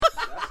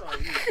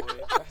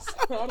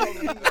not on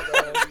me,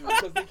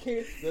 because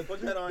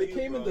they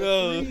came in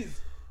the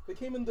threes. They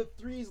came in the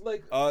threes,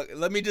 like.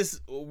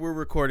 We're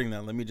recording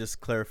now. Let me just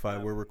clarify.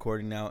 We're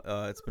recording now.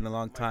 It's been a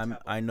long time.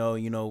 I know,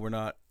 we're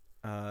not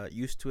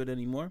used to it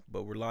anymore,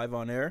 but we're live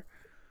on air,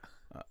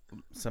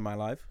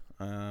 semi-live.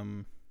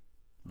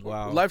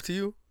 Wow. Live to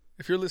you,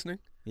 if you're listening.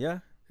 Yeah.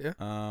 Yeah.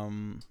 How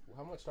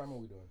much time are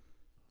we doing?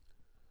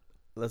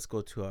 Let's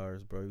go 2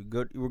 hours, bro.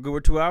 We're good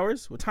with 2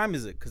 hours? What time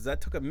is it? Because that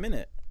took a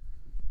minute.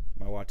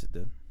 My watch it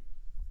did.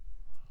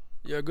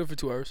 Yeah, good for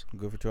 2 hours.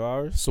 Good for 2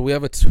 hours? So we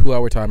have a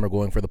 2-hour timer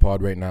going for the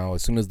pod right now.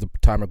 As soon as the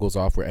timer goes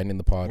off, we're ending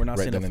the pod. We're not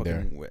right then saying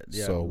and there.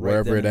 Yeah, so right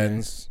wherever it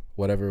ends,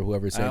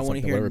 whoever's saying I don't want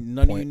to something, hear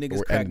none of you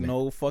niggas crack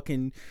no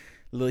fucking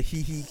little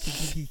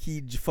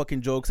hee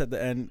fucking jokes at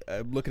the end.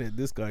 I'm looking at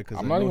this guy because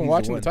I'm not even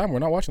watching the timer. We're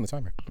not watching the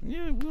timer.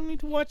 Yeah, we don't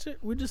need to watch it.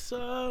 We'll just It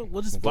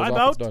vibe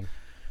off, out.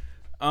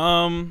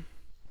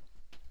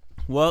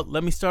 Well,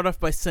 let me start off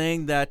by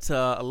saying that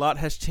a lot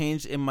has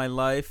changed in my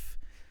life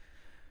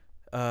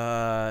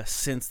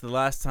since the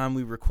last time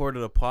we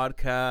recorded a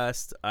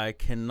podcast. I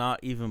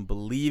cannot even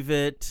believe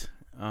it.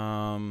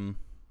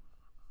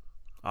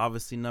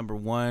 Obviously, number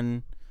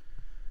one,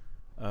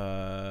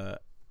 my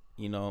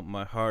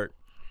heart.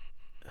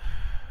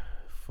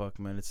 Fuck,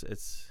 man,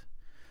 it's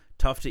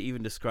tough to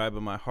even describe,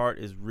 but my heart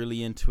is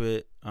really into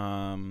it.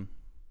 I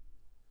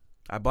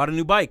bought a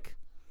new bike.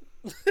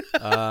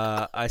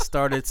 I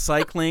started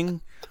cycling.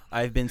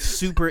 I've been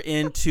super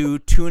into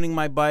tuning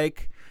my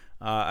bike.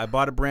 I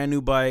bought a brand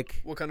new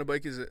bike. What kind of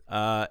bike is it?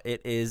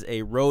 It is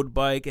a road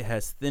bike. It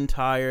has thin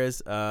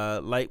tires,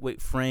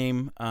 lightweight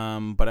frame.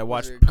 But I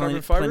watched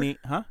plenty.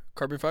 Huh?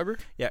 Carbon fiber?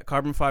 Yeah,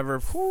 carbon fiber.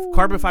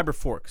 Carbon fiber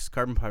forks.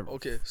 Carbon fiber.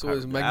 Okay, so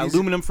it's magnesium.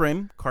 Aluminum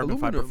frame. Carbon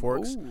fiber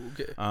forks. Ooh,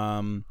 okay.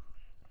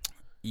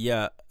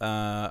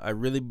 I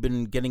really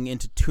been getting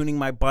into tuning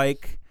my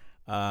bike.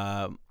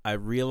 I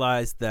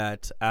realized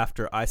that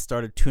after I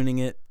started tuning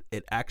it,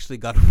 it actually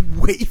got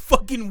way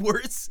fucking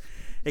worse.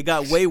 It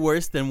got way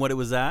worse than what it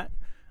was at.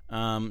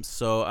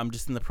 So I'm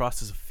just in the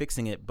process of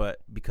fixing it. But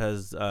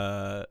because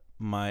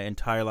my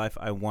entire life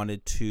I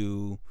wanted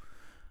to,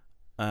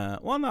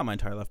 not my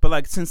entire life,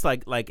 but since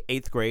like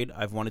 8th grade,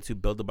 I've wanted to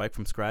build a bike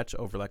from scratch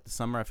over the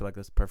summer. I feel like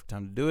that's the perfect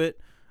time to do it.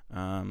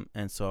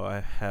 And so I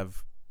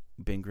have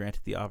been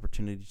granted the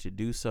opportunity to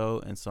do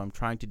so. And so I'm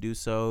trying to do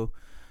so.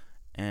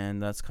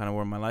 And that's kind of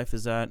where my life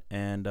is at.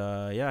 And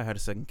I had a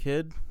second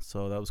kid,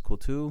 so that was cool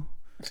too.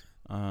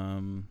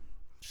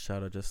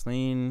 Shout out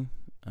Jasleen,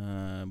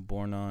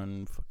 born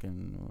on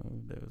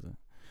fucking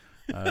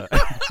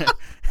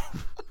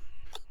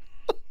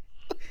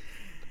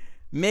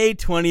May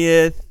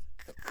 20th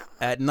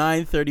at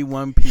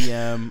 9:31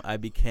 p.m. I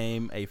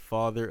became a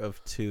father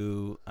of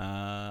two.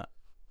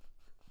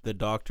 The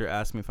doctor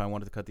asked me if I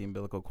wanted to cut the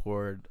umbilical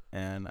cord,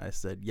 and I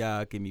said,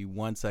 yeah, give me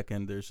 1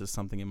 second. There's just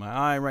something in my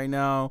eye right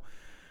now.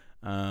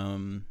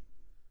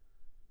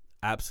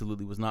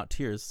 Absolutely was not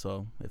tears,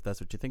 so if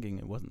that's what you're thinking,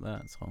 it wasn't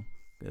that. So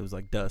it was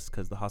like dust,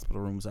 because the hospital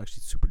room was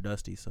actually super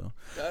dusty. So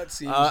that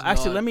seems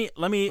actually,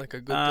 let me like a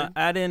good thing.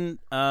 add in,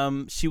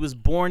 she was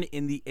born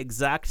in the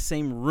exact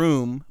same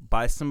room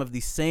by some of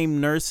the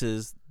same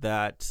nurses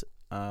that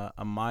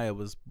Amaya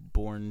was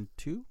born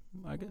to,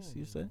 I guess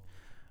you say.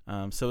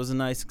 So it was a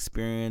nice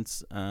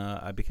experience.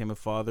 I became a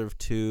father of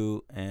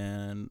two,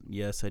 and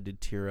yes, I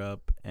did tear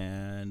up.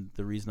 And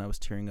the reason I was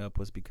tearing up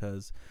was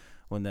because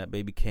when that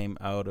baby came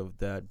out of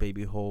that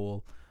baby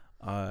hole,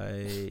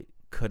 I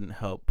couldn't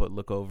help but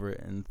look over it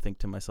and think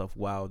to myself,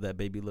 wow, that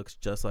baby looks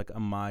just like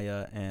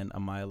Amaya, and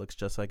Amaya looks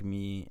just like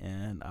me.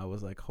 And I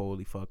was like,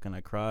 holy fuck, and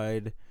I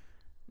cried.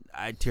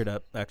 I teared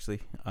up,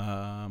 actually.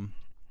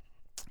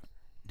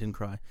 Didn't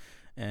cry.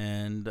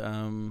 And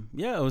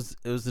it was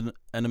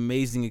an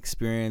amazing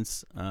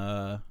experience.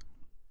 I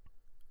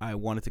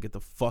wanted to get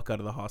the fuck out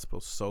of the hospital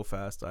so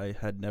fast. I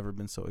had never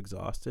been so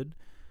exhausted.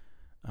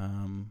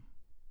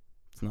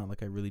 It's not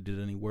like I really did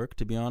any work,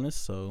 to be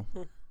honest, so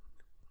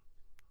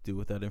do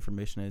with that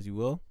information as you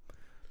will.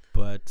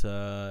 But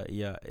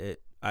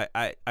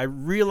I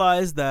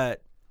realized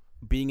that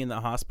being in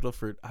the hospital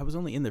I was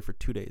only in there for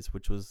 2 days,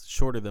 which was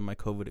shorter than my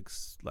COVID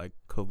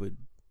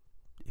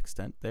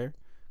extent there.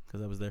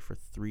 Because I was there for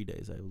 3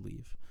 days, I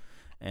believe.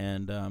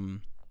 And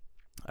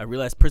I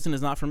realized prison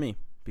is not for me,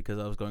 because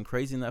I was going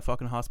crazy in that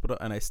fucking hospital,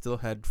 and I still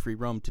had free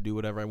roam to do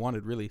whatever I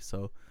wanted, really.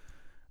 So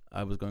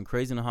I was going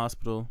crazy in the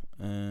hospital,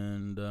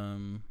 and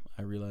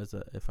I realized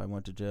that if I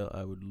went to jail,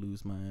 I would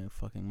lose my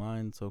fucking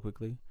mind so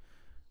quickly.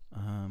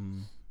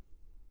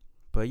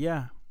 But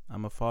yeah,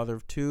 I'm a father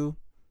of two,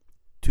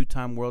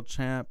 2-time world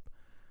champ.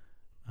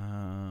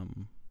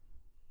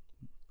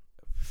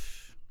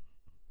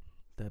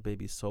 That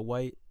baby's so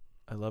white.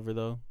 I love her,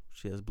 though.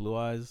 She has blue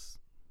eyes.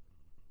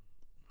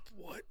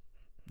 What?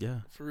 Yeah.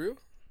 For real?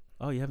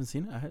 Oh, you haven't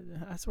seen it?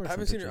 I swear. I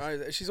haven't seen her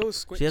eyes. She's always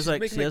squinting. She has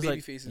baby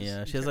faces.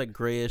 Yeah, she has like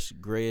grayish,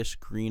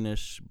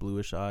 greenish,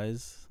 bluish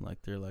eyes.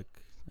 Like they're like,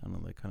 I don't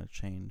know, they kind of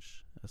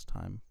change as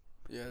time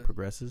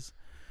progresses.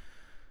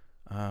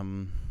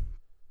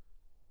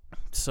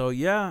 So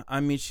yeah, I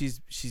mean, she's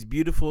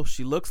beautiful.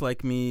 She looks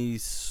like me,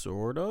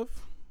 sort of.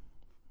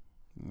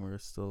 We're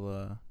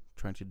still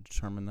trying to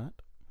determine that.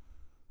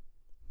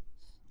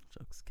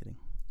 Just kidding.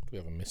 We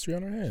have a mystery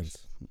on our hands.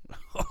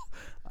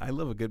 I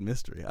love a good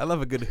mystery. I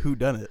love a good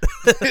whodunit.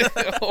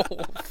 Oh,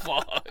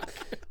 fuck.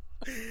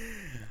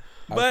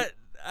 But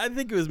I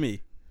think it was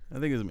me. I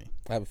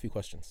have a few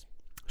questions.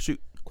 Shoot.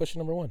 Question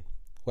number 1.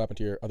 What happened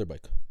to your other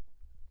bike?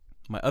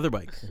 My other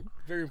bike.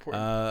 Very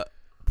important.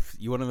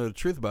 You want to know the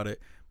truth about it?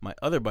 My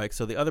other bike.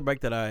 So the other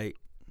bike that I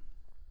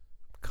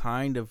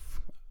kind of,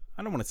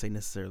 I don't want to say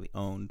necessarily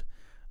owned.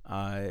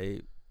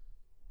 I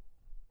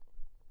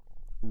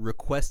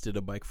requested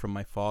a bike from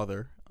my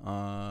father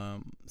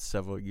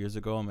several years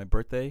ago on my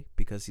birthday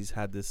because he's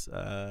had this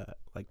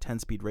like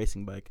 10-speed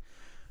racing bike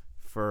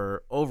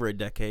for over a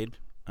decade.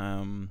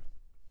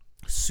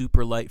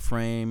 Super light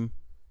frame.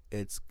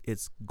 It's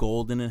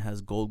golden. It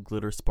has gold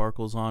glitter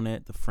sparkles on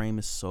it. The frame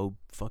is so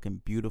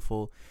fucking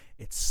beautiful.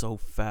 It's so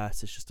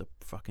fast. It's just a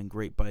fucking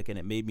great bike, and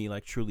it made me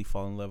like truly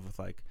fall in love with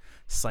like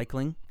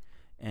cycling.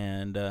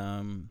 And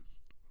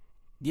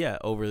yeah,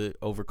 over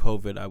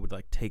COVID, I would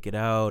like take it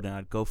out and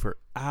I'd go for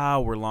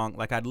hour long.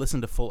 Like I'd listen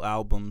to full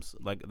albums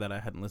like that I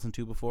hadn't listened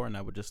to before, and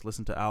I would just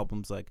listen to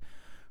albums like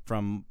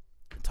from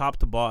top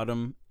to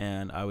bottom,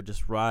 and I would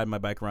just ride my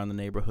bike around the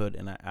neighborhood,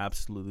 and I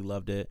absolutely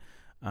loved it.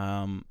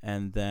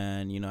 And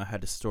then, you know, I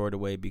had to store it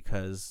away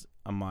because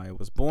Amaya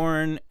was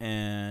born,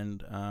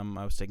 and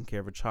I was taking care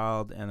of a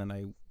child, and then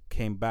I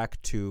came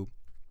back to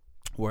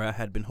where I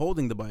had been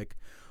holding the bike,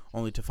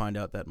 only to find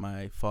out that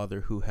my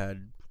father, who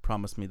had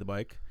promised me the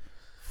bike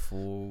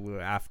for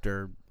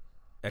after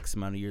X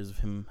amount of years of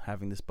him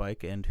having this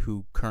bike, and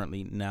who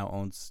currently now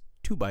owns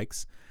 2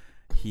 bikes,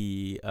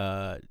 he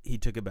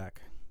took it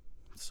back.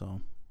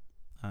 So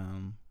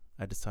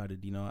I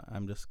decided, you know,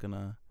 I'm just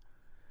gonna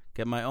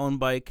get my own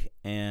bike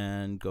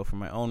and go for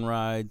my own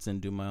rides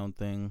and do my own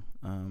thing.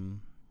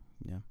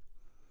 Yeah.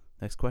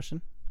 Next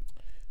question.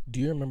 Do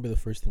you remember the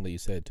first thing that you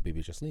said to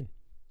baby Jasleen?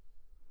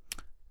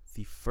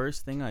 The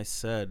first thing I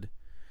said,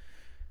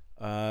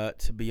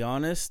 to be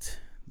honest,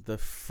 the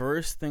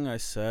first thing I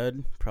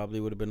said probably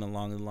would have been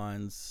along the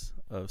lines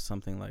of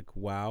something like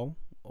 "wow"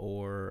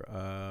 or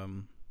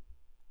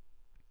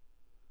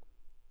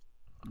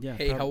yeah.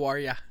 Hey, how are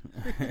ya?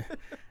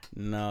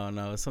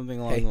 No, something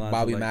along Hey, the lines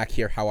Bobby of like, Mac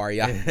here. How are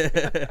ya?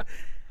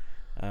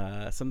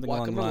 Something Welcome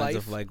along the to lines life.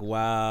 of like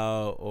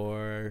 "wow"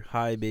 or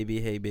 "hi baby,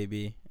 hey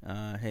baby,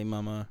 hey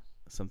mama,"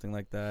 something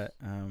like that.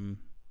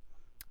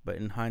 But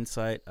in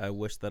hindsight, I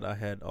wish that I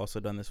had also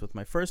done this with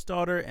my first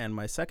daughter and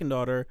my second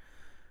daughter.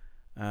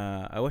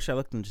 I wish I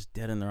looked them just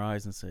dead in their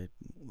eyes and said,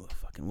 well,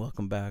 "Fucking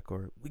welcome back,"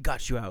 or "We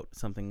got you out,"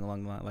 something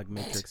along the line like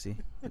Matrixy,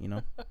 you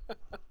know.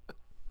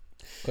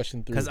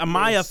 Question 3. Because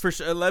Amaya for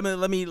sure. Let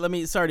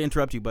me. Sorry to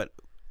interrupt you, but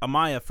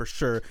Amaya for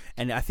sure,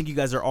 and I think you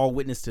guys are all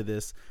witness to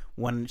this.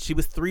 When she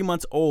was 3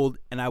 months old,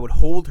 and I would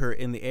hold her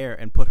in the air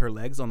and put her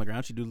legs on the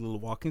ground, she'd do a little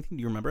walking thing.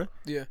 Do you remember?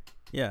 Yeah.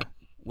 Yeah,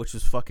 which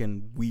was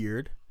fucking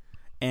weird.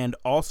 And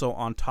also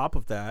on top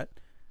of that,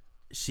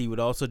 she would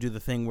also do the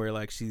thing where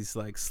like she's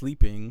like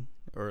sleeping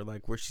or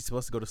like where she's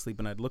supposed to go to sleep,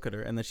 and I'd look at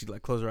her, and then she'd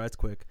like close her eyes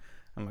quick.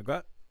 I'm like,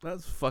 what?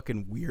 That's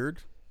fucking weird.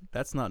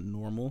 That's not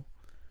normal.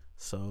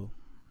 So.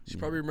 She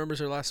probably remembers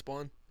her last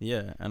spawn.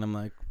 Yeah, and I'm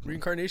like,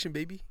 Reincarnation,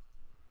 baby.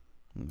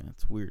 yeah,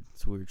 it's weird.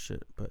 It's weird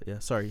shit. But yeah,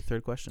 sorry.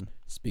 Third question.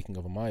 Speaking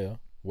of Amaya,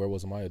 where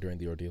was Amaya during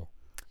the ordeal?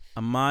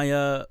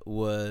 Amaya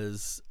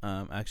was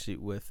actually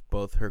with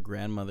both her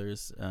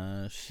grandmothers.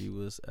 She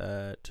was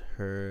at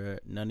her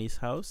nanny's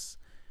house,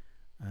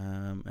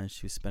 and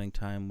she was spending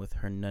time with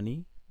her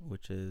nanny,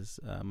 which is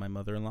my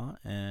mother-in-law,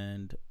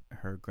 and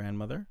her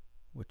grandmother,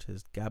 which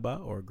is Gaba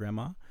or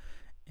Grandma,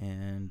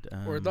 and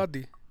Or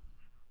Daddy.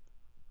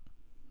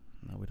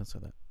 No, we don't say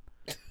that.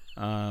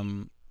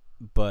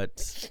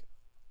 But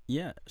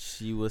yeah,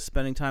 she was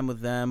spending time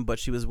with them, but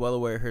she was well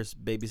aware her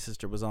baby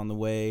sister was on the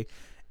way,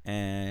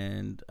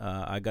 and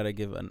I gotta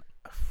give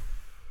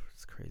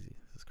it's crazy.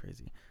 This is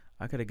crazy.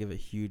 I gotta give a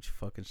huge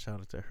fucking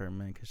shout out to her,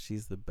 man, because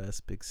she's the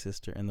best big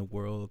sister in the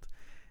world,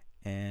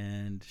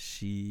 and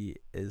she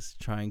is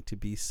trying to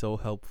be so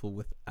helpful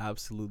with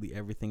absolutely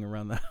everything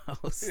around the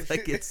house.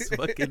 Like it's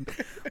fucking,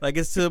 like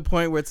it's to the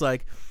point where it's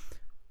like.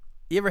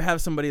 You ever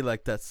have somebody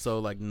like that's so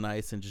like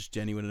nice and just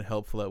genuine and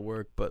helpful at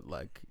work, but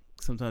like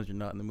sometimes you're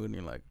not in the mood and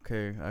you're like,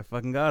 okay, I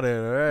fucking got it,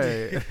 all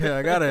right,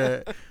 I got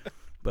it.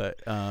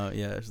 But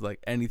yeah, it's like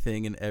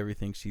anything and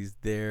everything. She's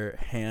there,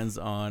 hands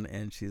on,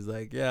 and she's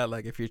like, yeah,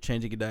 like if you're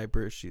changing a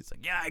diaper, she's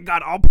like, yeah, I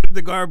got it. I'll put it in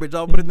the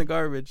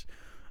garbage.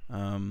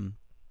 And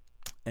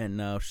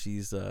now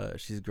she's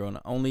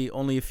grown.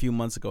 Only a few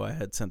months ago, I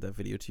had sent that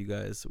video to you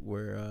guys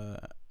where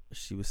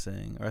she was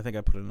saying, or I think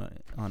I put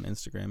it on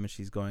Instagram, and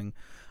she's going,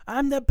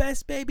 I'm the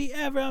best baby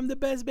ever. I'm the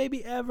best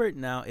baby ever.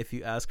 Now, if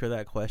you ask her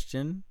that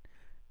question,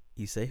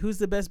 you say, who's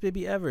the best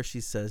baby ever? She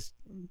says,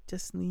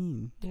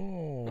 Jasleen.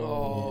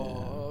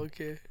 Oh,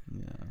 okay.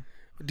 Yeah.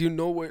 Do you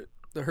know what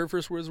her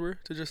first words were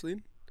to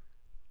Jasleen?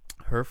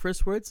 Her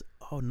first words?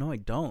 Oh, no, I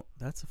don't.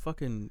 That's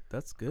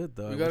good,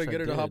 though. You got to get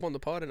her to hop on the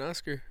pod and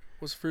ask her.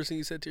 What's the first thing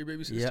you said to your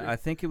baby sister? Yeah, I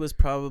think it was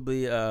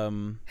probably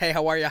Hey,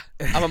 how are ya?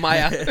 I'm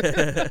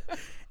Amaya.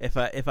 if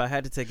I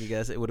had to take a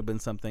guess, it would have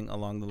been something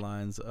along the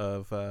lines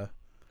of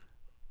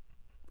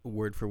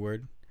word for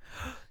word.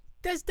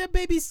 That's the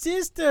baby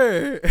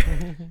sister.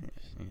 Yeah,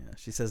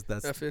 she says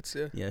that's That fits,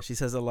 yeah. Yeah, she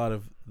says a lot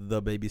of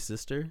the baby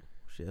sister.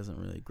 She hasn't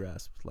really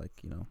grasped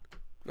No,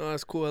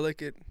 that's cool. I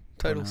like it.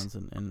 Titles.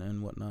 pronouns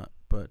and whatnot.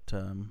 But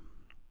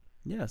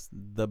yes,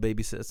 the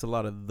baby. It's a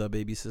lot of the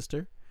baby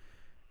sister.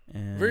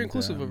 And, Very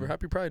inclusive of her.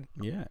 Happy Pride.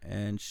 Yeah,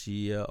 and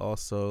she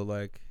also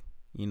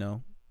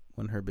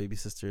when her baby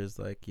sister is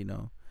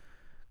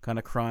kind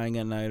of crying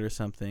at night or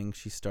something,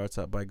 she starts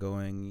out by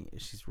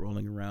she's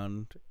rolling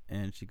around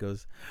and she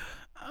goes,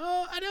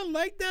 "Oh, I don't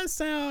like that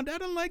sound. I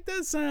don't like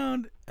that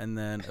sound." And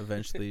then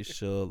eventually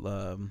she'll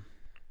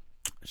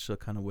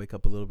kind of wake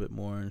up a little bit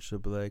more and she'll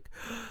be like,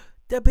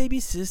 "The baby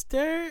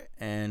sister,"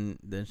 and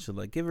then she'll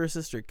give her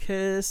sister a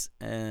kiss,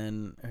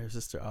 and her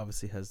sister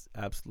obviously has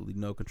absolutely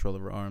no control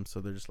of her arms, so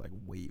they're just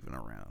waving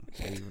around.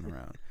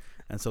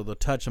 And so they'll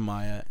touch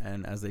Amaya,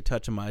 and as they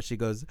touch Amaya, she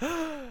goes,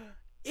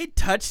 "It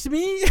touched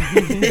me."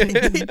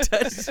 It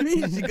touched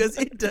me. She goes,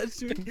 "It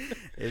touched me."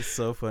 It's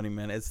so funny,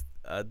 man. It's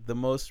the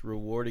most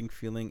rewarding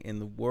feeling in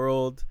the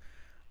world.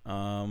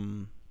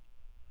 Nam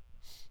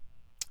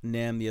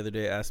the other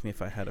day asked me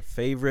if I had a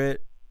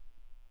favorite.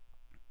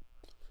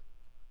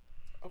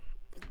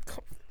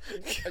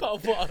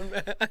 Come on,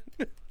 man.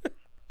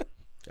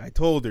 I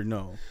told her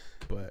no,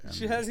 but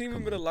She hasn't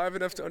even been alive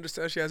enough to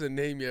understand she has a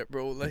name yet,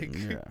 bro.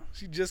 Yeah.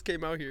 She just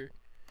came out here.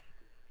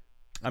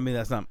 I mean,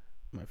 that's not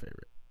my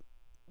favorite.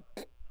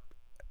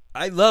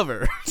 I love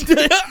her.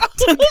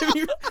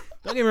 Don't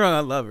get me wrong.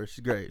 I love her.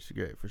 She's great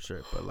for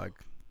sure. But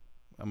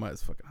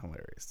Amaya's fucking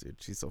hilarious, dude.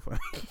 She's so funny.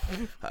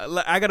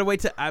 I gotta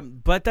wait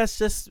but that's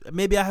just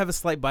maybe I have a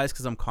slight bias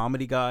because I'm a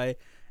comedy guy,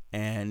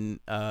 and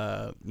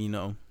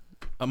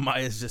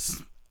Amaya's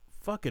just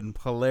fucking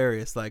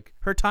hilarious.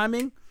 Her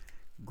timing,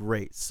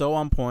 great, so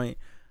on point.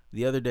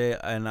 The other day,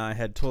 and I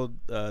had told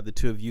the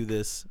two of you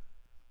this.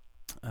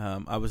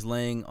 I was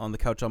laying on the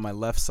couch on my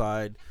left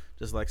side,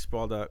 just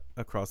sprawled out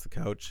across the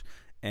couch,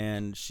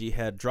 and she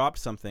had dropped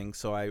something.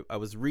 So I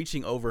was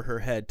reaching over her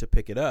head to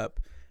pick it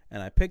up,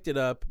 and I picked it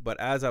up. But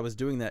as I was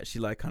doing that, she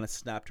kind of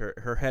snapped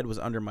her head was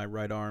under my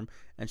right arm,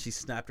 and she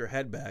snapped her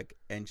head back,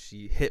 and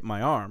she hit my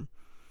arm.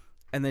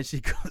 And then she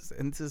goes,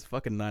 and this is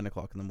fucking 9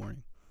 o'clock in the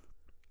morning.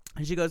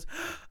 And she goes,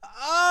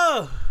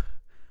 "Oh,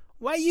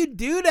 why you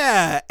do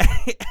that?"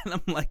 And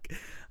I'm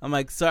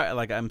like, sorry.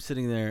 I'm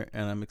sitting there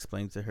and I'm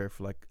explaining to her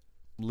for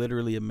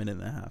literally a minute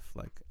and a half.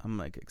 I'm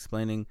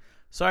explaining,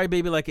 "Sorry,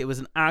 baby. It was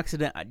an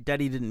accident.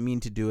 Daddy didn't mean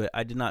to do it.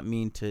 I did not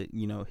mean to,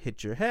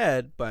 hit your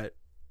head, but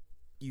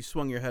you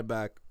swung your head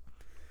back,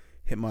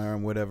 hit my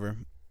arm, whatever."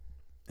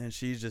 And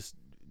she's just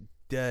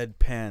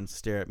deadpan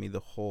stare at me the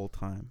whole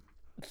time.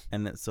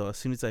 And then, so as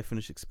soon as I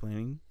finished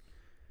explaining,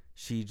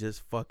 she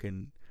just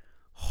fucking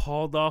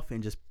hauled off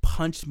and just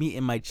punched me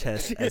in my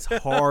chest as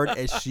hard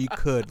as she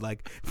could,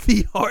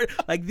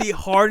 the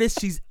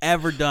hardest she's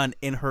ever done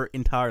in her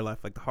entire life,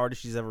 the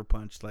hardest she's ever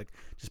punched,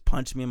 just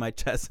punched me in my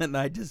chest, and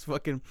I just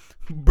fucking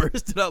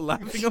bursted out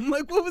laughing. I'm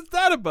like, "What was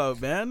that about,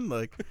 man?"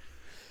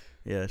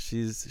 Yeah,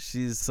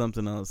 she's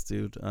something else,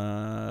 dude.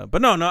 But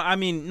no, I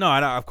mean, no,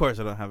 of course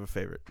I don't have a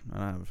favorite.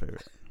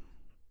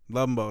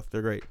 Love them both.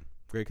 They're great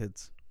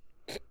kids.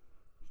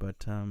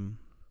 But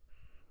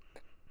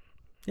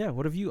yeah,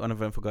 what have you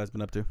uneventful guys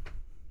been up to?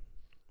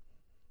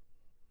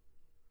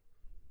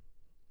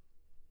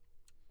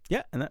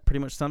 Yeah, and that pretty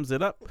much sums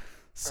it up.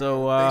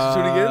 So thanks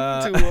for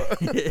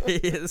tuning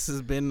in. this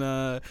has been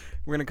we're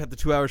gonna cut the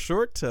 2 hours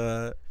short.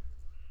 Eli,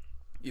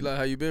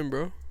 how you been,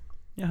 bro?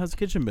 Yeah, how's the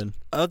kitchen been?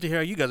 I'd love to hear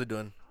how you guys are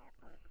doing.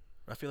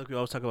 I feel like we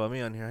always talk about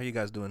me on here. How you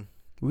guys doing?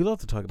 We love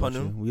to talk about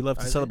Panu, you. We love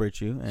to Isaac.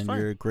 celebrate you and fine.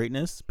 your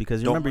greatness,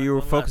 because Don't remember mind you were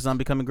one focused last. on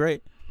becoming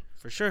great.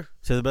 For sure.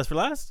 Say the best for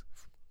last.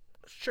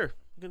 Sure.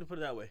 I'm gonna put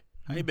it that way.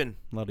 How you been?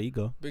 A lot of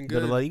ego. Been You got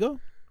a good. lot of ego?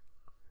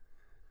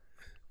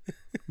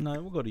 No,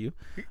 we'll go to you.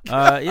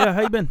 Yeah,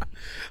 how you been?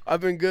 I've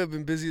been good.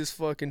 Been busy as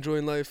fuck,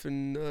 enjoying life,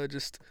 and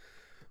just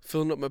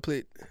filling up my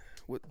plate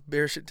with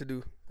bare shit to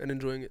do and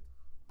enjoying it.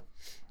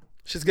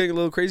 Shit's getting a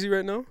little crazy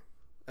right now,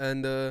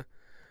 and there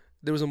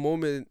was a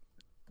moment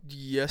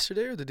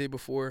yesterday or the day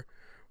before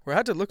where I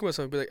had to look at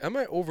myself and be like, "Am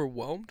I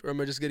overwhelmed, or am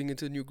I just getting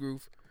into a new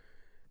groove?"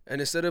 And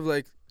instead of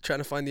trying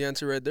to find the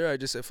answer right there, I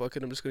just said, "Fuck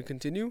it, I'm just gonna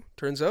continue."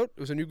 Turns out it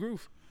was a new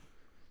groove.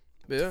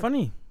 But yeah.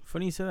 Funny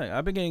you say that.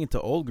 I've been getting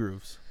into old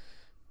grooves.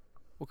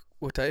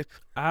 What type?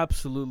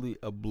 Absolutely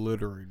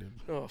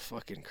obliterated. Oh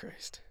fucking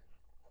Christ!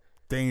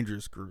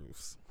 Dangerous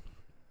grooves.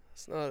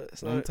 It's not.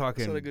 It's I'm not.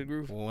 talking It's not a good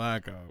groove.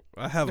 blackout.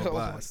 I have a Oh my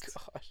blast.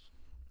 gosh.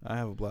 I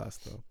have a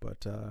blast though,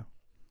 but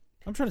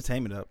I'm trying to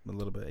tame it up a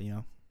little bit.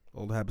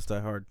 Old habits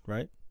die hard,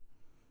 right?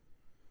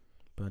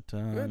 But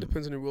Yeah, it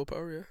depends on your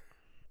willpower.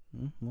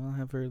 Yeah. Well, I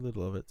have very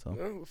little of it, so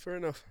Oh, fair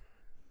enough.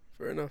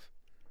 Fair enough.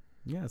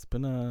 yeah, it's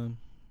been an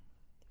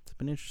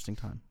interesting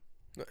time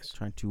Nice.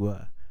 trying to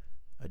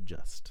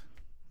adjust.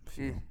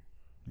 Mm.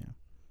 Yeah,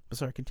 but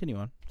sorry, continue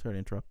on. Sorry to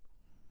interrupt.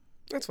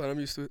 That's fine. I'm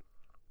used to it.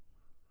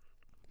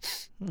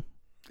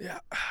 Yeah.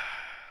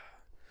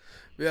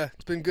 Yeah,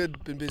 it's been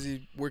good. Been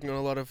busy working on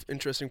a lot of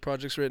interesting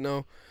projects right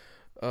now.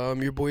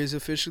 Your boy is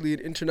officially an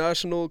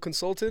international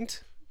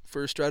consultant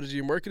for strategy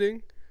and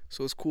marketing.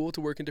 So it's cool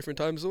to work in different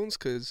time zones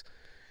because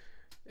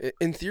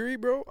in theory,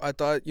 bro, I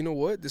thought, you know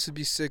what? This would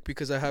be sick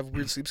because I have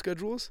weird sleep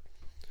schedules.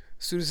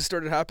 As soon as it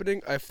started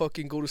happening, I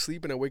fucking go to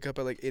sleep and I wake up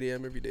at like 8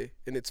 a.m. every day.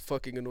 And it's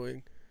fucking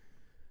annoying.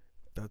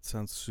 That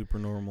sounds super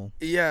normal.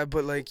 Yeah,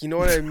 but like, you know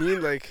what I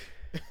mean? Like,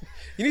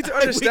 you need to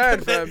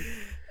understand, fam.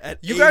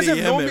 You 8 guys have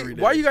a.m. known every me.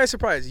 day. Why are you guys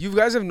surprised? You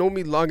guys have known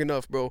me long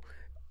enough, bro.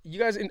 You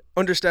guys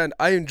understand.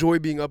 I enjoy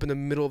being up in the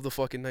middle of the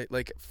fucking night,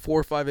 like 4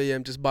 or 5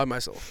 a.m. just by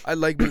myself. I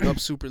like being up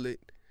super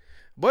late,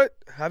 but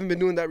haven't been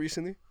doing that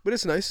recently. But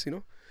it's nice, you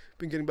know.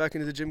 Been getting back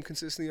into the gym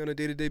consistently on a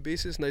day-to-day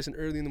basis, nice and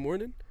early in the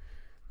morning.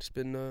 Just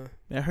been.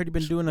 Yeah, I heard you've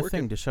been doing a working.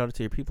 thing to shout out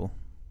to your people.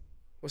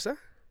 What's that?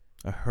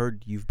 I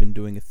heard you've been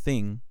doing a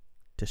thing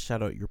to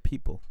shout out your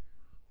people.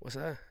 What's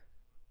that?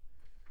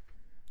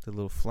 The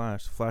little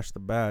flash the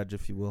badge,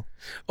 if you will.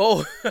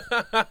 Oh,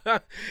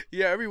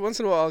 yeah. Every once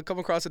in a while, I'll come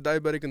across a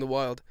diabetic in the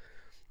wild,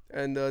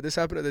 and this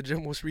happened at the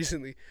gym most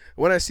recently.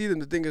 When I see them,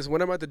 the thing is,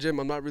 when I'm at the gym,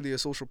 I'm not really a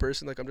social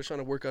person. Like, I'm just trying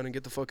to work out and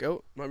get the fuck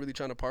out. I'm not really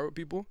trying to par with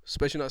people,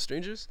 especially not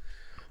strangers.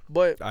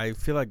 But I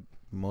feel like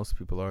most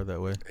people are that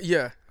way.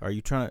 yeah, Are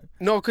you trying to?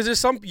 no, because there's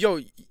some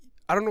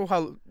I don't know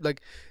how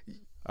like.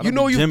 I don't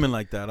be gymming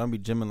like that. I don't be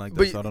gymming like that,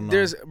 But so I don't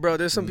know.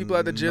 there's some people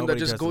at the gym that Nobody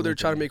just has go to there look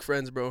trying at to me. make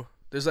friends, bro.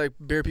 There's like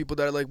bare people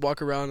that like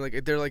walk around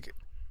like they're like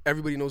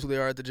everybody knows who they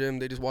are at the gym.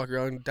 They just walk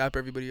around and dap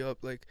everybody up,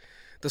 like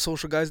the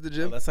social guys at the Oh,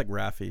 gym. that's like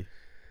Rafi.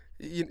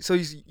 So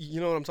you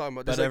know what I'm talking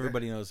about. But There's like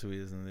everybody knows who he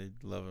is and they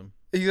love him.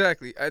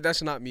 exactly.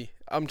 That's not me.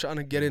 I'm trying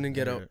to get in and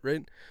get Yeah. out,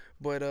 right?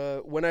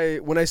 But when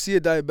I see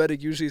a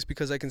diabetic, usually it's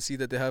because I can see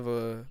that they have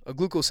a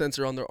glucose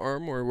sensor on their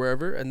arm or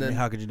wherever, and I then mean,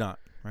 how could you not?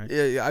 Right?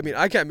 yeah. I mean,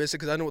 I can't miss it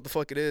because I know what the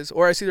fuck it is,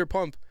 or I see their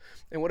pump,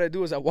 and what I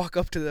do is I walk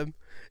up to them,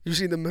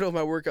 usually in the middle of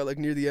my workout, like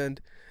near the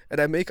end, and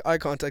I make eye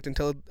contact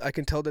until I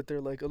can tell that they're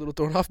like a little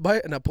thrown off by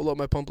it, and I pull out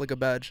my pump like a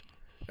badge,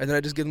 and then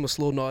I just give them a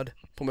slow nod,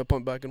 put my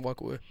pump back, and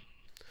walk away.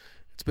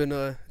 It's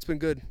been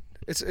good.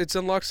 It's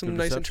unlocked some Good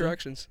nice reception?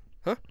 interactions.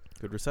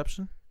 Good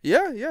reception?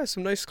 Yeah,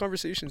 some nice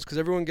conversations because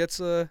everyone gets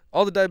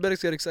all the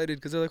diabetics get excited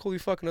because they're like, holy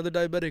fuck, another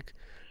diabetic,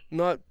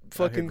 not Out here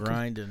fucking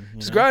grinding.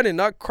 just grinding,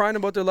 not crying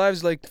about their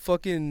lives like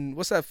fucking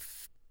what's that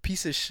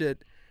piece of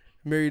shit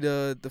married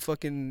the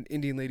fucking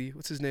Indian lady.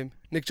 What's his name?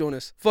 Nick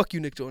Jonas. Fuck you,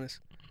 Nick Jonas.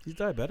 He's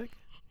diabetic?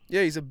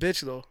 Yeah, he's a bitch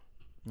though.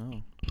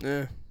 No.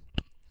 Yeah.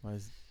 Why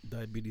is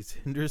diabetes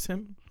hinders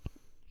him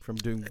from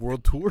doing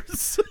world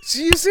tours?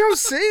 See, you see what I'm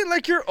saying?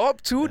 Like you're up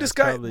too. This That's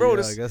guy, probably- bro. yeah,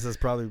 This I guess that's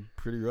probably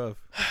pretty rough.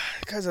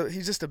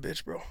 he's just a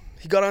bitch, bro.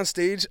 He got on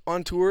stage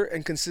on tour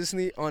and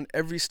consistently on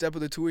every step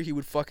of the tour he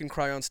would fucking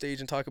cry on stage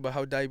and talk about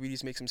how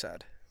diabetes makes him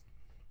sad.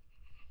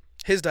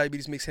 His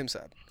diabetes makes him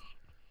sad.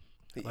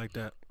 Like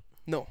that.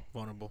 No,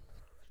 Vulnerable.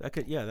 That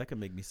could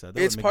make me sad.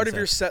 That it's would make part me of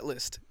your sad. set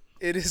list.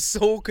 It is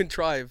so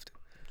contrived.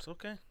 It's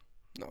okay.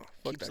 No,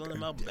 fuck Keep that selling guy.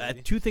 them out,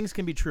 baby. Two things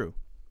can be true.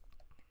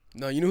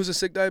 No, you know who's a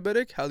sick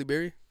diabetic? Halle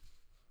Berry.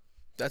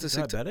 That's a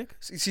sick. Diabetic?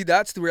 See,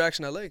 that's the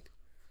reaction I like.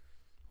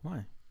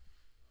 Why?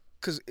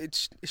 Cause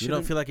it You should.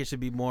 don't feel like it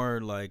should be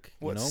more like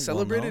What, you know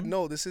celebrated? well-known?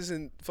 No, this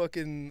isn't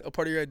fucking a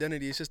part of your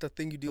identity. It's just a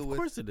thing you deal Of with.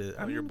 course it is.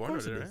 I Oh, mean, you're of born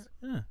course with it it, is.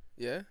 Yeah.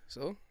 Yeah.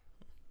 So.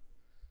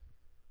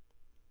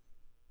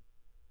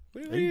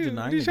 What Are you what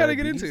denying are you the trying to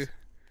get diabetes? into?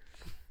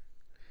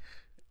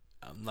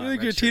 I'm feel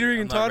like you're teetering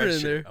and tottering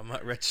in there. I'm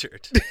not red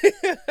shirt.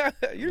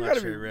 You I'm gotta not be.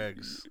 sure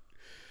regs.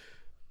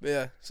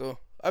 Yeah. So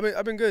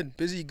I've been good,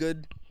 busy,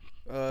 good.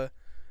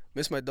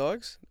 Miss my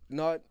dogs.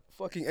 Not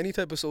fucking any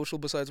type of social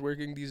besides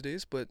working these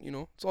days, but you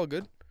know it's all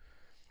good.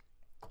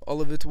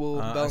 All of it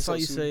will I balance saw out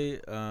you soon.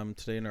 say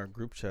today in our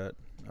group chat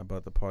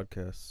about the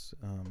podcast,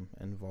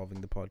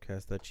 involving the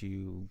podcast that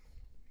you.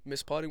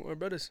 Miss potting with my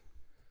brothers.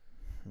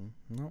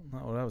 No,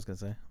 not what I was gonna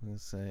say. I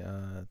was gonna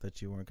say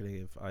that you weren't gonna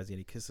give Izzy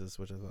any kisses,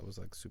 which I thought was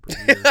like super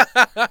weird.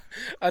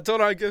 I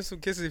told her I'd give some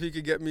kisses if he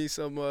could get me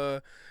some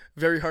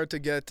very hard to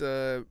get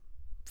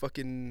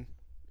fucking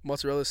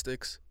mozzarella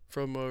sticks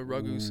from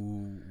Ragu's.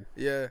 Ooh.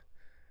 Yeah.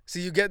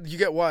 See, you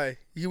get why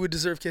you would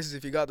deserve kisses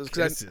if you got those.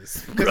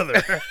 Kisses,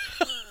 brother.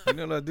 You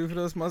know what I do for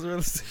those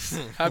mozzarella sticks?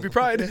 Happy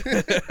Pride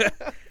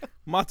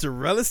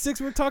Mozzarella sticks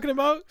we're talking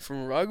about?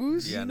 from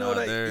Ragu's. Yeah, You know no, what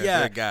I- they're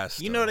yeah, gas.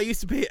 You know what I used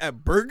to pay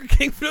at Burger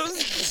King for those?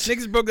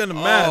 Niggas broke down the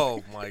math.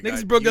 Oh my god.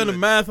 Niggas broke you down the would-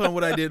 math on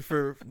what I did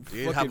for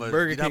You'd fucking have a,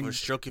 Burger you'd King. have a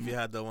stroke if you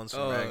had the ones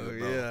from Oh Ragu,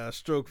 bro. yeah,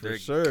 stroke for They're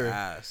sure.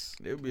 gas.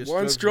 It would be a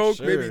One stroke, stroke,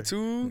 for maybe sure.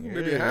 two,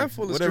 maybe a Yeah.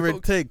 handful of Whatever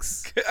strokes. it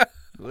takes.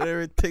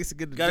 Whatever it takes to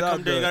get the You gotta job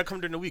come during, you done. gotta come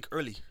during the week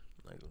early,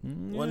 like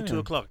Mm, 1, yeah. 2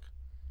 o'clock.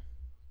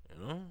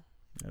 You know.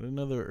 I didn't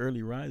know there were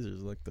early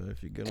risers like that.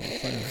 If you get on the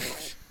plane,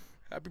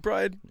 Happy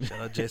Pride. Shout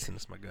out Jason,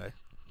 that's my guy.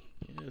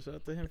 yeah, shout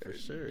out to him for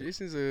sure.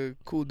 Jason's a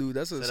cool dude.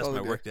 That's a That's solid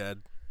my guy. work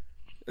dad.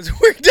 It's your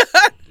work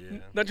dad. Yeah.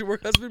 Not your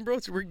work husband, bro.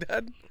 It's your work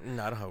dad.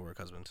 No, I don't have a work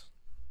husband.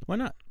 Why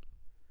not?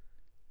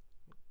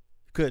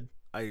 Could.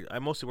 I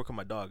mostly work on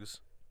my dogs.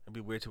 It'd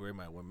be weird to marry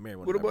one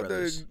What of my about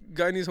brothers. the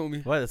Guyanese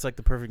homie? Why? That's like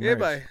the perfect Yeah,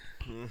 marriage.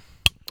 bye.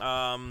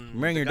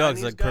 Marrying your dog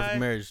is like perfect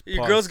marriage. Your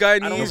Pause. girl's guy I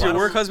don't needs, know. your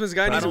work husband's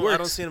guy needs I work.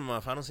 don't see him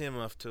enough. I don't see him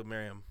enough to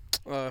marry him.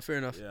 Fair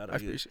enough. Yeah, I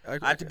appreciate.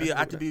 I have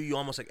to be you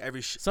almost like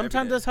every. Sometimes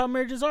every day. that's how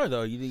marriages are,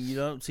 though. You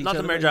don't see Not each the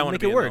other. marriage You I want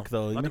make to be it in, work,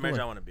 though. You Not the make it marriage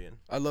I work. want to be in.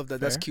 I love that.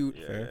 That's Fair. cute.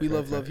 Yeah, We yeah,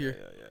 love yeah, here.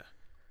 Yeah.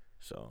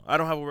 So I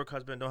don't have a work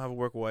husband. Don't have a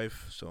work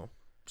wife. So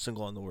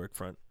single on the work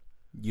front.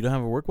 You don't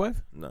have a work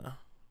wife? Nah.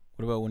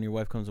 What about when your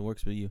wife comes and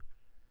works with you?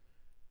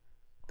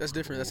 That's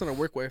different. That's not a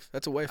work wife.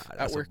 That's a wife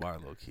That's at work. a bar,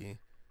 low key.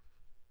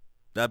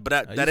 That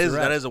used to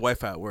rap. is a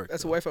wife at work.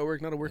 That's a though. wife at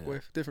work, not a work Yeah.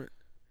 wife. Different.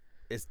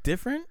 It's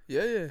different.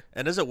 Yeah.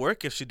 And does it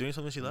work if she's doing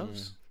something she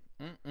loves?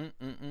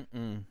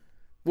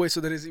 Wait,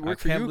 so then does it I work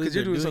for can't you believe because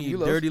you're they're doing something you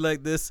love? dirty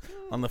like this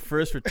on the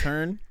first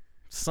return.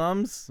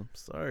 Sums. I'm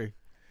sorry.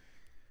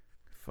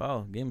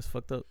 Foul. Game is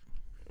fucked up.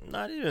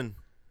 Not even.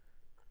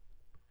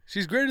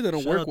 She's greater than a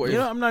Shout work out wife. You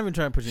know, I'm not even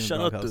trying to put you in Shout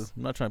the out doghouse.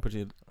 I'm not trying to put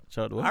you.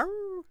 Shout out to what?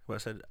 What I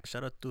said.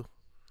 Shout out to.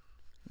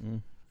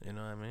 Mm. You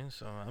know what I mean?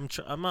 So I'm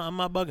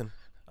not bugging.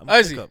 I'm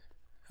Izzy. pick up.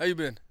 How you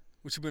been?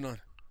 What you been on?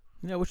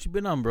 Yeah, what you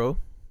been on, bro?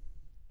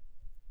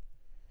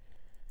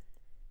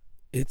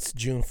 It's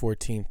June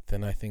 14th,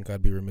 and I think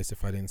I'd be remiss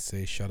if I didn't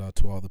say shout out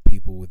to all the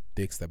people with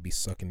dicks that be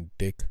sucking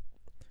dick.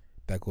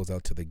 That goes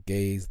out to the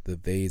gays, the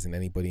theys, and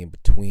anybody in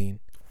between.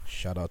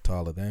 Shout out to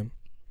all of them.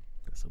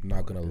 I'm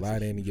not gonna lie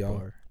to any of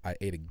y'all. I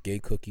ate a gay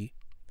cookie.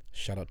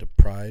 Shout out to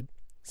Pride.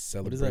 What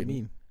Celebrating. does that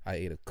mean? I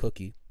ate a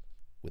cookie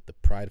with the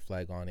pride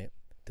flag on it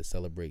to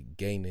celebrate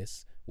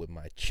gayness with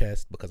my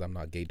chest because I'm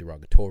not gay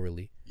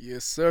derogatorily.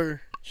 Yes,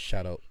 sir.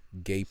 Shout out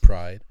Gay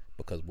Pride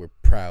because we're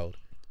proud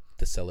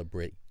to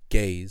celebrate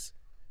gays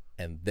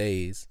and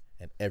theys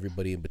and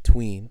everybody in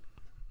between.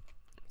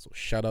 So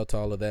shout out to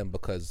all of them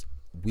because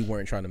we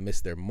weren't trying to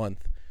miss their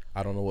month.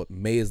 I don't know what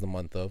May is the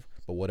month of,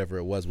 but whatever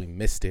it was, we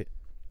missed it.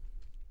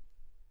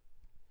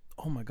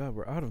 Oh my God,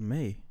 we're out of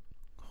May.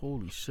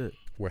 Holy shit.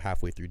 We're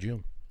halfway through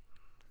June.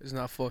 It's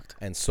not fucked.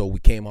 And so we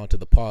came onto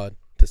the pod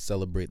to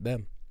celebrate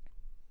them.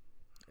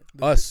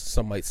 Us,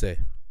 some might say.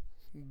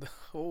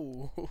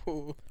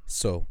 Oh,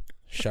 So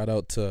shout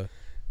out to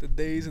the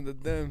days and the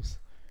thems.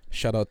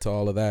 shout out to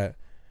all of that.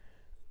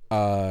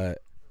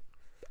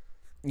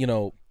 You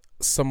know,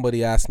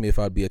 somebody asked me if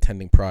I'd be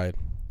attending Pride.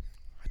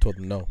 I told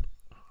them no.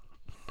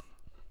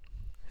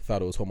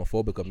 Thought it was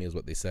homophobic of me is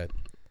what they said.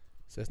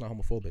 So it's not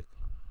homophobic.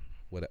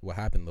 What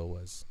happened though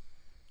was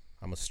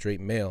I'm a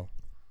straight male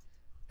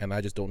and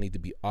I just don't need to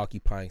be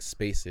occupying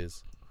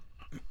spaces.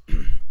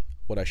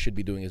 What I should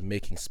be doing is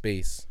making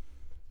space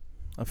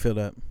I feel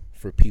that.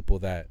 for people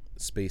that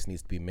space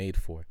needs to be made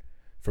for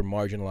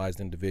marginalized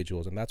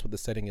individuals, and that's what the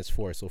setting is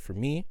for. So for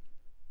me,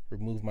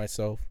 remove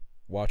myself,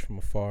 watch from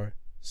afar,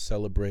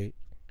 celebrate,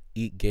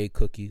 eat gay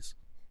cookies.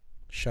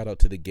 Shout out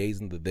to the gays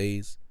and the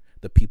theys,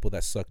 the people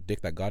that suck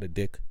dick, that got a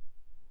dick,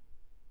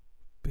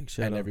 Big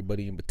shout and out.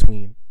 everybody in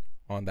between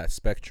on that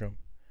spectrum.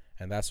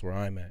 And that's where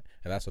I'm at,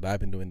 and that's what I've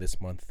been doing this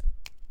month.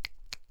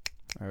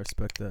 I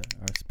respect that.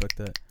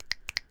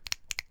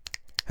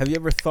 Have you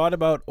ever thought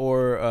about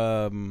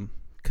or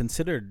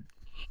considered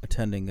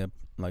attending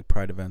like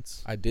Pride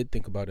events? I did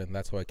think about it, and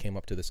that's how I came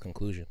up to this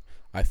conclusion.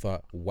 I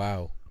thought,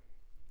 wow,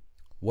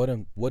 what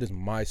is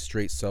my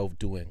straight self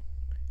doing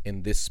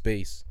in this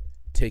space,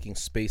 taking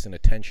space and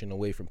attention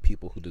away from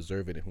people who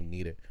deserve it and who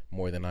need it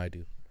more than I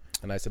do?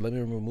 And I said, let me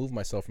remove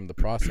myself from the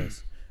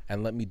process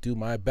and let me do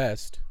my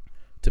best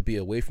to be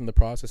away from the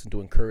process and to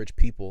encourage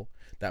people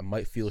that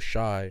might feel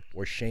shy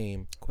or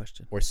shame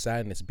Question. or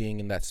sadness being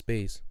in that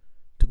space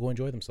to go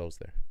enjoy themselves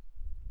there.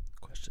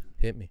 Question.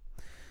 Hit me.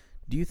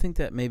 Do you think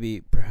that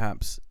maybe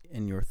perhaps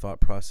in your thought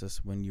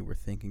process when you were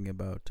thinking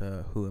about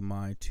who am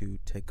I to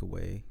take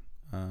away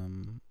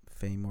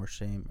fame or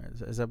shame,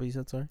 is that what you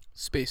said, sorry?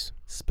 Space.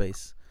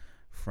 Space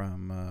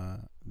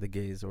from the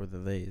gays or the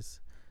theys,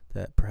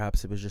 that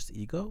perhaps it was just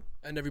ego?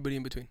 And everybody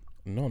in between.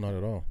 No, not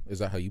at all. Is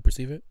that how you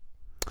perceive it?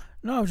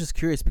 No, I was just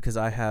curious because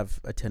I have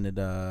attended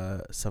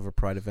several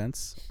Pride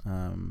events.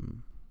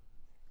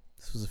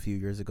 This was a few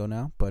years ago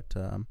now, but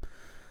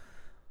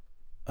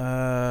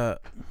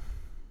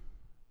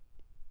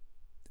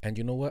And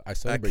you know what? I I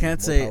celebrate.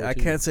 can't More power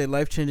to you. say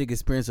life-changing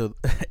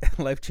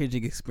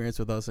experience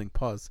without saying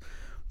pause,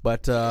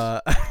 but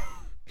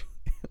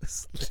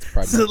It's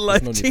Pride it's a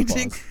Month. There's no need to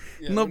life-changing. pause.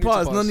 Yeah, No need to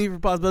pause, no need for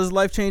pause. But it's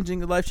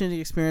life-changing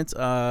experience.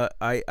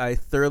 I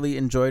thoroughly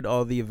enjoyed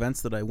all the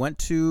events that I went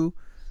to.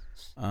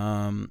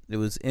 It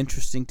was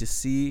interesting to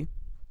see.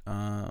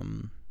 Yeah,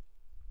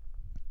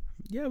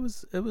 it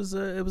was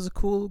a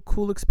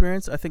cool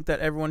experience. I think that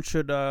everyone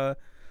should. I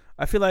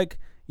feel like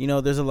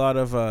there's a lot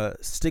of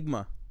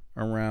stigma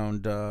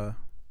around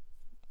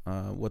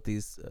what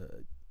these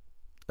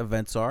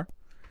events are,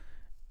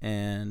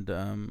 and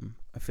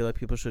I feel like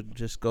people should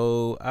just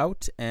go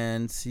out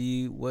and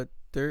see what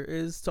there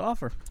is to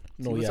offer.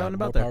 No, what's yeah, out more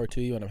about power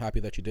to you, and I'm happy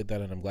that you did that,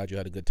 and I'm glad you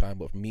had a good time.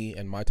 But for me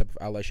and my type of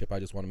allyship, I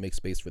just want to make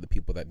space for the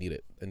people that need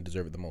it and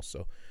deserve it the most.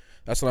 So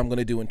that's what I'm going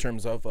to do in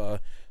terms of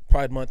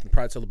Pride Month and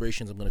Pride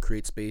celebrations. I'm going to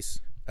create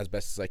space as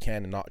best as I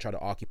can and not try to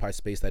occupy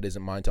space that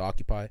isn't mine to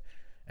occupy.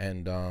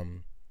 And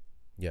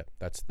yeah,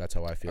 that's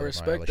how I feel. I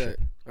with my respect allyship. that.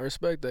 I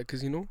respect that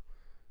because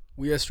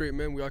we as straight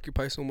men, we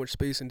occupy so much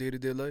space in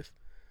day-to-day life.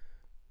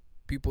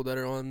 People that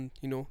are on,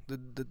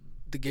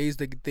 the gays,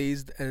 the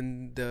days,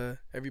 and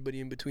everybody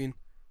in between,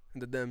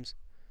 and the dems,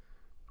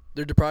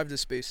 they're deprived of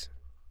space.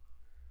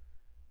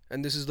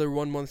 And this is their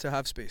 1 month to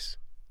have space.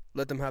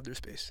 Let them have their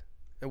space.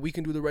 And we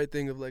can do the right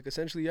thing of, like,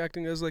 essentially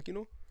acting as, like,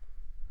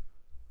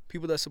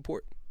 people that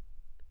support.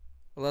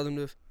 Allow them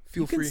to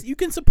feel free. You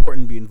can support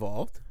and be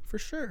involved, for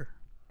sure.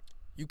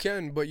 You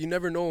can, but you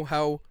never know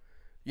how,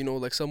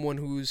 like someone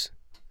who's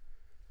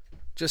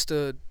just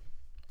a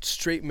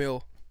straight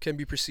male can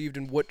be perceived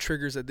and what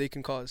triggers that they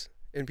can cause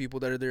in people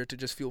that are there to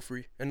just feel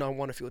free and not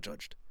want to feel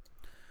judged.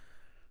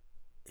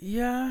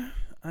 Yeah,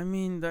 I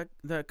mean that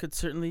could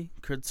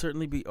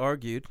certainly be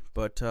argued,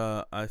 but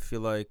I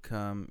feel like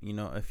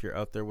if you're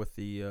out there with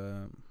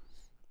the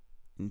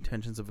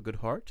intentions of a good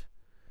heart,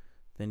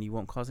 then you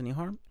won't cause any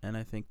harm, and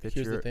I think that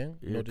you're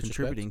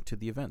contributing to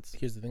the events.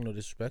 Here's the thing, no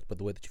disrespect, but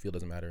the way that you feel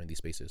doesn't matter in these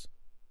spaces.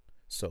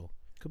 So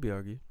could be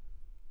argued.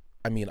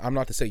 I mean, I'm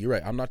not to say you're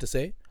right. I'm not to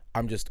say.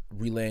 I'm just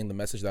relaying the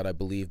message that I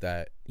believe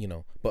that,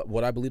 but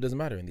what I believe doesn't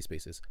matter in these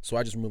spaces. So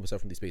I just remove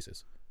myself from these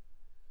spaces.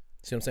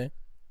 See what I'm saying?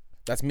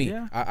 That's me.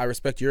 Yeah. I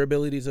respect your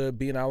ability to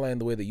be an ally in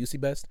the way that you see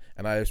best,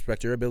 and I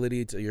respect your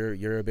ability to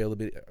your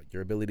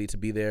ability to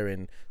be there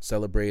and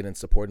celebrate and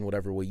support in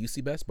whatever way you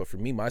see best. But for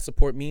me, my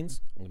support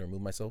means I'm gonna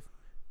remove myself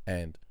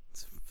and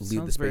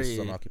leave the spaces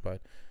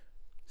unoccupied.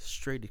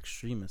 Straight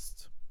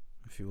extremist,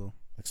 if you will.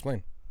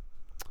 Explain.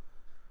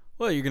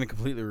 Well, you're going to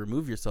completely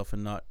remove yourself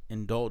and not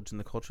indulge in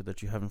the culture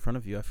that you have in front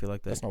of you. I feel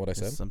like that's not what I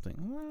said. Something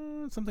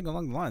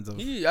along the lines of.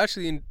 He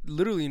actually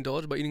literally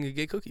indulged by eating a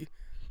gay cookie.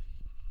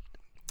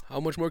 How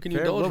much more can you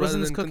indulge what was rather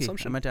in this than cookie?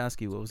 consumption? I meant to ask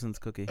you what was in this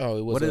cookie.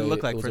 Oh, what did it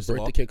look like? It was first a of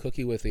all, birthday cake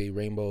cookie with a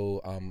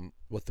rainbow,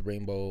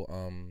 buttercream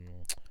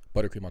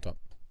on top.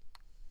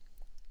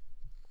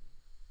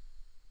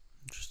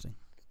 Interesting.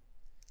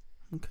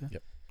 Okay.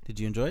 Yep. Did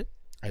you enjoy it?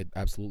 I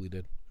absolutely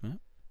did. Yeah.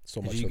 So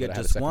did much you so get that I had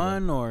a just second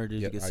one, or did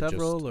you Yep, get I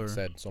several? just Or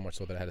said so much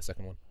so that I had a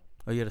second one.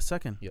 Oh, you had a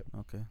second? Yep.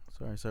 Okay.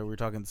 Sorry. We were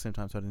talking at the same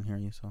time, so I didn't hear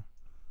you. So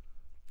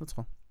that's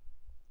all.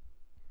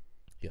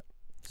 Yeah.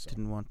 So.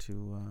 Didn't want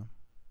to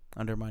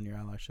undermine your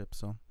allyship.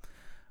 So,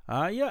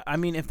 yeah. I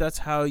mean, if that's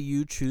how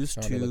you choose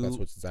to, like that's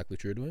what's exactly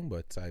what you're doing.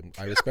 But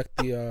I respect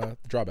the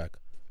drawback.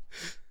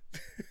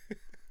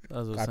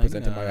 I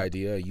presented my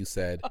idea. You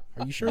said,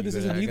 "Are you sure this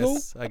isn't ego?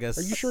 I guess.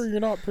 Are you sure you're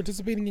not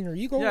participating in your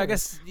ego?" Yeah, I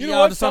guess.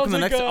 I'll just talk in the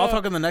next. I'll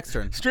talk in the next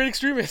turn. Straight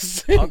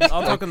extremists. I'll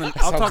talk in the.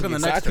 I'll talk in the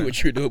next exactly turn.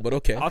 what you're doing, but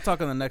okay. I'll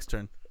talk in the next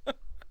turn.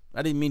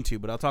 I didn't mean to,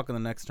 but I'll talk in the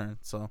next turn.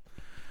 So,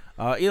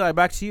 Eli,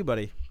 back to you,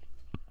 buddy.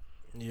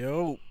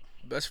 Yo,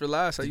 best for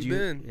last. How you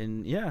been?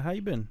 And yeah, how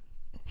you been?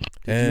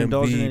 Did you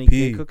indulge in any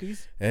gay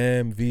cookies?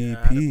 MVP.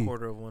 Yeah, I had a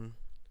quarter of one.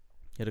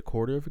 You had a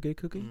quarter of a gay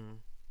cookie? Mm.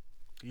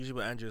 Usually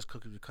with Andrew's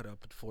cookies, we cut it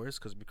up in fours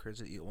because it'd be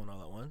crazy to eat one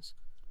all at once.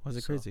 Why is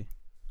it crazy?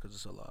 Because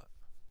it's a lot.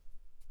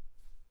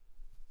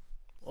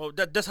 Well,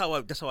 that's how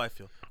I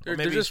feel. They're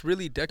just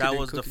really decadent. That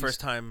was cookies. the first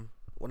time.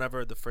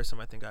 The first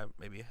time I think I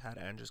maybe had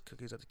Andrew's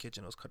cookies at the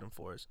kitchen, it was cut in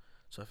fours.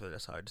 So I feel like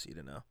that's how I just eat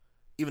it now.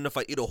 Even if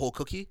I eat a whole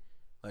cookie,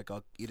 like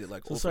I'll eat it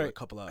over a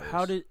couple hours.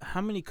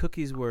 How many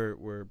cookies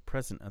were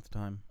present at the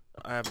time?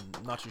 I'm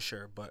not too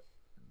sure, but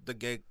the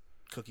gay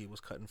cookie was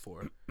cut in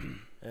four,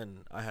 and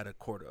I had a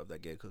quarter of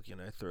that gay cookie, and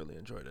I thoroughly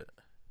enjoyed it.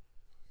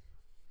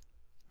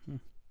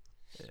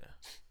 Yeah.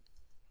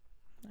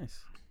 Nice.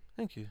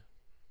 Thank you.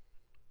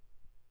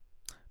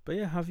 But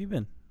yeah, how have you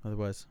been?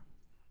 Otherwise,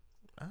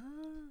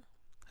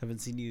 haven't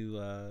seen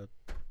you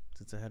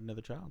since I had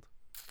another child.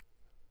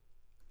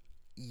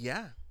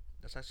 Yeah,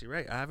 that's actually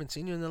right. I haven't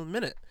seen you in a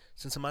minute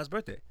since Ama's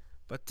birthday,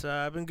 but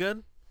I've been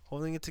good,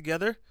 holding it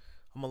together.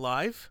 I'm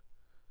alive.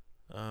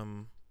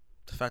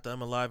 The fact that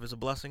I'm alive is a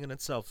blessing in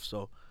itself.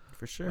 So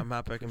for sure, I'm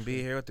happy I can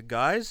be here with the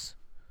guys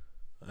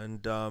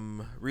and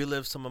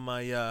relive some of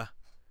my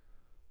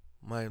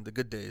the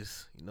good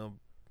days.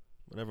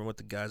 Whenever I'm with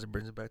the guys, it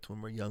brings it back to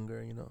when we're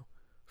younger.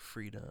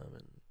 Freedom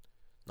and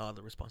all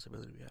the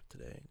responsibility we have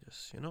today.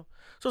 Just so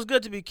it's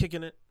good to be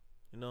kicking it.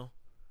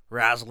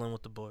 Razzling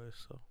with the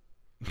boys. So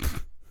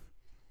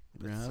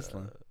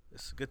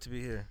it's good to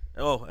be here.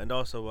 Oh, and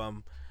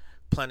also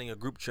planning a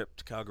group trip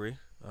to Calgary.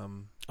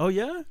 Oh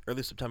yeah,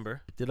 early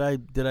September. Did I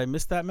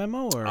miss that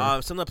memo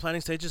or? Some of the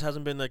planning stages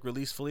hasn't been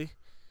released fully.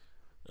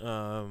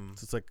 So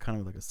it's kind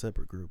of like a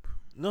separate group.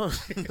 No.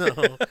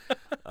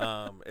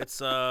 It's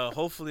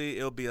hopefully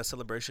it'll be a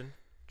celebration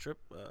trip,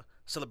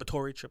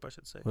 celebratory trip, I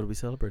should say. What are we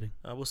celebrating?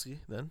 We'll see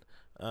then.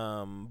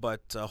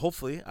 But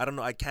hopefully, I don't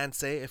know. I can't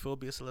say if it will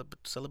be a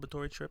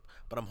celebratory trip,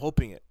 but I'm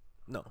hoping it.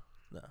 No.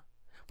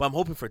 But I'm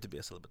hoping for it to be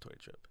a celebratory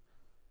trip.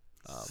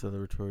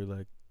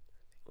 Celebratory,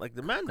 like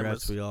the man.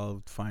 Congrats, we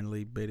all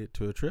finally made it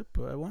to a trip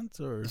at once,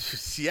 or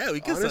yeah, we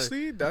can.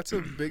 Honestly, that's a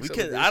big.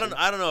 I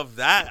don't know if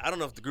that. I don't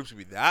know if the group should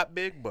be that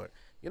big, but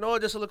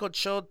just a little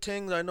chill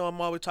thing. I know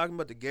I'm always talking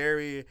about the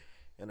Gary,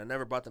 and I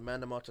never brought the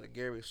Mandem out to the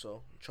Gary,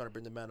 so I'm trying to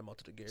bring the Mandem out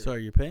to the Gary. So are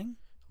you paying?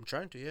 I'm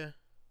trying to, yeah.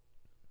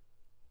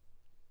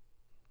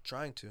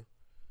 Trying to,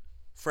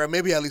 for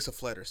maybe at least a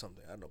flight or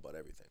something. I don't know about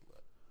everything,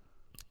 but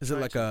is it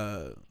like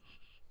a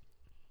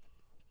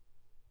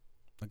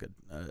like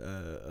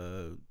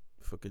a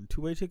fucking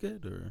two-way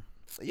ticket or?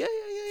 Yeah.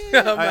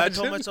 I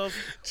told myself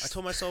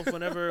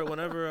whenever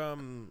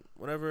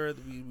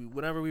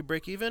we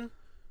break even,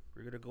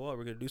 we're gonna go out.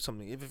 We're gonna do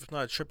something. Even if it's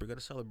not a trip, we're gonna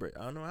celebrate.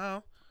 I don't know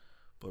how,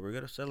 but we're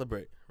gonna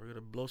celebrate. We're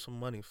gonna blow some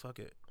money. Fuck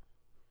it.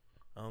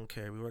 I don't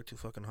care. We work too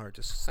fucking hard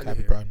to stay Happy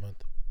here. Pride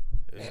Month.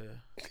 Yeah,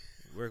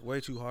 work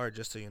way too hard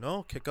just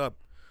to kick up.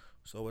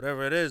 So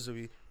whatever it is,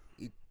 we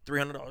eat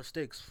 $300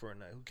 steaks for a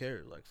night. Who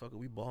cares? Like fuck it,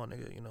 we ball,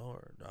 nigga.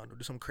 Or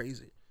do something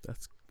crazy.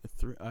 That's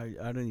I've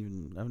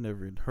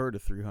never even heard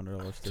of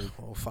 $300 steak.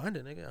 Well, find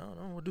it, nigga. I don't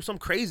know. We'll do something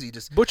crazy.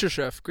 Just Butcher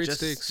Chef, great just,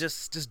 steaks.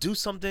 Just do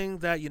something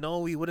that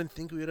we wouldn't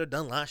think we would have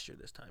done last year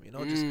this time.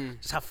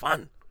 Just have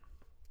fun.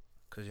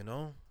 Cause I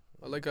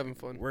like having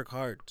fun. Work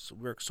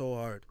so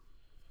hard,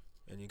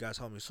 and you guys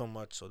help me so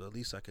much. So the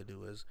least I could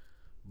do is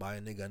buy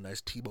a nigga a nice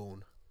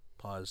T-bone.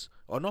 Pause.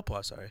 Oh no,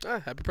 pause. Sorry.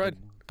 Happy Pride.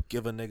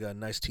 Give a nigga a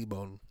nice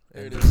T-bone.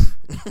 There it is.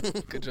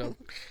 Good job.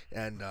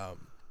 And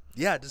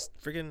just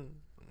freaking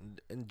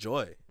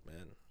enjoy,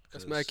 man.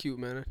 That's mad cute,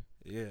 man.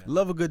 Yeah.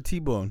 Love a good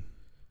T-bone.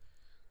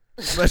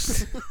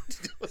 Especially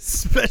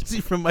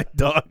from my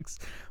dogs.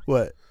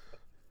 What?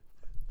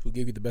 Who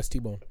gave you the best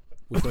T-bone?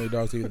 Which one of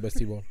your dogs gave you the best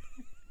T-bone?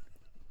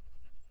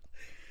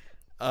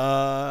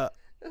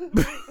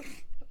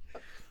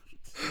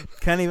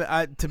 Can't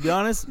even. To be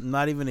honest,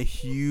 not even a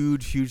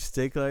huge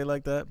steak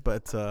like that.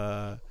 But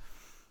I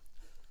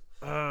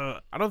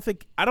don't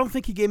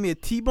think he gave me a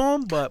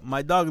T-bone. But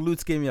my dog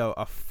Lutz gave me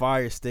a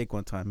fire steak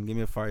one time. He gave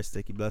me a fire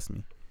steak. He blessed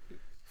me.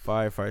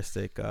 Fire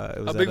steak. It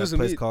was How big at was a the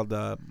place meat? called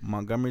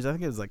Montgomery's. I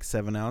think it was like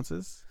 7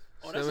 ounces.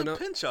 Oh, that's a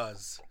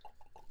pinchos.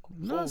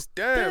 No, Oh, it's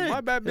damn, big.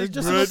 my bad, It's big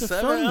just bro. enough to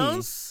 7 fill me.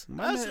 ounce?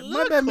 My That's bad,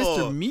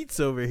 loco. Mr. Meats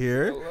over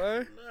here.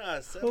 What? Nah,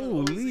 7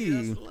 Holy.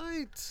 ounce, that's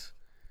light.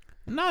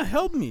 No, it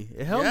held me.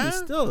 It held me Yeah?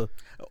 still.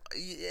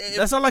 Yeah,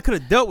 That's all I could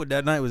have dealt with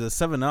that night was a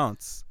 7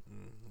 ounce.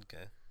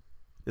 okay.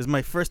 It was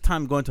my first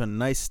time going to a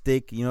nice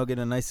steak. Getting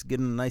a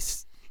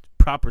nice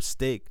proper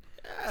steak.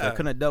 So I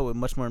couldn't have dealt with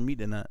much more meat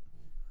than that.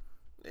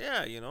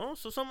 Yeah,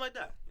 so something like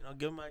that.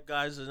 Give my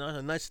guys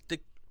a nice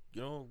thick,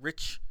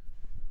 rich.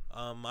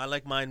 I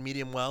like mine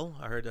medium well.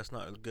 I heard that's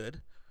not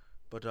good,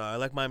 but I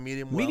like mine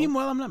medium well. Medium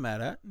well, I'm not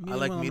mad at. I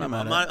like medium.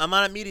 I'm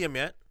not at medium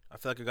yet. I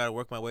feel like I got to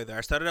work my way there.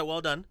 I started at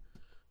well done,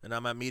 and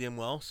I'm at medium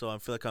well. So I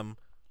feel like I'm.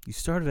 You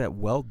started at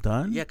well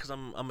done? Yeah, because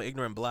I'm an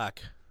ignorant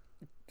black.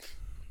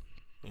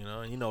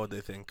 And you know what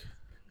they think.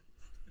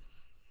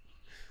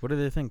 What do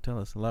they think? Tell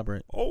us.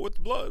 Elaborate. Oh, it's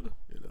blood.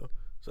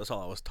 So that's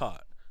all I was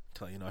taught.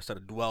 Until I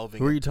started delving.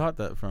 Who were you taught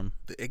that from?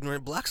 The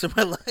ignorant blacks in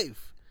my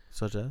life.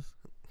 Such as?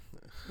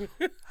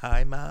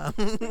 Hi, mom.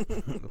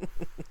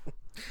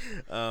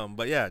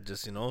 But yeah,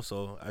 just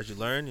so as you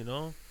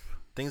learn,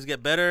 things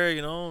get better.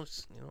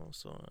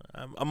 So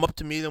I'm up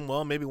to medium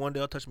well. Maybe one day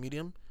I'll touch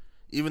medium,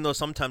 even though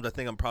sometimes I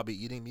think I'm probably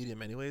eating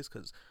medium anyways,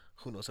 because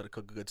who knows how to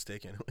cook a good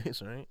steak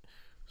anyways, right?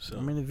 So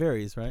I mean, it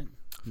varies, right?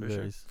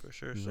 for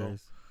sure. It So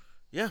varies.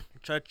 yeah,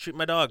 try to treat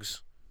my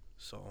dogs.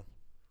 So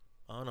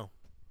I don't know,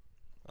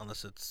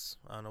 unless it's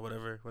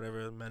whatever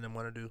the men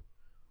want to do,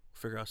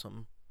 figure out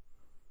something.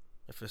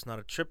 If it's not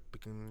a trip, we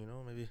can,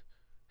 maybe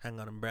hang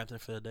out in Brampton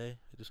for the day.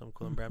 Do something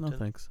cool in Brampton. No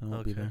thanks. I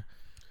won't be Okay. there.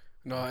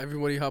 No,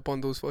 everybody hop on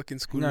those fucking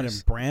I'm not in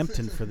scooters.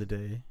 Brampton for the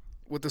day.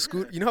 With the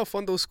scoot, you know how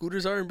fun those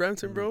scooters are in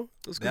Brampton, bro?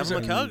 Those They have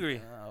scooters them are in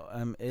Calgary.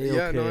 I'm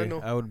Yeah, A-okay. no, I know.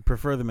 I would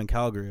prefer them in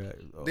Calgary.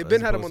 They've as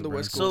been had them opposed on to the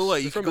West Brampton. So what?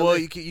 They're You can from go. LA.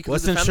 You can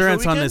What's leave the family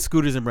insurance for on the the weekend?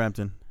 scooters in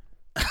Brampton?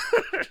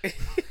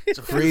 It's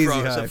a Crazy free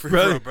high. It's a free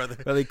Brother, brother.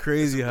 Really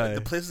crazy high.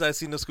 The places I've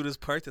seen the scooters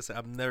parked, I said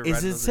I'm never. It's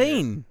riding those again.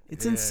 insane.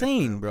 It's Yeah,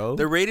 insane, bro.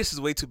 The radius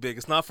is way too big.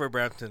 It's not for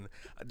Brampton.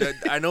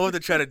 I know what they're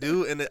trying to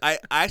do, and I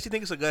actually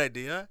think it's a good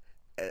idea.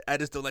 I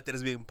just don't like that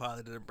it's being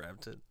piloted in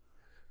Brampton.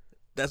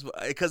 That's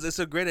because it's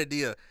a great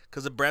idea.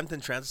 Because the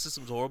Brampton transit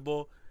system is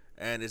horrible,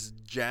 and it's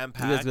jam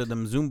You guys packed. got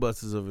them Zoom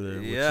buses over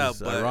there, Yeah, which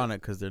is but-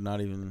 ironic because they're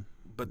not even.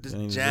 But this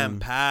Ain't even jam Zoom.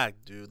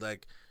 packed, dude.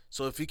 Like,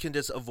 so if you can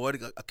just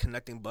avoid a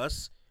connecting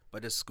bus by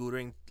just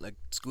scooting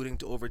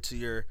to over to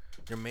your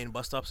main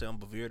bus stop, say on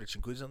Bevere to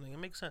Chinguji something, it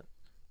makes sense.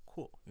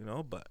 Cool,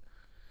 but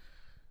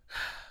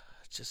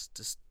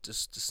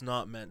just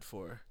not meant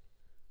for.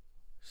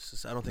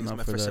 I don't think it's not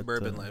meant for that,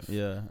 suburban life.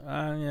 Yeah,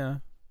 yeah.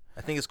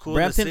 I think it's cool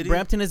Brampton, in the city.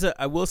 Brampton is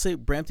I will say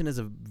Brampton is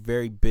a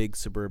very big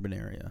suburban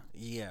area,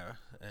 Yeah,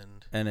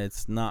 and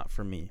it's not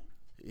for me.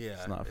 yeah,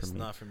 It's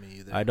not for me.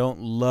 either. I don't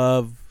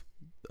love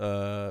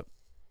the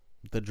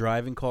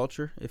driving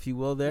culture, if you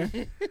will. There,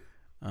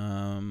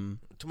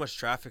 Too much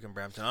traffic in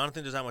Brampton. I don't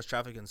think there's that much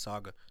traffic in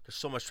Saga. There's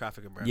so much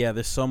traffic in Brampton. yeah,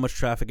 there's so much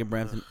traffic in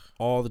Brampton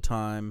all the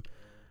time.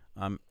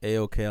 I'm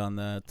A-okay on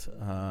that.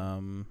 Yeah,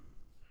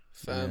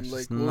 Fam, it's like,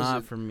 just what was not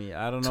it? for me.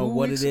 I don't know 2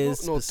 what weeks it ago?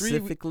 is No,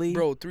 specifically.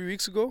 3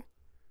 weeks ago,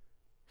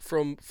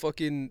 from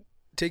fucking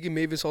taking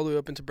Mavis all the way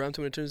up into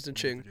Brampton when it turns into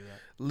Ching.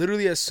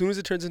 Literally, as soon as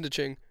it turns into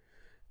Ching,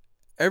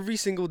 every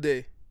single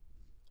day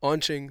on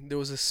Ching, there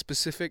was a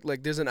specific,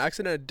 like, there's an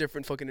accident at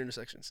different fucking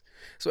intersections.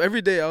 So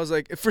every day, I was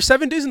like, for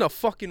 7 days in a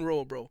fucking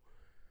row, bro.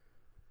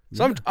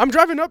 So Yeah. I'm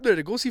driving up there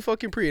to go see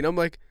fucking Pri, and I'm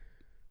like,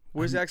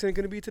 where's the accident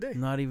going to be today?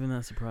 Not even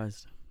that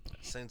surprised.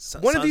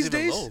 One of these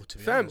days,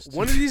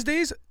 one of these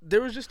days,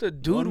 there was just a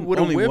dude with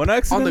a whip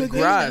on the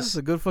grass. That's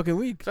a good fucking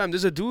week. Fam,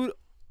 there's a dude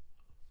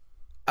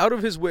out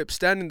of his whip,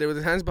 standing there with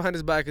his hands behind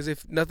his back as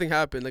if nothing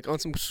happened, like on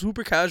some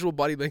super casual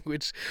body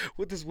language,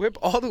 with his whip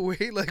all the way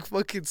like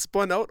fucking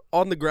spun out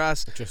on the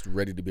grass. Just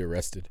ready to be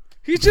arrested.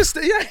 He's just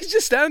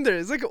standing there.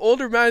 It's like an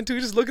older man too,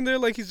 just looking there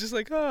like he's just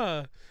like,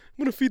 I'm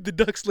gonna feed the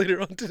ducks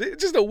later on today.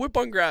 Just a whip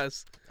on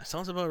grass. That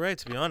sounds about right,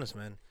 to be honest,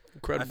 man.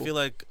 Incredible. I feel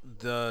like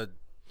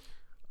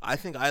I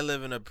think I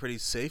live in a pretty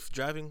safe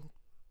driving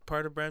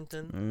part of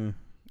Brampton.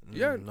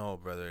 Yeah. No,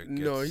 brother.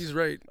 No, he's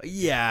right.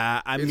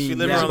 Yeah, I mean, if you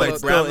live yeah, around like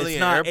Bramley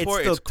Airport,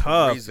 Airport, it's still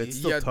tough. crazy. It's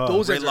still Yeah, tough.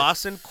 those Ray are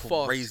Lawson,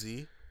 fucked.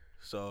 crazy.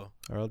 So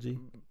RLG.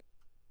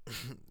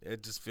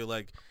 it just feel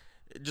like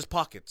just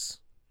pockets.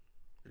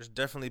 There's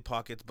definitely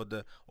pockets, but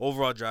the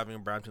overall driving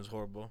in Brampton's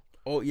horrible.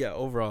 Oh yeah,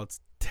 overall it's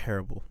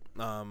terrible.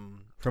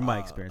 From my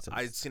experience,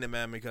 I'd seen a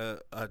man make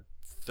a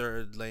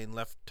third lane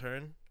left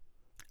turn.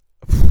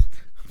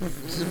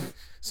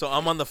 So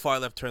I'm on the far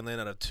left turn lane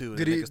out of 2.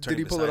 Did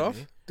he pull it off?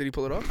 Did he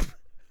pull it off?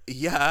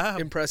 Yeah.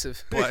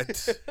 Impressive.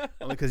 But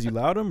only because you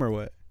allowed him, or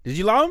what? Did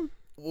you allow him?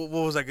 what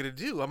was I gonna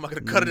do? I'm not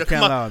gonna cut it.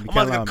 Can't allow I'm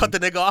not gonna cut the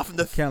nigga off in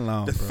the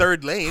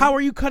third lane. How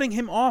are you cutting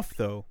him off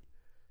though?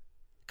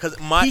 Because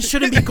he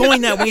shouldn't be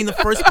going that way in the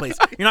first place.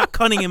 You're not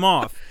cutting him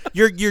off.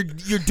 You're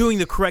doing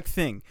the correct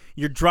thing.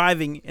 You're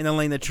driving in the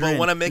lane that you're in. But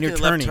when I'm making a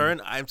turning. left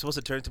turn, I'm supposed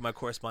to turn to my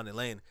corresponding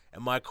lane,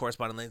 and my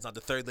corresponding lane is not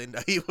the third lane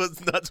that he was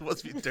not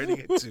supposed to be turning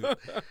into.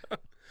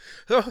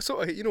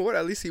 So you know what?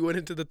 At least he went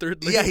into the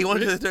third lane. Yeah, he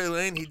went into the third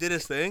lane. He did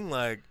his thing.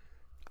 Like,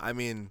 I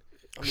mean,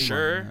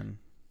 sure.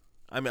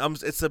 I mean,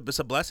 it's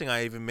a blessing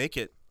I even make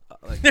it.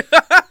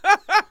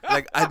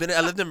 Like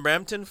I lived in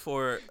Brampton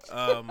for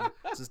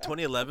since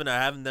 2011. I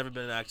haven't never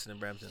been in an accident in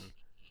Brampton,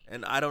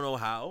 and I don't know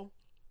how,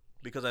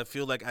 because I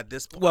feel like at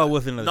this point, well,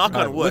 with another knock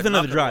driver. on wood, with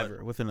another knock on driver,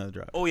 wood. with another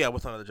driver. Oh yeah,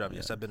 with another driver.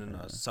 Yes, I've been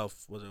in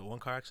South. Was it one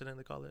car accident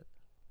they call it?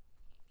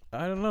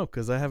 I don't know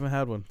because I haven't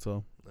had one.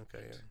 So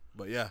okay, yeah.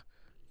 But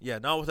yeah,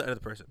 not with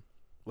another person.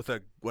 With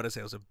a what did I say?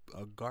 It was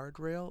a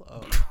guardrail,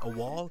 a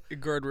wall, A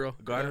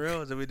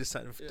guardrail. Is that we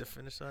decided to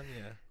finish on?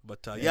 Yeah, but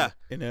yeah,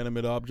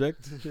 inanimate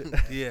object.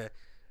 yeah.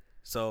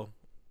 So,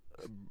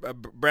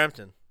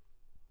 Brampton,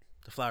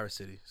 the flower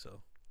city. So,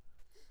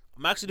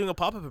 I'm actually doing a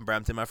pop up in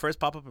Brampton. My first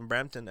pop up in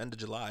Brampton, end of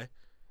July.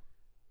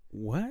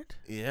 What?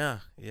 Yeah.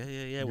 With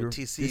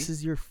TC. This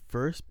is your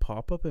first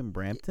pop up in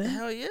Brampton?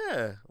 Hell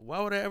yeah!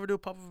 Why would I ever do a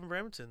pop up in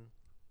Brampton?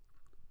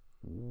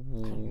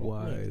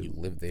 Why? You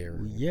live there.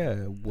 Yeah.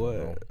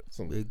 What?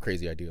 Some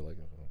crazy idea like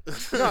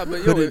that. Nah,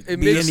 but yo, it be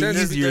makes any sense.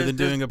 easier than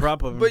doing a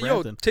pop up in But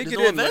Brampton. yo, take There's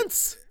it no in.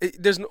 events.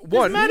 There's no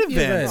one. mad Create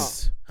the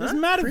events. There's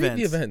mad Create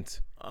events. the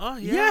event. Oh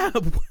yeah.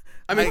 Yeah.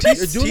 I mean, You're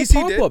doing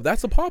TC a did. pop up.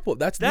 That's a pop up.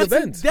 That's the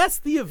event. That's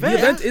the event. The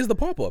event is the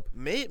pop up.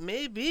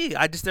 Maybe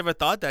I just never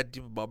thought that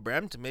about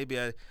Brampton. Maybe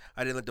I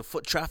didn't like the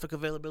foot traffic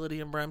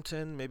availability in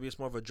Brampton. Maybe it's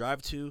more of a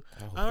drive to.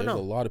 I don't There's know.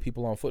 a lot of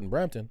people on foot in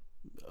Brampton.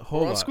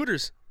 Or on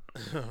scooters.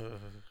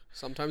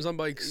 Sometimes on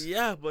bikes.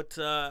 Yeah, but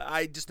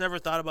I just never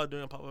thought about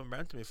doing a pop up in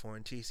Brampton before.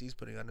 And TC's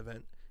putting on an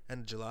event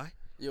end of July.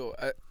 Yo,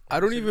 I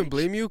don't even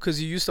blame you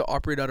because you used to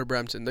operate out of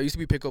Brampton. That used to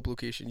be pickup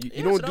location.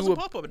 You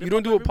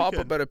don't do a pop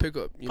up at a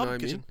pickup. You know what I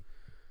mean?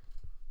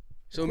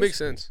 So it makes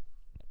sense.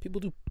 People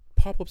do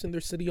pop ups in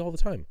their city all the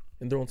time.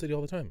 In their own city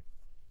all the time.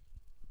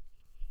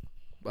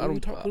 I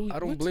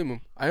don't blame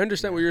them. I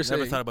understand what you're saying.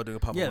 Never thought about doing a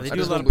pop up. Yeah, they I do a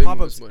just lot don't of blame them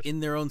pop ups as much. in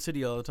their own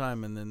city all the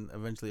time and then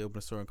eventually open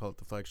a store and call it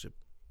the flagship.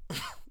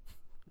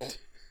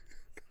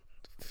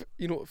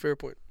 You know what? Fair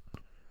point.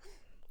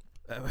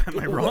 Am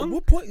I wrong?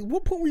 What point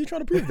were you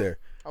trying to prove there?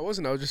 I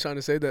wasn't. I was just trying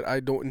to say that I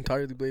don't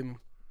entirely blame him.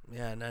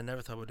 Yeah, and I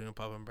never thought about doing a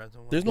pop up in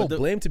Brampton. There's no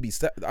blame to be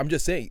set. I'm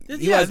just saying.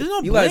 Yeah, there's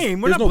no blame.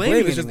 We're there's not no blame.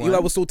 blaming It's just anyone. Eli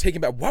was so taken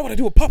back. Why would I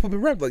do a pop up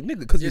in Brampton? Like nigga,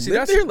 because you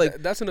live there.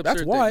 Like that's an absurd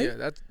that's why. thing.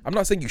 Yeah, I'm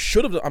not saying you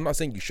should have. I'm not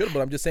saying you should have. But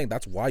I'm just saying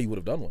that's why you would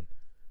have done one.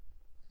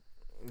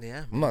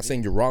 Yeah, I'm not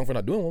saying you're wrong for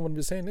not doing one. I'm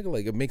just saying, nigga,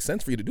 like it makes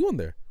sense for you to do one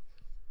there.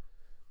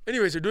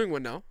 Anyways, you're doing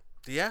one now.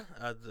 Yeah,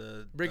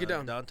 the Break it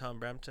down. Downtown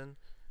Brampton.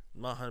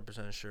 I'm not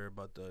 100% sure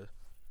about the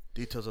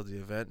details of the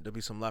event. There'll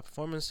be some live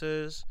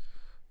performances,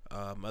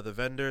 other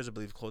vendors, I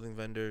believe clothing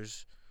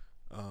vendors.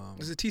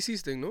 This is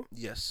TC's thing, no?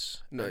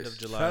 Yes. Nice. End of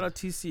July. Shout out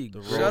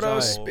TC. Shout out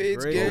Rose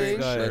Spades Great Gang.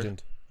 guy.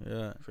 Legend.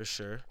 Yeah. for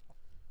sure.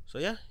 So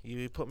yeah,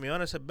 you put me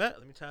on. I said, bet.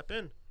 Let me tap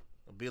in.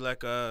 It'll be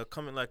like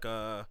coming like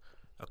I'm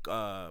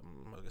gonna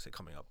say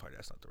coming out party.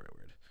 That's not the right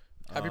word.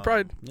 Happy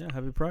Pride. Yeah,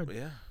 happy Pride. But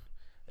yeah,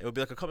 it would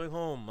be like a coming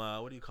home.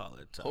 What do you call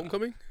it?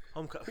 Homecoming?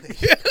 Homecoming.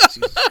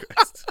 Jesus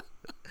Christ.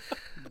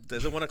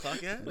 Is it 1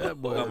 o'clock yet?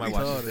 That boy Oh, my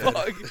retarded.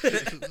 watch.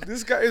 Fuck.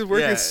 This guy is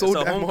working so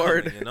damn homecoming,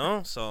 hard. you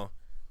know. So,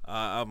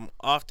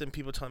 often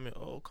people tell me,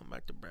 "Oh, come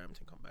back to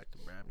Brampton. Come back to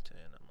Brampton."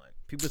 I'm like,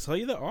 People tell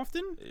you that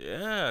often?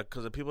 yeah,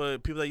 because the people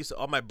that used to,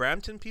 all my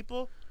Brampton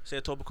people say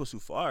Etobicoke's too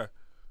far.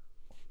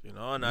 You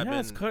know, and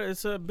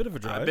it's a bit of a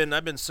drive.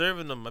 I've been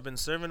serving them. I've been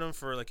serving them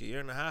for like a year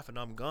and a half, and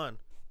now I'm gone.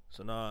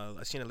 So now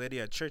I seen a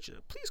lady at church.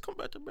 Please come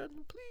back to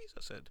Brampton, please.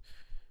 I said,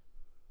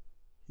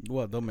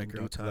 well, they'll make her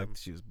Due out to time. like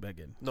she was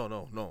begging.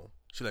 no.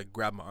 She like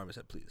grabbed my arm and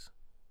said, please.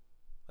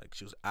 Like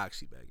she was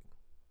actually begging.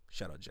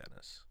 Shout out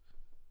Janice,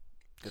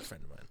 good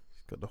friend of mine.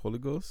 Got the Holy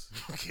Ghost.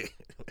 Okay.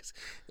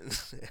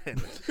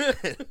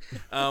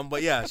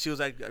 But yeah, she was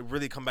like,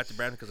 really come back to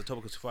Brandon because the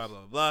Etobicoke was too far, blah,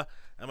 blah, blah.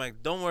 I'm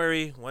like, don't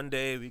worry. One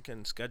day we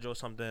can schedule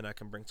something. I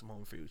can bring some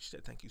home for you. She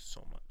said, thank you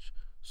so much.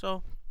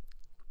 So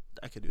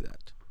I could do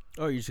that.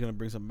 Oh, you're just going to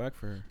bring something back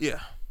for her? Yeah.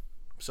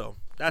 So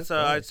that's,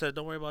 Okay. I said,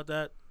 don't worry about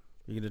that.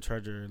 You going to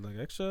charge her like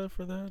extra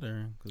for that?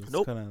 Or cause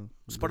Nope. Kinda,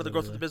 It's part of the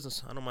growth of the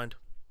business. I don't mind.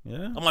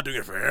 Yeah? I'm not doing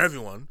it for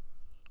everyone.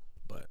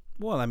 But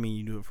Well, I mean,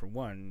 you do it for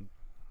one,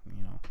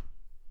 you know.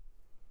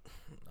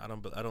 I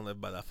don't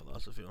live by that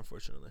philosophy,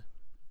 unfortunately.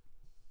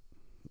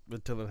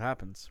 Until it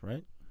happens,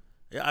 right?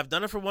 Yeah, I've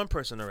done it for one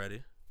person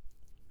already.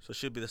 So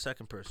she'll be the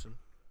second person.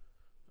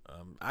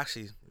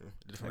 Actually,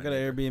 I got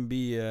an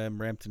Airbnb in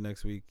Brampton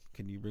next week.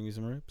 Can you bring me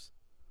some ribs?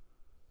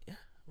 Yeah,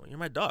 well, you're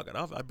my dog.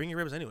 I'll bring you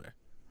ribs anywhere.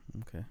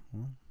 Okay.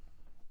 Well,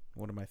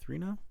 what am I, 3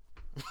 now?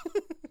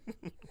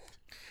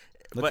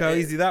 Look But how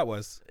easy that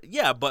was.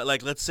 Yeah, but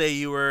like, let's say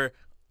you were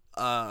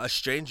a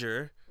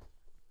stranger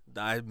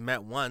that I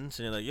met once,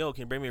 and you're like, "Yo, can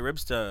you bring me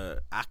ribs to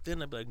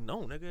Acton?" I'd be like,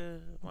 "No, nigga,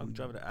 I'm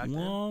driving to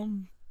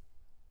Acton."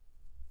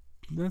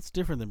 Well, that's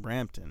different than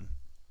Brampton.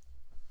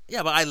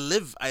 Yeah, but I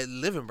live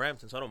in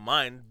Brampton, so I don't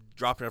mind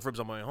dropping off ribs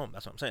on my way home.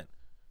 That's what I'm saying.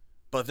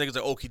 But if niggas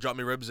like, "Oh, can you drop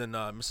me ribs in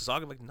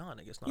Mississauga?" I'm like, "Nah,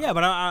 nigga, it's not." Yeah,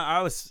 but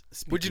I was.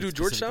 Would you do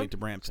specifically Georgetown? to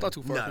Brampton? It's not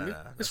too far Nah, from you.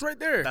 nah, nah. It's right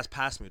there. That's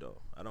past me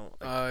though. I don't.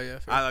 Yeah.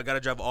 Fair. I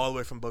gotta drive all the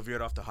way from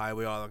Bovier off the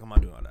highway. All like, I'm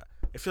not doing all that.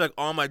 If you're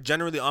like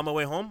generally on my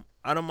way home,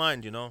 I don't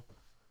mind. You know,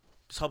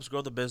 just helps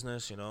grow the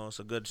business. You know, it's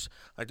a good.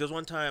 Like there's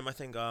one time I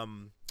think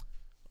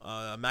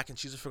mac and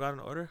cheese was forgotten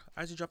to order.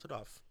 I actually dropped it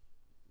off.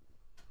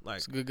 Like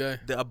It's a good guy.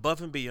 the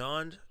above and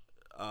beyond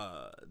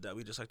that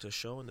we just like to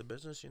show in the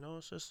business. You know,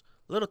 it's just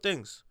little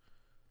things.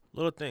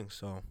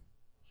 So,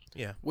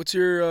 yeah. What's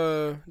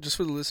your just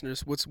for the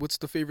listeners? What's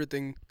the favorite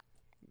thing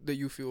that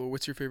you feel, or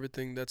what's your favorite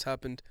thing that's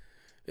happened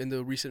in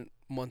the recent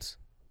months?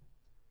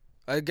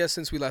 I guess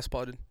since we last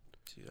spotted.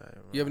 See, I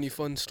don't You have know. any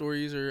fun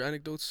stories or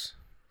anecdotes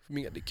from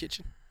being at the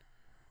kitchen?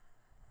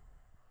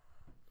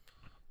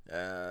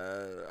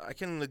 I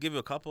can give you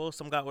a couple.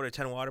 Some guy ordered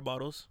 10 water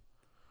bottles,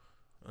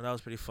 and that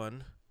was pretty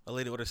fun. A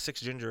lady ordered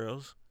 6 ginger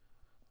ales.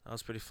 That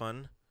was pretty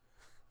fun.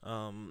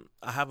 I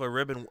have a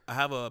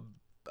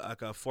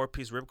like a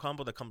 4-piece rib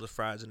combo that comes with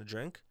fries and a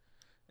drink,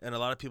 and a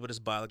lot of people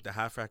just buy like the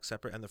half rack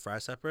separate and the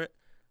fries separate.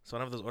 So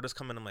whenever those orders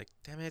come in, I'm like,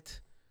 damn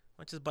it,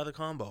 why don't you just buy the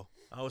combo?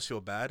 I always feel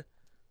bad,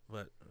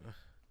 but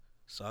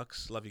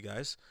sucks. Love you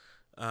guys.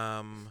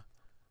 What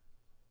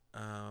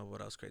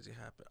else crazy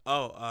happened?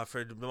 Oh,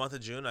 for the month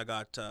of June, I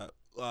got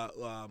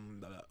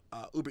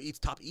Uber Eats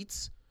Top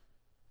Eats.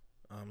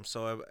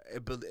 So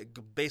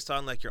it based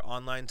on like your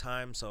online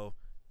time, so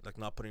like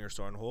not putting your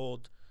store on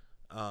hold,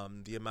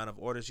 the amount of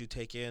orders you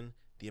take in,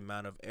 the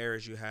amount of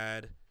errors you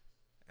had,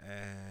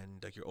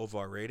 and like your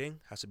overall rating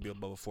has to be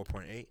above a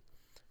 4.8.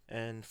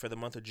 And for the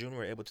month of June, we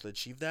were able to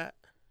achieve that.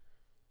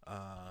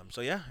 So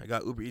yeah, I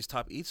got Uber Eats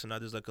Top Eats, so now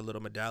there's like a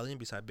little medallion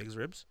beside Big's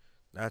Ribs.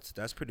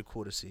 That's pretty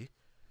cool to see.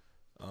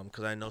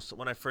 Because I know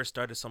when I first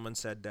started, someone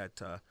said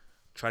that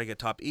try to get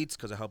Top Eats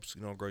because it helps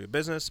grow your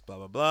business.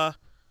 Blah blah blah.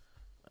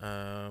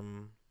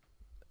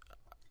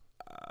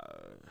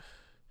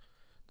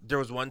 There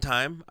was one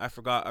time I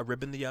forgot a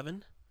rib in the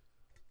oven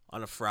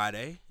on a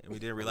Friday, and we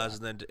didn't realize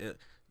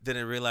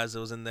it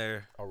was in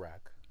there. A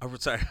rack.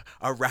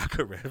 A rack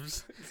of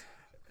ribs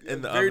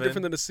in the oven. Very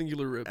different than a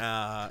singular rib.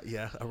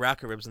 Yeah, a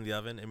rack of ribs in the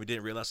oven, and we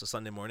didn't realize it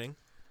Sunday morning.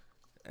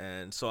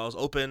 And so I was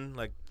open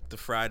like the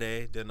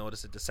Friday, didn't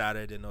notice it. The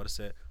Saturday, didn't notice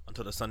it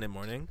until the Sunday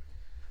morning.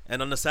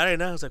 And on the Saturday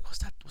night, I was like, "What's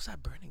that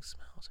burning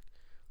smell?" I was like,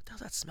 "What the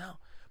hell's that smell?"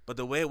 But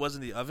the way it was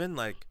in the oven,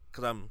 like,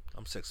 cause I'm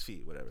 6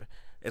 feet, whatever.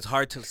 It's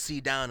hard to see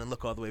down and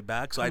look all the way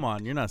back. So Come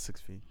on, you're not 6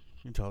 feet.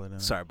 You're taller than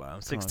that. Sorry, but I'm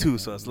Come 6'2", on.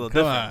 so it's a little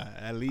Come different.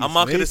 on, at least. I'm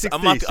not Maybe gonna 60,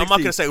 I'm not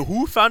gonna 60. say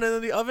who found it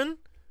in the oven.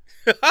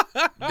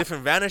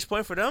 Different vantage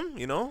point for them,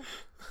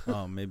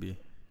 Oh, maybe.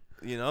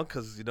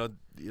 because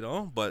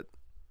but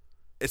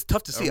it's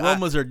tough to see.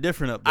 Aromas are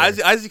different up there.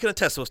 As you can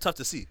attest, so it's tough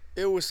to see.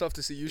 It was tough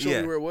to see. You showed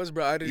Yeah. me where it was,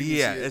 bro. I didn't even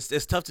see it.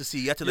 it's tough to see.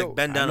 You have to Yo, like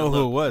bend I down know and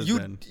who it look. was, You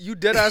man. you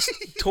dead ass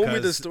told me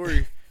the 'Cause-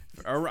 story.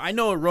 I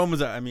know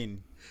aromas are,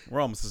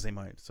 we're almost the same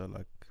height, so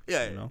like,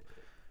 Yeah.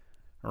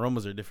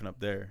 aromas are different up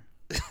there.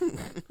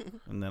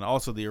 And then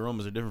also the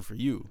aromas are different for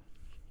you.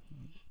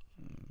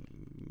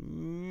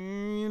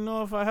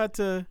 If I had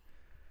to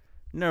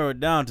narrow it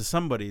down to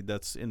somebody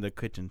that's in the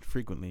kitchen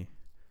frequently,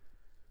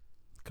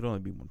 it could only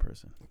be one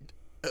person.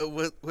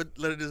 What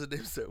letter does the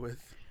name start with?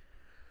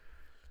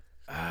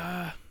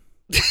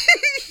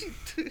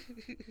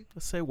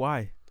 Let's say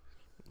why.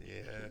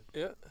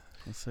 Yeah.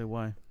 Let's say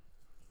why.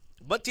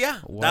 But yeah,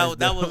 Why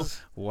that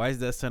was. Why is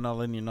that scent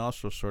all in your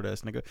nostrils, short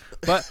ass nigga?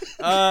 But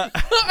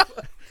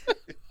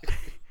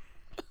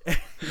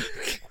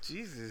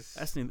Jesus.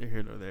 that's neither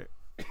here nor there.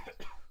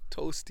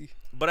 Toasty.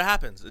 But it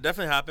happens. It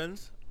definitely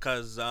happens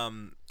because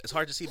it's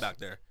hard to see back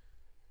there.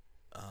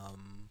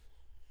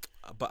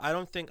 But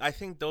I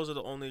think those are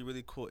the only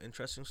really cool,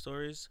 interesting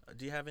stories.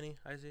 Do you have any,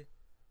 Izzy?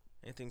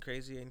 Anything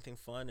crazy? Anything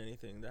fun?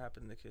 Anything that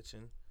happened in the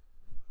kitchen?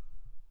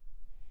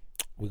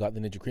 We got the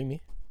Ninja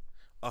Creamy.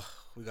 Oh,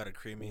 we got a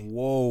creamy.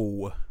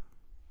 Whoa.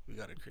 We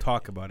got a creamy.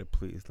 Talk about it,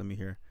 please. Let me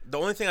hear. The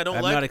only thing I don't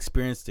I've like. not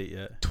experienced it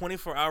yet.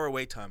 24-hour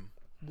wait time.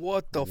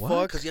 What the What?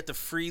 fuck? Because you have to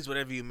freeze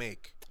whatever you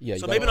make. Yeah.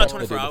 So you maybe gotta not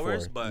prep the 24 day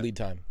hours, before. but lead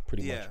time,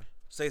 pretty Yeah. much.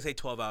 Say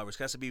 12 hours. It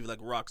has to be like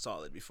rock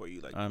solid before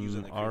you like using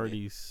I'm the creamy.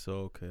 already so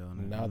okay on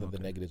it. Now I'm that the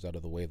okay. negatives out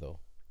of the way, though,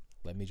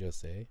 let me just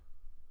say,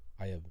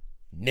 I have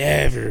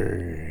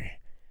never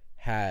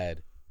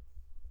had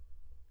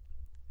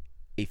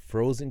a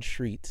frozen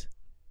treat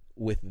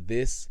with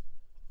this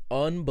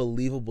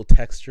unbelievable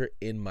texture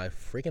in my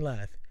freaking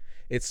life.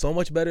 It's so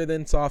much better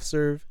than soft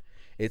serve.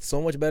 It's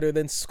so much better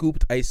than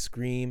scooped ice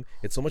cream.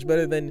 It's so much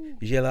better than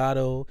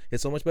gelato.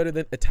 It's so much better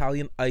than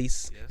Italian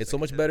ice. Yes, It's so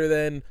I much can better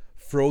than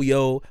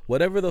froyo.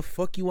 Whatever the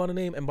fuck you want to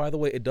name. And by the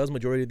way, it does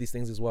majority of these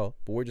things as well.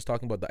 But we're just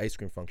talking about the ice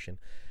cream function.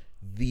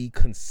 The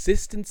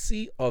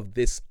consistency of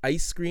this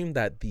ice cream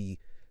that the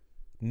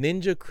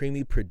Ninja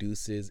Creamy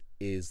produces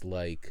is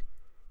like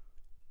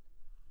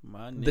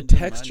the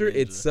texture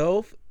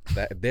itself.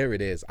 There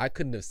it is. I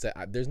couldn't have said.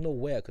 There's no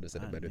way I could have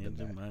said it better than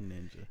that. My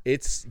ninja.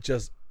 It's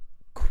just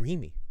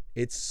creamy.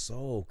 It's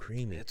so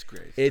creamy. It's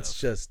great. It's stuff.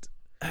 just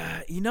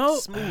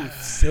smooth.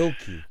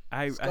 silky.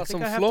 I got think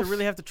some I fluff.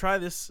 really have to try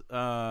this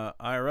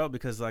IRL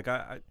because like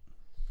I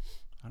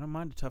don't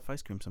mind a tough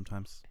ice cream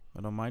sometimes.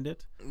 I don't mind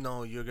it.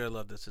 No, you're gonna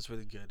love this. It's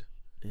really good.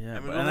 Yeah, I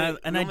mean, but, we and only-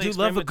 I we only do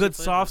love a experiment good with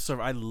soft flavors. serve.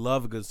 I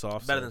love a good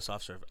soft Better serve. than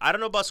soft serve. I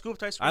don't know about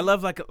scooped ice cream. I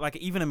love like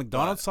even a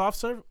McDonald's soft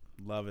serve.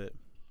 Love it.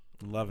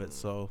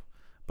 So,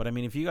 but I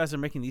mean, if you guys are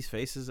making these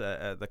faces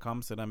at the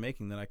comments that I'm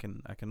making, then I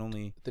can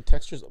only The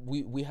textures.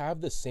 We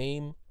have the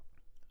same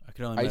I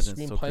can only ice imagine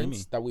cream it's so pints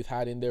creamy. that we've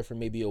had in there for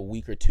maybe a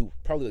week or two,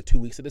 probably like 2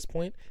 weeks at this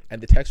point,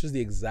 and the texture's the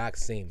exact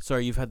same.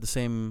 Sorry, you've had the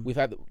same. We've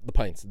had the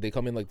pints. They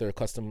come in like they're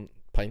custom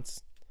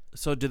pints.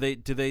 So do they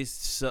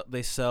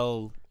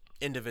sell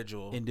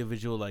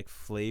individual. like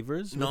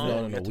flavors?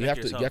 No. with it? No. you have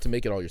to make it You have to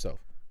make it all yourself.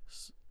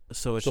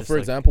 So it's So just for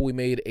like, example, we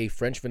made a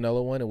French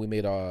vanilla one, and we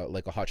made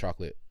like a hot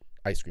chocolate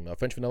ice cream, a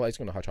French vanilla ice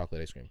cream, and a hot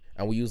chocolate ice cream,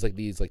 and we use like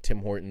these like Tim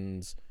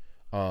Hortons,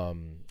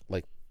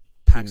 like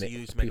packs that pre- you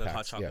used to make like hot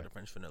pre-packs, chocolate yeah. or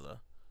French vanilla.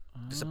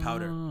 Just a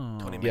powder.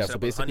 Tony mixed Yeah, it so up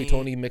with basically honey.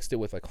 Tony mixed it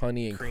with like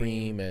honey and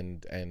cream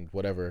and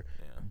whatever,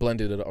 Yeah.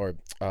 blended it or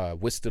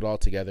whisked it all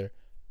together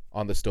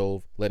on the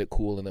stove, let it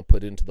cool, and then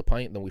put it into the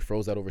pint. Then we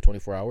froze that over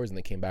 24 hours, and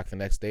then came back the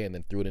next day and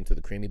then threw it into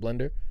the creamy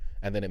blender,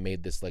 and then it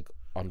made this like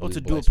Oh, unbelievable. it's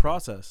a dual ice cream.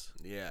 process.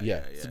 Yeah. Yeah.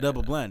 It's a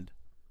double blend.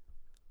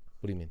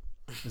 What do you mean?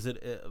 Is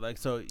it like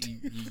so?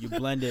 You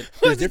blend it.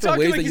 There's is he different talking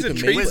ways like that he's you a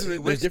can make.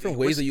 tradesman? There's different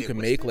ways that you can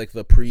Whisk make it.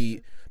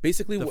 like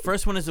basically. The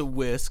first one is a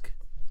whisk,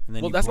 and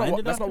then Well, you that's blend not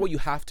it that's not after? what you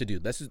have to do.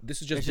 This is just,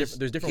 It's just- different.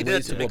 There's different he did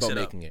ways to to go mix about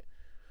it up. making it.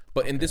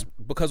 But in this,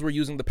 because we're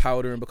using the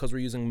powder and because we're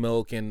using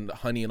milk and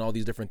honey and all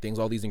these different things,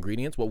 all these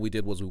ingredients, what we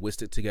did was we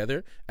whisked it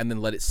together and then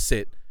let it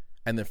sit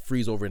and then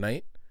freeze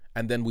overnight,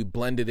 and then we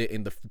blended it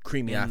in the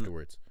creamy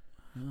afterwards.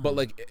 But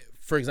like,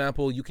 for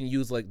example, you can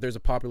use like there's a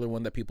popular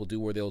one that people do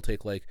where they'll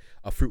take like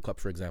a fruit cup,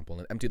 for example,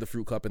 and empty the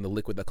fruit cup and the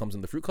liquid that comes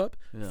in the fruit cup,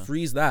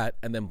 freeze that,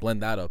 and then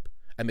blend that up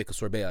and make a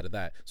sorbet out of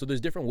that. So there's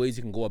different ways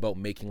you can go about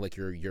making like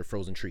your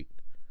frozen treat.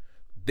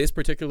 This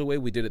particular way,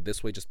 we did it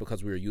this way just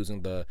because we were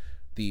using the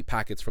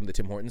packets from the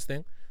Tim Hortons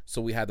thing.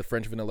 So we had the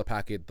French vanilla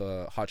packet,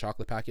 the hot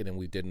chocolate packet, and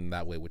we did it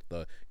that way with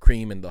the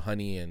cream and the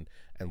honey and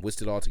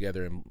whisked it all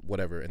together and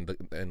whatever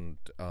and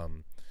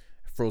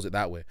froze it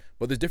that way.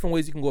 But there's different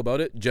ways you can go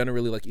about it.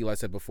 Generally, like Eli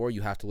said before,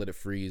 you have to let it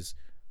freeze,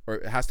 or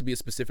it has to be a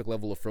specific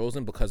level of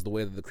frozen because the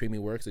way that the creamy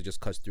works, it just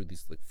cuts through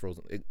these like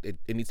frozen. It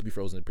needs to be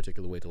frozen in a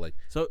particular way to like.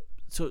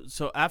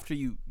 So after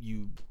you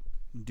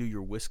do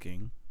your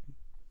whisking,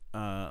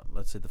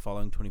 let's say the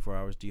following 24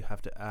 hours, do you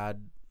have to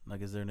add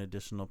like is there an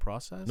additional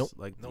process? Nope.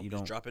 Like Nope, you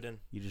just don't drop it in.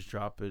 you just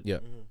drop it. Yeah.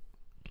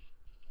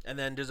 And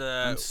then there's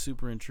I'm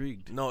super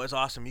intrigued. no, it's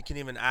awesome. You can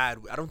even add.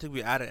 I don't think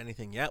we added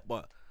anything yet,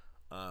 but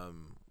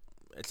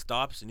it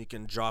stops and you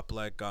can drop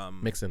like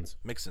Mix-ins,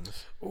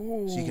 mix-ins.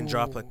 So you can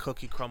drop like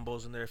cookie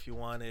crumbles in there if you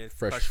wanted.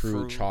 fresh crushed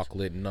fruit,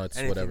 chocolate, nuts,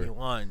 anything whatever. you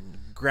want.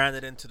 Grind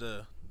it into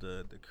the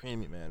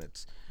creamy, man.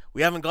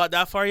 We haven't got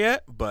that far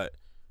yet, but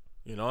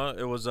you know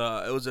it was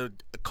a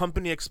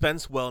company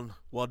expense, well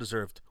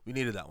deserved. We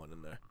needed that one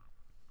in there.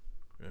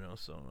 You know,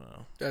 so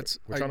That's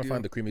We're trying to ideal.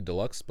 find the creamy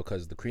deluxe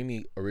because the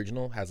creamy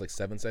original has like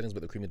 7 settings,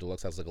 but the creamy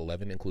deluxe has like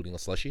 11, including a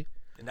slushy.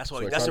 and that's So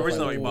why we're that's the trying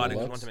to reason why find we the bought it. 'Cause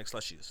we deluxe. wanted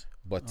to make slushies.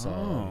 But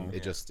Oh.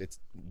 it's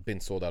been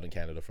sold out in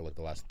Canada for like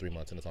the last 3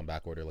 months, and it's on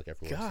back order like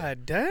everywhere. so-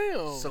 God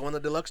damn. So when the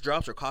deluxe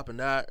drops, we're copping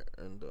that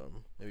and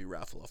maybe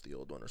raffle off the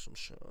old one or some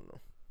shit. I don't know.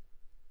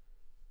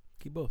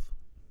 Keep both.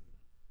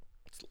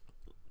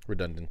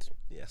 redundant.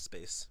 Yeah,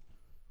 space.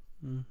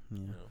 Yeah,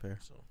 You know, fair.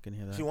 So Can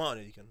hear if that. you want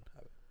it, you can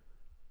have it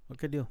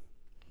Okay, deal.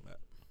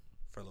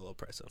 for the low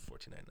price of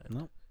 $14.99.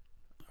 No,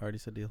 already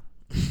said deal.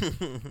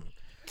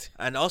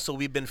 And also,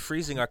 we've been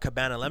freezing our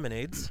Cabana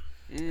lemonades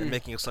and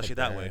making a slushy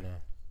that way.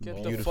 Cabana. Get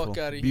Well, the Beautiful. fuck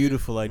out of here.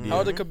 Beautiful idea. How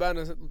are the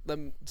cabanas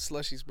them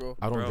slushies, bro?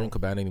 I don't Bro. drink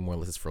Cabana anymore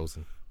unless it's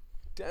frozen.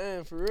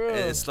 Damn, for real.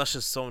 And slush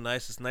is so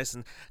nice. It's nice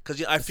and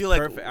because I feel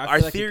perfect. like I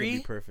feel like it could be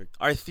perfect.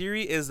 Our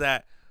theory is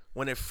that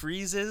when it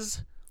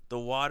freezes, the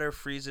water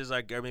freezes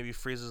like or maybe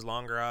freezes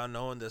longer. I don't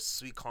know, and the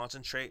sweet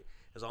concentrate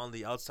is on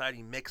the outside.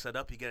 You mix it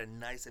up, you get a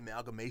nice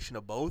amalgamation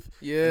of both.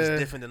 Yeah, it's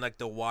different than like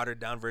the watered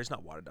down version,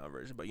 not watered down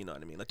version, but you know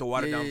what I mean, like the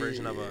watered down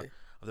version of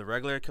the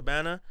regular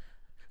Cabana.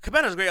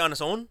 Cabana's great on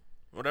its own,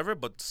 whatever,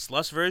 but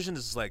slush version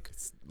is like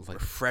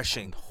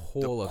refreshing.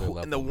 Whole other level.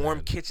 In the warm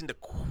man. kitchen, the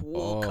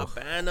cool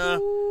Cabana.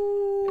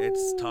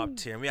 It's top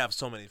tier. And we have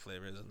so many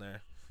flavors in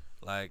there.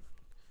 Like,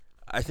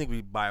 I think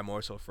we buy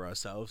more so for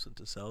ourselves than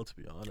to sell, to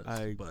be honest.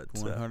 I but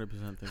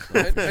 100% think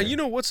so. and you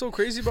know what's so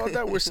crazy about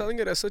that? We're selling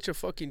it at such a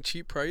fucking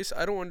cheap price.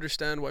 I don't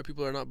understand why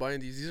people are not buying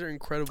these. These are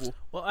incredible.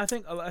 Well, I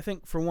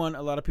think for one,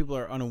 a lot of people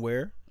are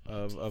unaware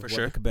of what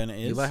sure. the Cabana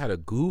is. Eli had a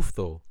goof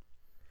though.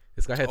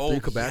 This guy had 3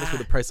 cabanas for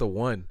the price of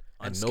 1,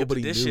 and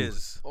nobody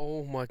dishes. knew.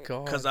 Oh my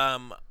god. Because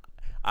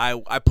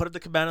I put up the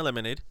Cabana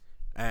lemonade,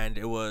 and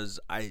it was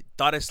I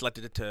thought I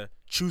selected it to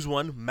choose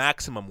 1,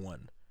 maximum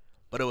 1,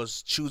 but it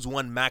was choose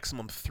 1,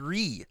 maximum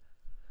 3.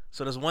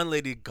 So this one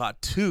lady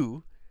got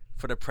 2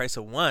 for the price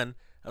of 1.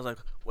 I was like,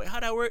 wait,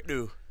 how'd that work,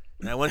 dude?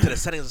 And I went to the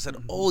settings and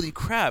said, holy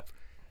crap.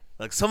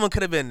 Like, someone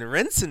could have been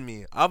rinsing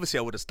me. Obviously,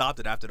 I would have stopped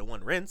it after the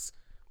 1 rinse.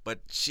 But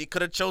she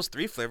could have chose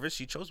 3 flavors.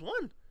 She chose 1.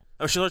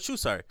 Oh, she chose 2,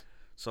 sorry.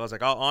 So I was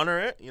like, I'll honor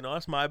it. You know,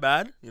 that's my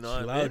bad. You know,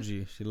 She allowed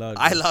you. She allowed you.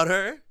 I allowed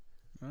her.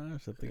 I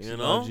think You she know?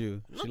 allowed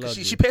you. No, She 'cause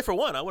allowed she you. paid for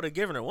 1. I would have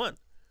given her 1.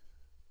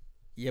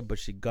 Yeah, but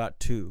she got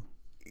 2.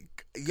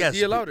 Yes.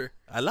 He allowed her.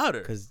 I allowed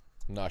her. Because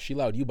Nah, she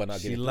allowed you, but not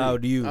she getting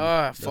allowed you.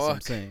 Ah, That's what I'm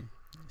fuck. saying.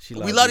 She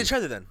We allowed you. each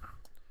other then.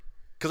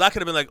 Because I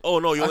could have been like, oh,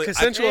 no, you A only...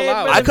 consensual I,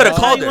 allow. I could have That's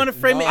how called you her. wanna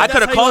frame it. I That's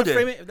could have how you called wanna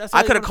her. frame it. That's how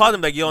I you could have wanna called frame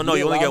him like, yo, no,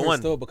 you only allowed get her 1.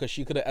 still because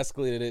she could have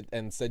escalated it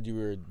and said you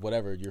were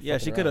whatever. You're Yeah,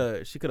 she fucking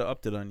around. could have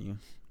upped it on you.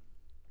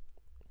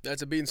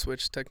 That's a beat and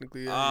switch,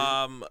 technically. You're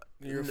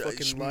a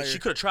fucking liar. She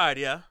could have tried,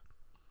 yeah.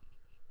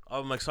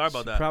 I'm like, sorry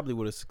about She that. probably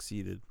would have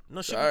succeeded.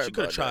 No, she Sorry could have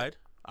about tried.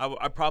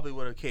 I probably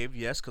would have caved,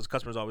 yes, because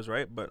customer's always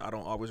right, but I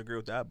don't always agree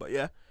with that. But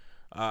yeah,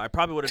 I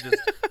probably would have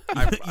just.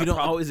 You don't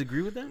always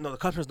agree with that? No, the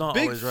customer's not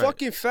Big always right.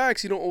 fucking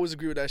facts. You don't always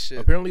agree with that shit.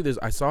 Apparently,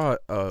 I saw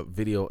a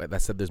video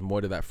that said there's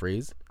more to that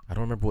phrase. I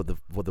don't remember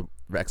what the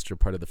extra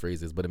part of the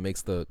phrase is, but it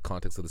makes the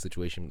context of the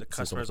situation. The seem so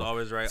customer's much-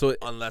 always right, So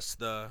unless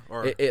the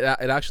or It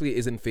actually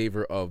is in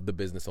favor of the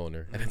business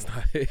owner, and it's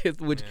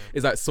not. Which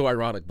is like so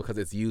ironic because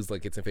it's used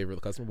like it's in favor of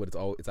the customer, but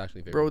it's actually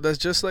in favor. Bro, that's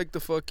just like the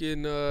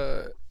fucking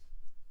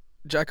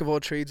jack of all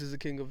trades is the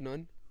king of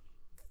none.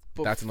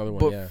 But, That's another one,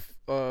 but,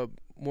 yeah.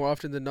 More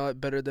often than not,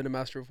 better than a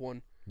master of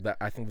one. That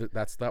I think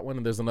that's that one,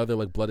 and there's another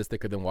like blood is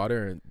thicker than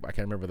water, and I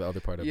can't remember the other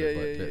part of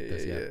it.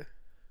 But yeah.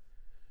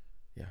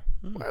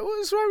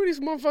 What's wrong with these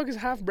motherfuckers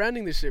half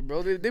branding this shit,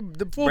 bro?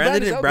 The full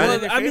Branded brand is it, out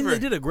branded there. it. I mean, favor. they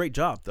did a great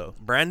job, though.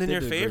 brand in They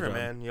your did a great favor, job.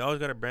 man. You always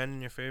got to brand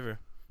in your favor.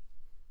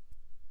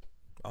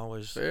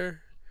 Always.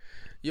 Fair.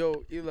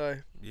 Yo, Eli,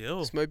 Yo.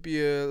 this might be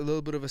a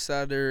little bit of a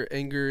sadder,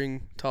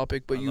 angering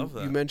topic, but I you love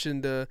that.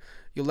 mentioned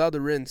you allowed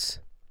the rinse.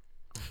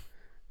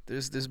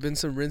 There's been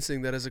some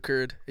rinsing that has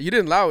occurred. You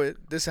didn't allow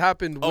it. This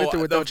happened with or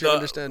without your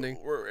understanding.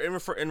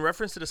 In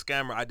reference to the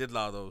scammer, I did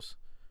allow those.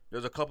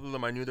 There's a couple of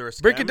them I knew they were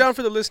scams. Break it down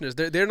for the listeners.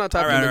 They're not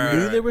typing. Alright, them. alright, Knew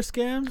alright. they were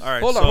scams? All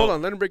right, Hold so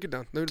on. Let him break it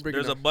down.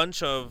 There's a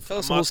bunch of. Tell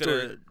us I'm the not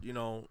whole gonna, you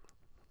know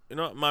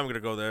what? I'm gonna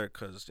go there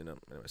because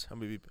anyways, I'm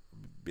gonna be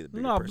the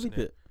bigger No, person bleep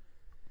here. it.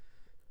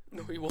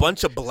 No, he won't.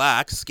 Bunch of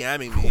blacks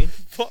scamming me.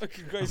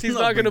 Fucking Christ. He's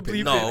I'm not not gonna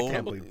bleeping bleep it. it. No. I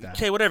can't believe that.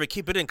 Okay, whatever.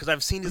 Keep it in because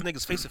I've seen these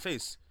niggas face to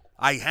face.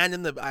 I hand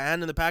in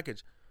the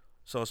package,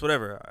 so it's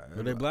whatever.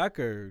 Were they black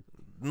or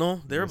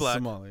No, they were black.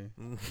 Somali?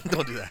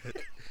 Don't do that.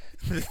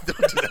 Don't do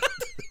that.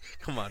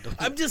 Come on, don't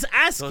do I'm that. just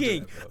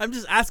asking. that, bro. I'm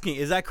just asking.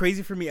 Is that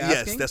crazy for me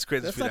asking? Yes, that's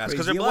crazy That's for you to not ask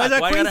because they're crazy. Why is black.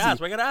 that Why you gotta crazy?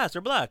 ask? Why you gotta ask?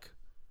 They're black.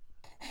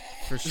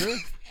 For sure.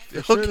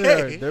 For sure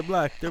they Okay. are. They're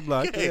black. They're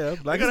black. Okay. Yeah,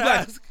 black We is gotta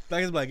black. ask.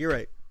 Black is black. You're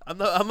right. I'm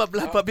a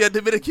black puppy. I'm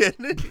Dominican.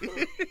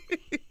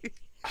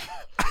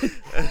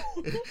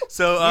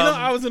 So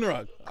I was in the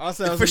wrong. I'll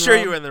say I was for in the sure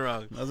wrong. you were in the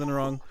wrong. I was in the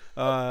wrong.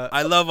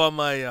 I love all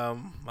my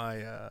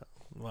my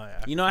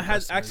I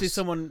had actually customers.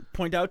 someone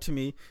point out to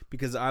me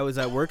because I was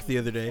at work the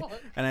other day,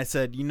 and I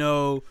said,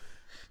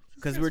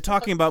 because we were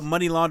talking about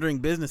money laundering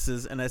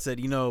businesses, and I said,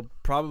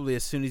 probably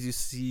as soon as you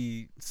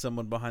see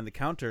someone behind the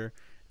counter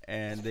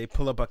and they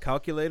pull up a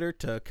calculator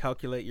to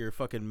calculate your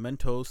fucking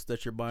Mentos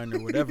that you're buying or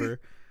whatever,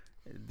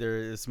 there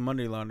is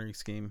money laundering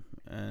scheme.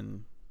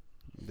 And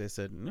they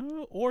said,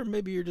 no, or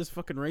maybe you're just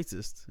fucking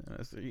racist. And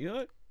I said, you know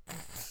what?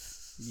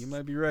 You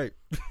might be right.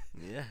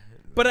 Yeah.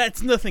 But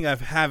that's nothing I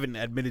haven't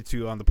admitted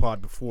to on the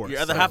pod before. Your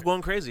other so- half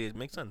going crazy. It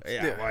makes sense.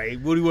 Yeah, why,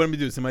 what do you want me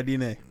to do? It's in my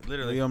DNA. What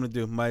Literally. do you want me to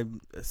do? My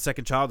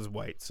second child is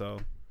white, so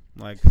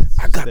like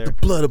I got there. the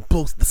blood of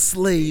both the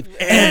slave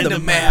And and, the the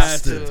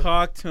master. master.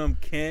 Talk to him,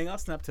 King. I'll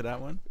snap to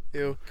that one.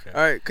 Ew. Okay.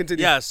 All right,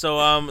 continue. Yeah.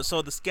 So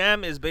so the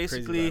scam is Crazy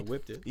basically that I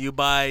whipped it. you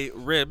buy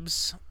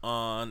ribs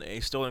on a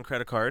stolen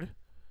credit card.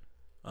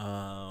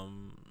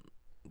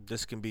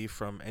 This can be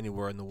from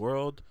anywhere in the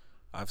world.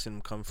 I've seen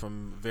them come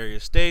from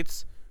various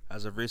states.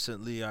 As of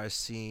recently, I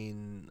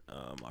seen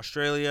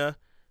Australia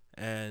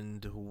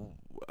and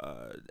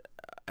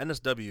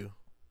NSW.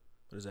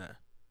 What is that?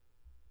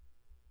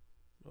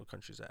 What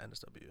country is that?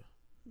 NSW.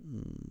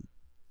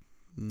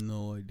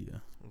 No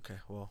idea. Okay,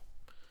 well,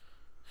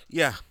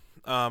 yeah,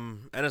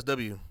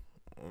 NSW,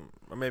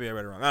 or maybe I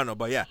read it wrong. I don't know,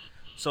 but yeah.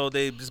 So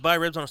they just buy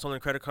ribs on a stolen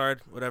credit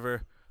card,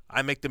 whatever.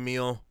 I make the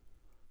meal.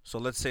 So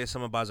let's say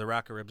someone buys a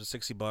rack of ribs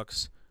at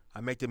 $60. I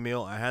make the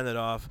meal. I hand it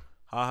off.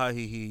 Ha ha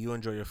he he. You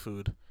enjoy your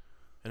food.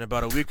 In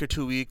about a week or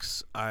 2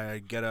 weeks, I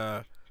get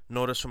a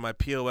notice from my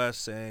POS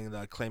saying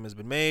that a claim has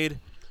been made.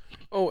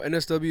 Oh,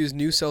 NSW is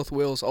New South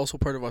Wales, also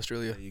part of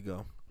Australia. There you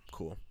go.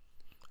 Cool.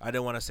 I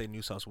didn't want to say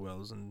New South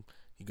Wales, and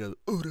he goes,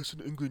 "Oh, that's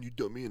in England, you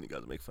dummy," and the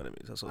guys make fun of me.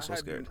 So I was so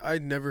scared.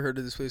 I'd never heard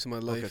of this place in my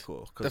life. Okay,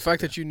 cool. The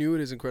fact that you knew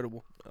it is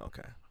incredible.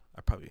 Okay. I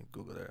probably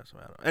Google it. So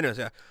I don't know. Anyways,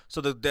 yeah. So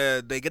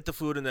they get the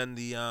food, and then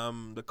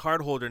the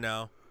card holder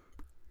now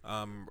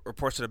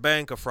reports to the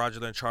bank a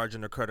fraudulent charge in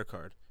their credit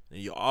card.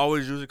 And you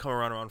always usually come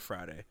around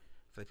Friday.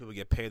 If like people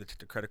get paid, they take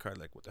the credit card.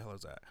 Like, what the hell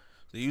is that?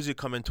 So they usually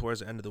come in towards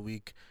the end of the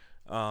week.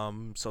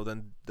 So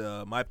then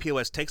my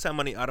POS takes that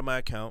money out of my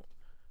account,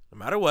 no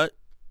matter what.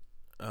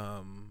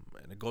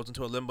 And it goes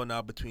into a limbo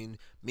now between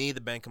me,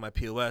 the bank, and my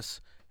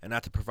POS, and I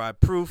have to provide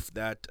proof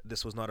that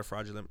this was not a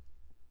fraudulent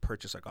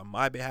purchase, like on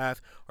my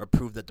behalf, or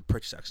prove that the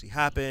purchase actually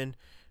happened,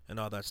 and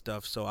all that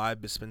stuff. So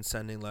I've just been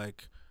sending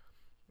like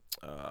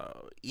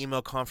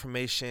email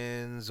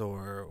confirmations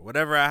or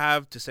whatever I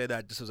have to say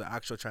that this was an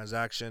actual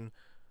transaction,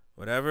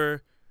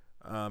 whatever.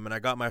 And I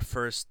got my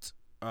first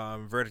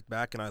verdict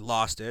back, and I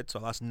lost it. So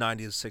I lost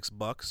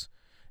 $96.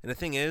 And the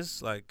thing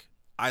is, like,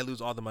 I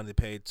lose all the money they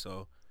paid,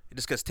 so it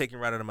just gets taken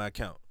right out of my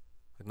account,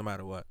 like no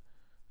matter what.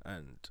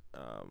 And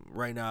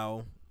right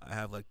now, I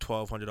have like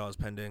 $1,200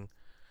 pending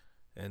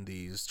in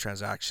these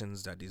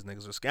transactions that these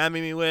niggas are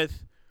scamming me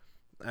with.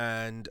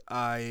 And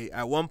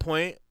at one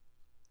point,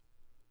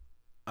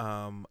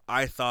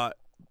 I thought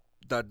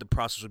that the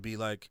process would be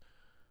like,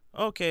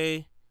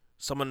 okay,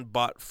 someone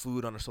bought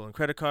food on a stolen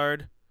credit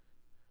card.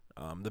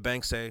 The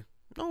bank say,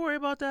 don't worry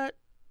about that.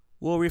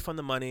 We'll refund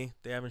the money.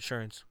 They have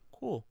insurance.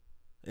 Cool.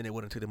 And they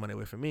wouldn't take the money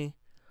away from me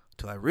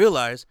until I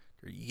realized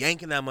they're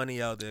yanking that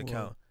money out of the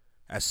account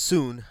as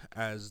soon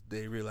as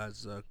they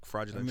realize a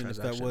fraudulent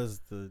transaction. If that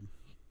was the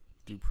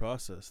due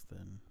process,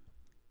 then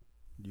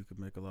you could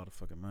make a lot of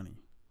fucking money.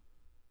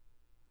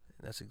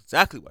 That's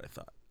exactly what I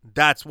thought.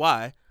 That's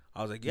why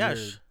I was like, yeah.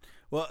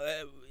 Well,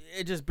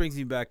 it just brings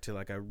me back to,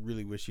 like, I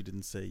really wish you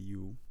didn't say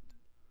you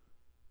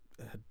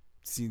had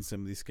seen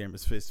some of these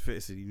scammers face to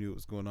face and you knew what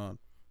was going on.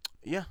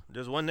 Yeah,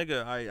 there's one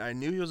nigga. I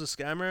knew he was a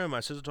scammer, and my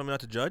sister told me not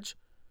to judge.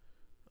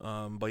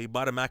 But he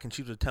bought a mac and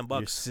cheese for $10.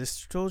 Your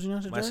sister told you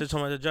not to judge? My sister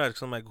told me not to judge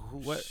because I'm like,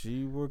 what?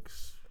 She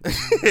works.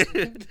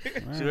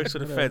 She works for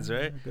the feds,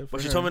 right? But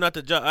she told me not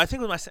to judge. I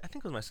think it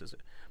was my sister.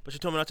 But she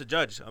told me not to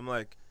judge. I'm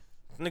like,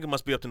 this nigga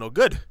must be up to no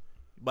good.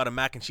 He bought a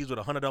mac and cheese with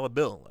 $100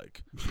 bill,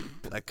 like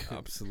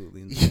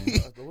absolutely insane.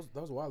 that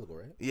was a while ago,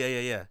 right?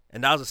 Yeah.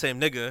 And that was the same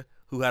nigga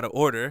who had an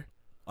order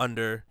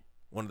under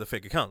one of the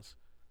fake accounts.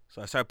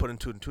 So I started putting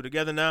two and two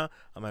together now.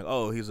 I'm like,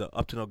 oh, he's a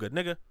up to no good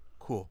nigga.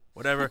 Cool,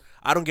 whatever.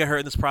 I don't get hurt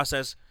in this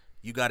process.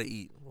 You gotta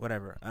eat,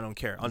 whatever. I don't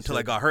care. Until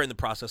I got hurt in the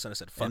process, and I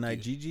said, "Fuck you."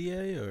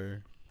 NIGGA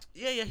or?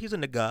 Yeah. He's a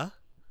nigga.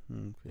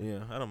 Okay.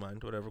 Yeah, I don't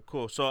mind. Whatever.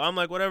 Cool. So I'm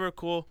like, whatever.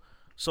 Cool.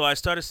 So I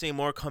started seeing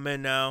more come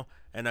in now,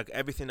 and like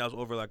everything that was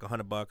over like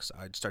 $100,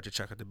 I'd start to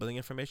check out the billing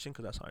information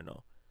because that's how I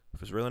know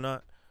if it's real or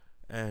not.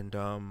 And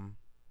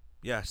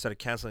yeah, I started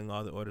canceling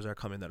all the orders that are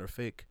coming that are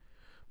fake,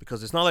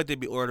 because it's not like they'd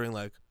be ordering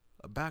like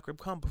a back rib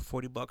combo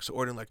for $40,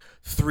 ordering like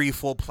 3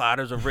 full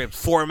platters of ribs,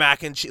 4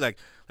 mac and cheese, like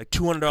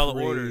 $200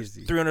 orders,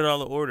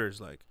 $300 orders,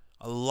 like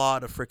a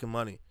lot of freaking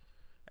money.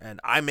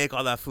 And I make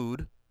all that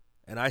food,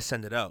 and I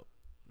send it out,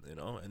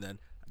 and then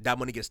that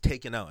money gets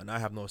taken out, and I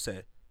have no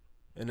say,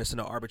 and it's in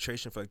an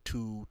arbitration for like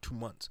two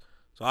months.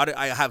 So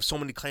I have so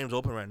many claims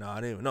open right now, I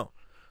didn't even know.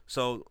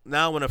 So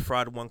now when a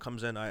fraud one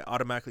comes in, I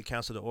automatically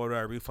cancel the order,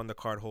 I refund the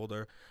card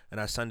holder,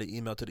 and I send an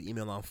email to the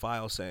email on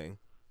file saying,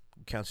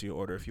 cancel your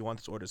order. If you want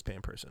this order, pay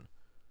in person.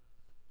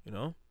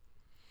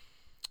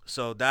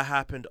 So that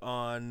happened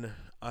on,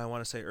 I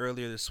want to say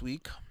earlier this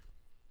week.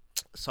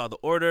 Saw the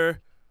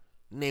order.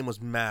 Name was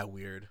mad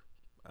weird.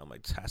 I'm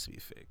like, this has to be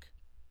fake.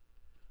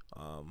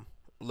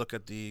 Look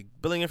at the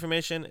billing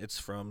information. It's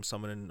from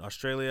someone in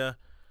Australia.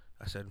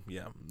 I said,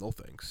 yeah, no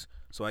thanks.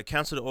 So I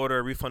canceled the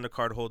order, refund the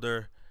card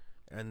holder,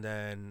 and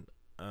then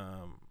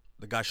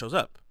the guy shows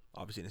up.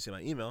 Obviously, he didn't see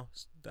my email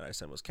that I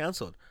sent was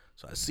canceled.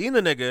 So I seen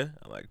the nigga.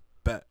 I'm like,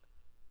 bet.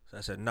 So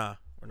I said, nah,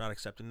 we're not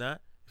accepting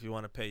that. If you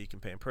want to pay, you can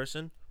pay in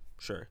person.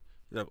 Sure.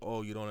 He's like,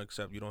 oh, you don't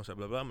accept, blah,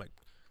 blah. I'm like,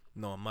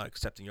 no, I'm not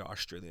accepting your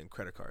Australian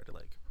credit card.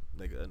 Like,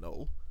 nigga,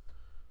 no.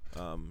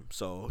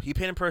 So he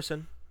paid in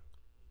person.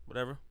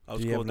 Whatever. I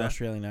was Do you cool have with an that.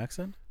 Australian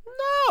accent?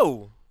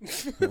 No.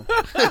 That's He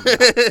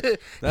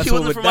what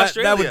wasn't would, from that,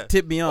 Australia. that would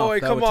tip me off. Oh, hey,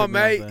 That come would tip on, me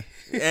off mate.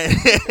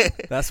 there.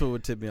 That's what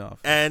would tip me off.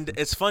 And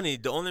it's funny.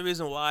 The only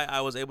reason why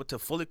I was able to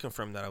fully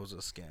confirm that I was a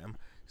scam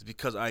is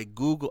because I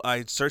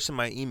searched in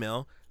my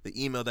email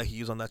the email that he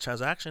used on that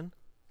transaction,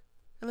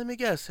 And let me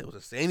guess, it was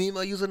the same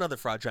email used another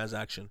fraud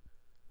transaction.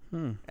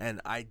 And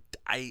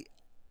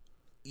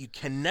you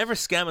can never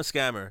scam a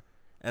scammer.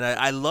 And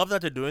I love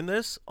that they're doing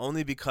this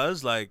only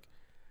because, like,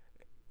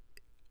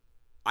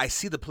 I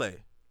see the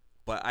play,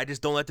 but I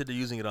just don't like that they're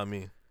using it on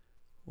me.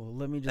 Well,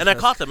 let me just. And I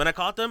caught them, and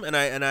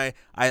I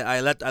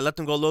let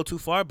them go a little too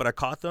far, but I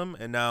caught them,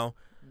 and now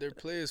their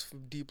play is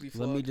deeply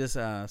flawed. Let me just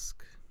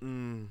ask. Such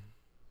an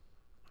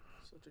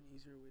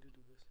easier way to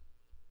do this.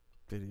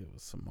 Did he have a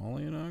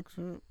Somalian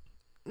accent?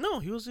 No,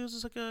 he was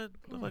just like a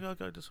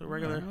just a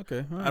regular. Okay.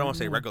 I don't want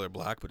to say regular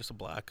black, but just a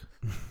black.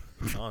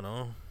 I don't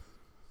know,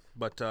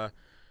 but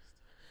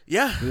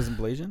yeah. He wasn't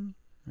Blasian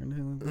or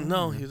anything like that?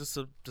 No, he was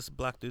just a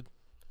black dude,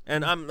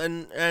 and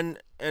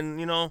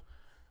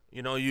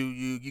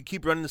you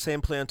keep running the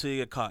same play until you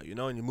get caught,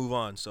 and you move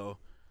on. So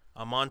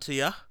I'm on to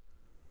ya.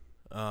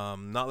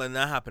 Not letting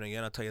that happen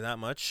again. I'll tell you that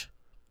much.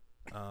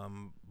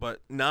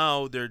 But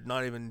now they're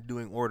not even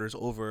doing orders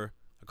over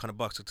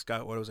 $100. It's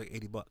got what it was like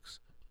 $80.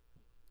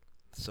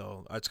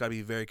 So I just gotta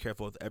be very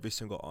careful with every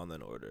single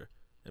online order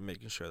and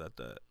making sure that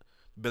the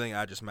billing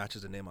address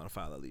matches the name on a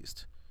file at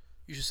least.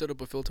 You should set up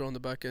a filter on the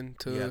back end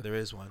to. Yeah, there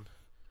is one,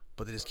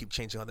 but they just keep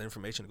changing all the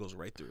information. It goes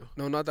right through.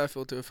 No, not that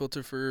filter. A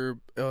filter for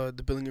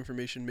the billing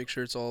information. Make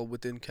sure it's all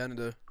within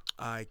Canada.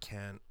 I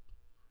can't.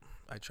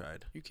 I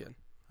tried. You can.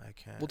 I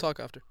can't. We'll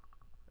talk after.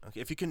 Okay,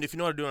 if you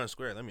know how to do it on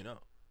Square, let me know.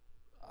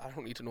 I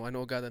don't need to know. I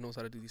know a guy that knows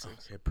how to do these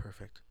things. Okay,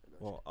 perfect.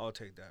 Well, I'll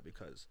take that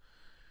because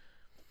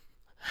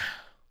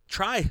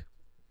try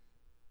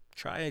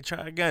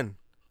again.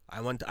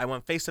 I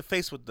went face to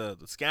face with the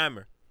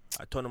scammer.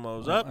 I told him I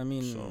was up. I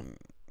mean,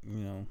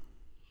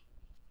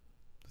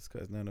 this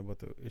guy's known about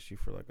the issue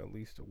for like at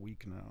least a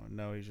week now, and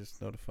now he's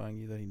just notifying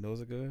you that he knows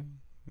a guy.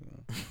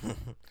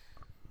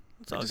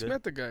 It's I all just good.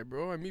 met the guy,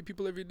 bro. I meet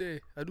people every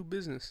day. I do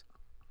business.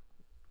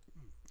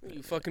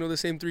 You fucking know the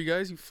same three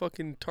guys, you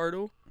fucking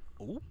tardo.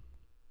 Ooh.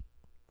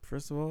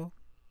 First of all,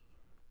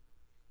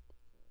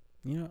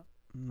 I'm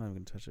not even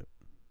gonna touch it.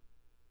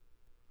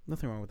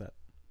 Nothing wrong with that.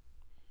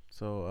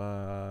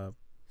 So,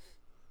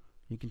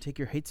 you can take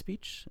your hate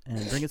speech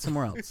and bring it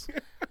somewhere else.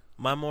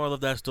 My moral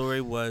of that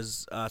story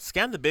was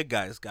scam the big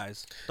guys.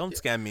 Don't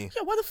scam me.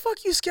 Yeah, why the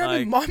fuck you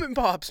scamming mom and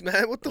pops,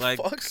 man? What the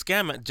fuck?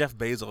 Scam Jeff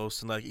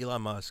Bezos and like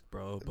Elon Musk,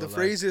 bro. The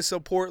phrase is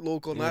support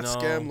local, not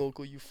scam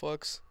local, you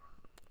fucks.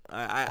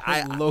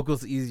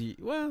 Locals easy.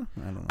 Well,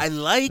 I don't know. I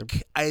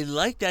like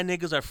that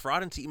niggas are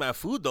frauding to eat my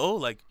food though.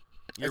 Like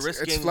you're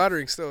risking. It's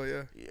flattering still,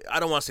 yeah. I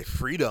don't want to say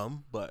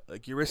freedom, but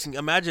like you're risking.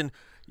 Imagine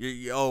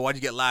why'd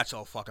you get latched?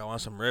 Oh fuck, I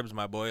want some ribs,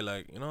 my boy.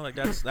 Like like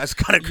that's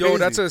kind of crazy. Yo,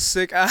 that's a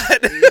sick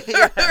ad.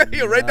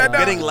 Yo, write that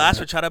down. Getting latched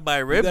for trying to buy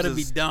ribs. You gotta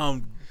be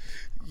down.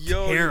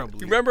 Yo,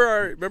 terribly. You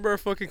remember our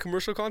fucking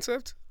commercial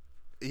concept?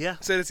 Yeah.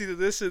 Said it's either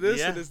this or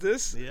this, and it's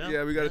this.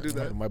 Yeah, we gotta do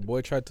that. My boy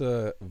tried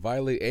to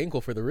violate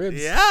ankle for the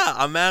ribs. Yeah,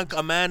 the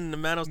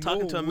man was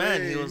talking to a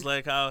man. way. He was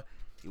like how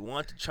he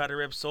wanted to try the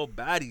ribs so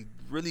bad. He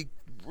really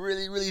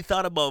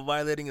thought about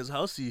violating his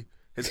house. He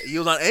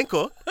was on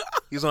ankle.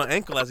 He was on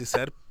ankle, as he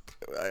said.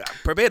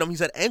 Verbatim, he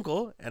said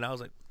ankle, and I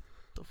was like,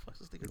 "What the fuck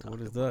is this nigga talking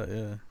What is about?" that?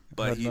 Yeah.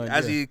 But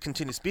as he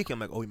continued speaking, I'm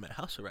like, "Oh, he meant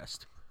house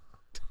arrest."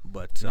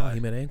 But No, he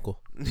meant ankle.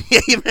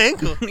 yeah, he meant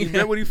ankle. He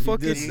meant what he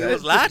fucking He said.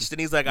 was latched,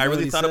 and he's like, "I Know what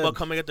really he thought said. about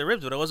coming at the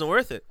ribs, but it wasn't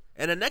worth it."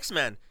 And the next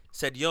man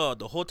said, "Yo,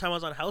 the whole time I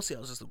was on housey, I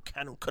was just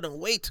couldn't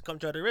wait to come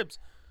try the ribs."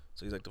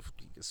 So he's like,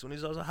 as soon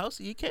as I was on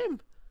housey, he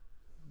came.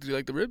 Do you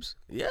like the ribs?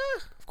 Yeah,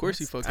 Of course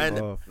he fucking.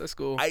 And Let's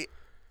go. I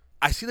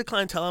see the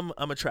clientele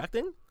I'm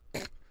attracting.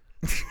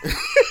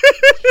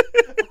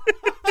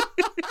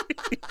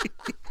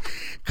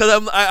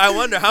 Because I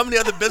wonder how many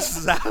other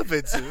businesses I have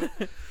been to.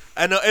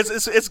 I know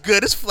it's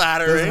good. It's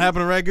flattering. Doesn't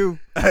happen to Ragu.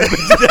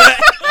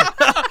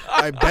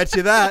 I bet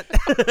you that.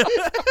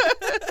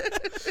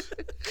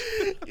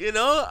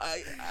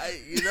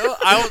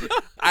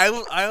 I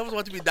always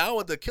want to be down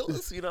with the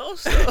killers.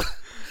 So.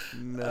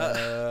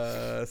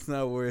 Nah, it's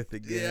not worth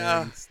it, gang.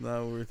 Yeah. It's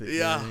not worth it,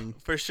 Yeah, gang.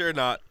 for sure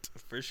not.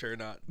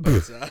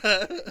 But,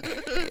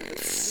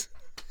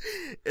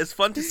 it's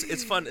fun to see.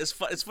 It's fun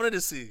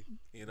to see.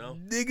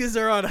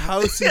 Niggas are on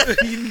house and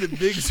feeding the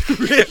big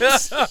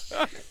ribs.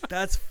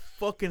 That's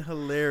fucking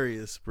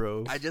hilarious,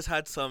 bro. I just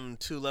had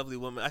two lovely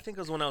women. I think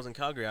it was when I was in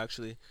Calgary,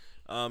 actually.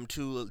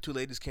 Two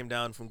ladies came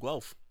down from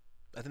Guelph.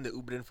 I think they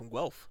Ubered in from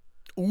Guelph.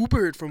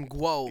 Ubered from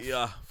Guelph.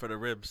 Yeah, for the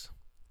ribs.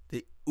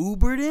 They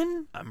Ubered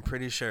in? I'm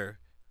pretty sure.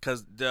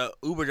 Because the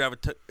Uber driver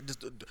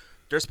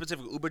their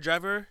specific Uber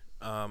driver,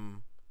 I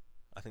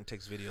think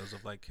takes videos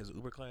of like his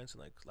Uber clients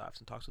and like laughs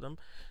and talks to them.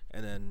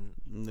 And then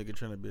Nigga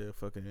trying to be a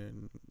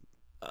fucking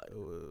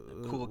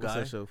cool what's guy.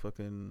 that show?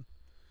 Fucking,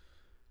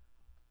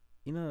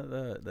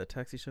 that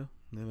taxi show?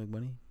 They make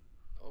money.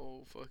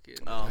 Oh fucking.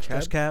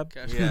 Cash cab.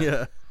 Cash Yeah.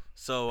 Yeah.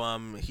 So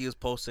he was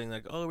posting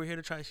like, "Oh, we're here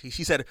to try." She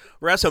said,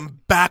 "We're at some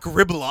back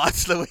rib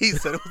lots." The way he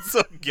said it was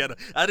so ghetto.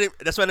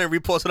 That's why I didn't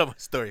repost it on my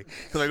story.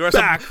 Like, we're at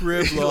Back some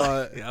rib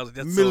lot. Yeah, I was like,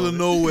 that's Middle so- of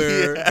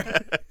nowhere. Yeah.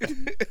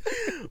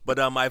 But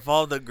I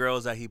followed the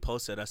girls that he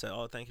posted. I said,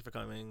 "Oh, thank you for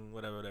coming."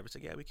 Whatever. He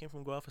said, "Yeah, we came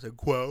from Guelph." I said,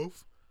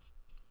 "Guelph."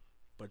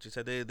 But she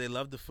said they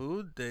loved the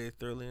food. They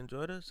thoroughly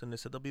enjoyed us, and they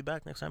said they'll be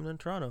back next time in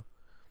Toronto.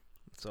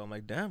 So I'm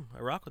like, damn, I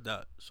rock with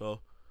that. So,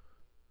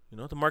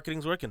 the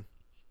marketing's working.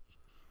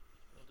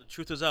 The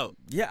truth is out.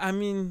 Yeah, I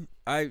mean,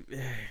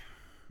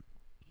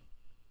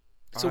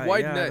 It's a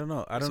wide net. I don't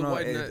know. It's a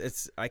wide net.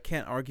 It's I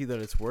can't argue that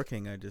it's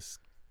working. I just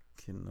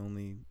can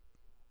only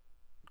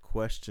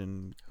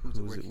question who's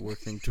it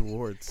working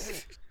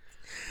towards.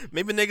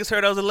 Maybe niggas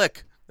heard I was a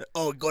lick.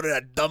 Oh, go to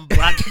that dumb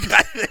black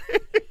guy there.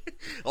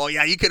 Oh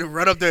yeah, you could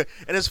run up there,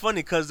 and it's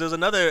funny because there's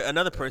another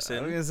person.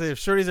 I was gonna say if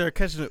shorties are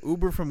catching an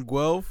Uber from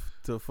Guelph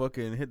to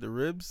fucking hit the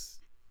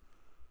ribs,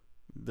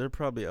 they're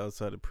probably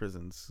outside of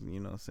prisons.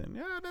 Saying,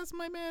 "Yeah, that's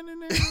my man in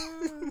there,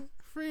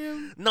 free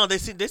him." No, they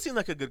seem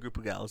like a good group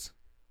of gals.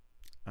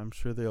 I'm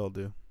sure they all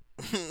do.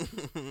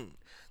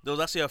 There was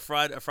actually a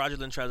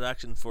fraudulent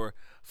transaction for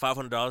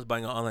 $500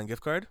 buying an online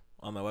gift card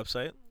on my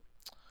website.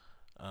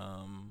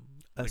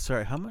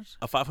 Sorry, how much?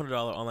 A $500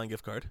 online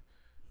gift card.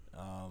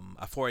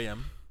 At 4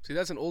 a.m. See,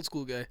 that's an old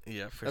school guy.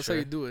 Yeah, for that's sure. how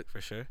you do it.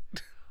 For sure.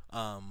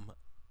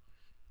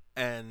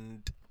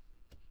 And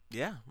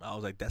yeah, I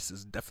was like, this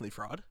is definitely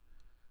fraud.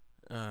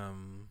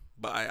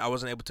 But I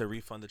wasn't able to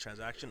refund the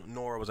transaction,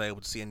 nor was I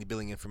able to see any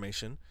billing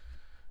information.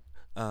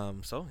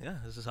 So yeah,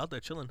 this is out there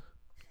chilling.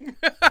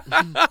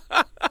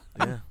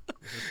 Yeah.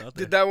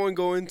 Did that one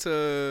go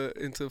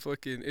into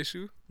fucking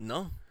issue?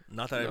 No,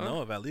 not that I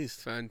know of, at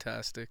least.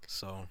 Fantastic.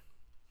 So,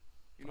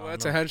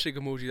 that's a handshake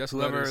emoji. That's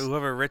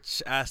whoever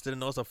rich ass didn't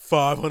know it's a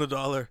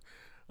 $500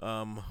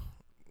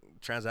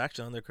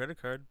 transaction on their credit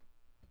card.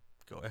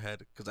 Go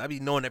ahead, because I be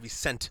knowing every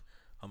cent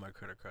on my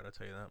credit card. I'll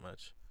tell you that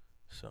much.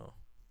 So,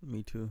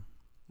 me too.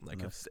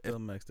 Like if still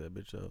max that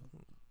bitch out.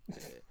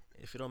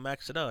 If you don't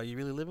max it out, are you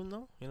really living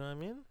though? You know what I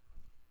mean?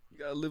 You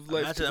gotta live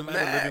life. Imagine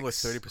living with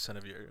 30%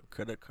 of your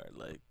credit card,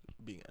 like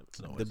being.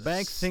 The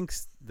bank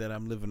thinks that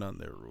I'm living on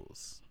their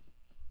rules.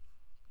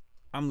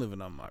 I'm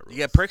living on my rules. You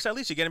get perks at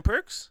least. You getting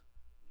perks?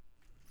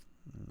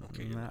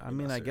 Okay.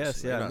 I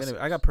guess yeah.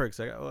 I got perks.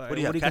 What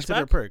do you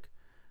consider a perk?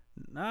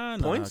 No,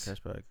 points.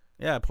 Cashback.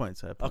 Yeah,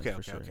 points. I have points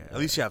for sure. Okay. At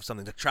least you have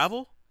something to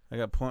travel. I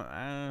got point. No,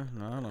 I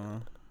don't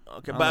know.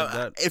 Okay,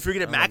 but if you're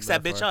gonna max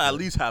that bitch out, at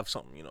least have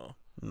something,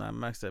 Nah,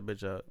 max that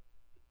bitch out.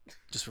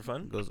 Just for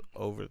fun? It goes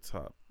over the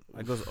top.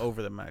 It goes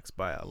over the max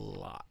by a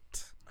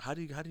lot. How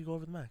do you go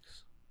over the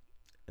max?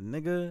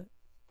 Nigga,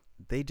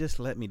 they just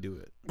let me do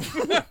it.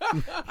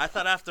 I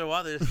thought after a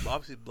while they just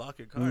obviously block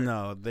your card.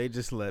 No, they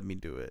just let me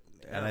do it.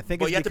 Yeah. And I think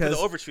but it's you have because to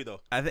pay the overage fee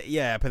though. I pay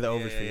the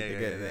overage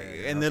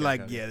fee. And they're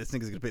like, yeah, this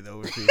nigga's gonna pay the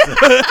overage fee.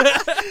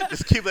 So.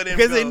 Just keep letting him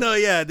go. Because they know,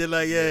 they're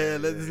like,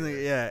 let this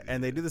nigga,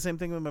 and they do the same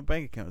thing with my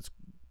bank account. It's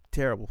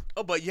terrible.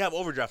 Oh, but you have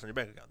overdraft on your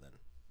bank account then.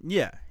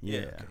 Yeah.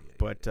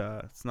 But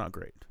it's not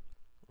great.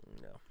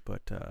 No.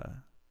 But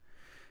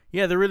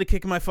yeah, they're really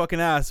kicking my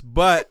fucking ass.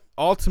 But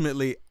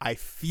ultimately, I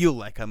feel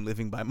like I'm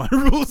living by my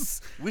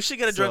rules. We should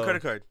get a joint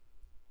credit card.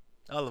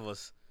 All of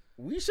us.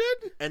 We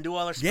should. And do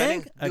all our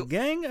spending. A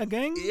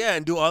gang? Yeah,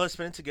 and do all our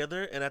spending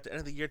together. And at the end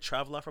of the year,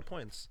 travel out for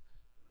points.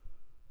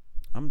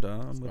 I'm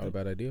done. It's not a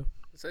bad idea.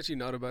 It's actually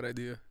not a bad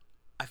idea.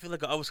 I feel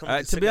like I always come up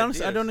with to be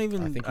honest, ideas. I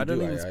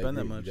don't even spend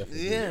that much.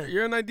 Yeah.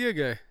 You're an idea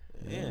guy.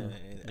 Yeah.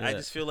 I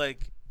just feel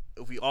like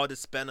if we all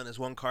just spend on this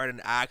one card and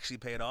actually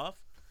pay it off,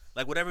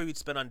 like whatever we'd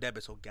spend on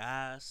debit, so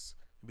gas,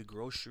 maybe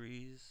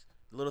groceries,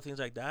 little things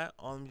like that,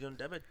 on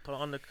debit, put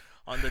on the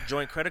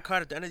joint credit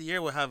card. At the end of the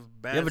year, we'll have.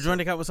 You have a joint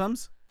account with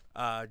Sums?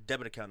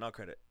 Debit account, not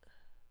credit.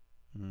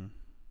 That'd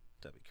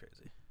be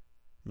crazy.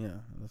 Yeah.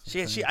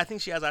 I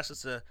think she has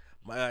access to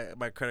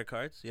my credit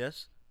cards.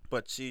 Yes,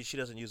 but she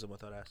doesn't use them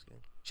without asking.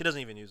 She doesn't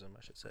even use them,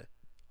 I should say,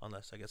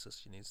 unless I guess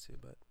she needs to.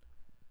 But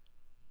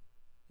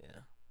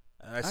yeah.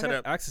 I set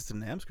up access to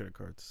NAM's credit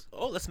cards.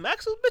 Oh, let's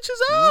max those bitches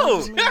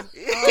out. No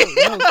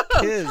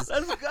kids.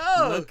 Let's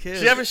go. No kids.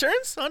 Do you have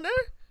insurance on there?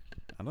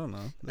 I don't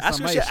know. Ask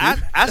her.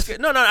 Ask her.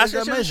 No. Ask her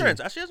if she has insurance.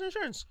 Ask her if she has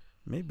insurance.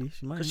 Maybe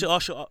she might. She'll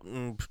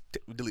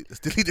delete this.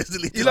 Delete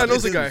this. Eli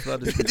knows the guy.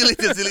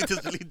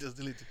 Delete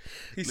this.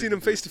 He's seen him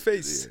face to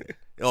face.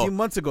 A few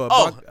months ago,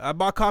 I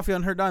bought coffee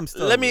on her dime.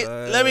 Still. Let me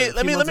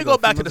go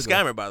back to the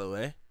scammer. By the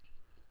way,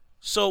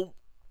 so.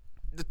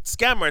 The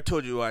scammer I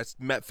told you I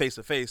met face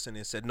to face and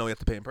he said no, you have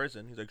to pay in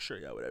person. He's like, sure,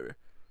 yeah, whatever.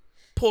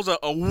 Pulls out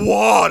a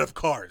wad of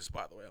cards,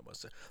 by the way, I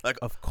must say. Like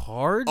of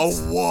cards?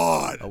 A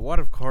wad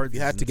of cards. If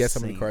you had to guess how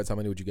many cards, how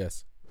many would you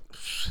guess?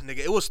 Nigga,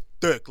 it was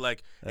thick.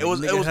 Like it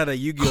was had a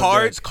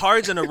Yu-Gi-Oh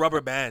cards and a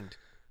rubber band.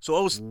 So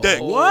it was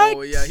thick.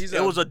 What? Yeah,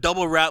 it was a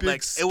double wrap.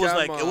 Like it was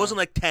like scammer. it wasn't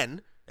like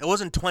 10. It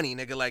wasn't 20,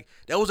 nigga. Like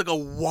that was like a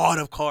wad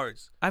of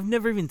cards. I've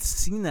never even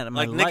seen that in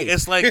my life. Nigga,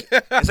 it's like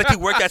you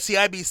work at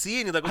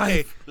CIBC and you're like,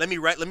 okay, let me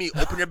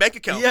open your bank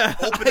account. Yeah,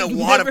 open a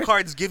wad of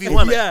cards, give you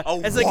one. Yeah,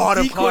 like, it's wad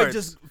like of cards.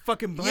 Just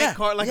fucking blank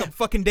card, like a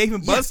fucking Dave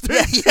and Buster.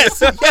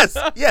 Yes.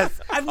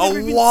 I've never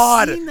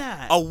even seen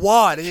that. A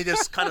wad, and he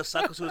just kind of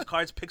cycles through his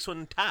cards, picks one,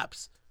 and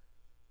taps.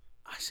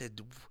 I said,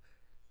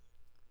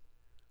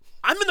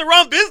 I'm in the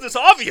wrong business,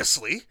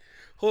 obviously.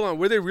 Hold on,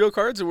 were they real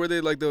cards or were they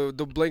like the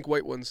blank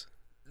white ones?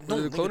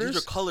 No, these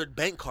are colored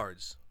bank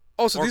cards.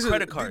 Oh, so or these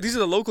credit are cards. these are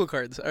the local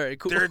cards. All right,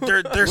 cool. They're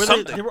Were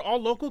something. they were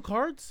all local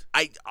cards.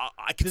 I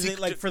could Did see they,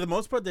 like for the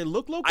most part they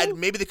look local.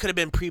 maybe they could have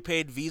been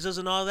prepaid visas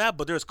and all that,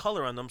 but there's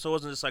color on them, so it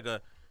wasn't just like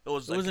a. It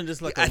wasn't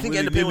just like. I think I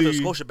ended up paying with a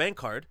Scotiabank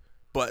card,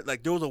 but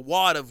like there was a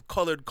wad of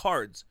colored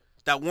cards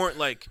that weren't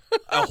like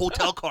a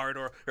hotel card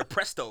or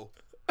Presto.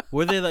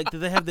 Were they like?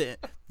 Did they have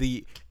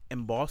the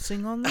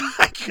embossing on them?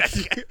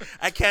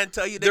 I can't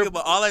tell you, nigga,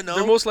 but all I know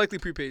They're most likely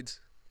prepaids.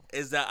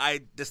 is that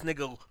this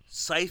nigga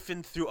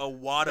siphoned through a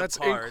wad That's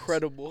of cards.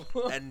 incredible.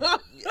 And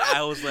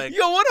I was like,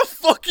 Yo, what a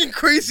fucking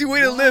crazy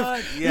way to live.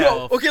 Yeah.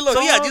 Yo, okay, look.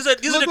 So yeah, these are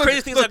the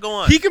crazy things that go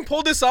on. He can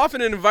pull this off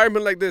in an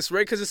environment like this,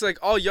 right? Because it's like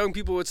all young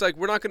people. It's like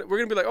we're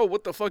gonna be like, oh,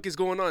 what the fuck is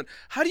going on?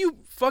 How do you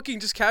fucking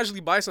just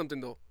casually buy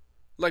something though,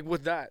 like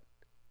with that?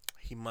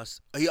 He wears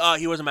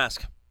a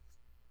mask.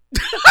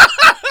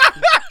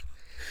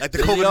 Like the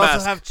Did COVID he also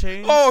mask. have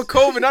chains? Oh,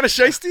 COVID, not a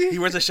shiesty. He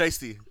wears a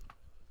shiesty.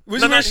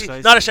 Was No, he not,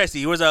 wearing- not a shiesty.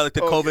 He wears like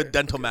the Okay. COVID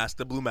dental mask,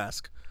 the blue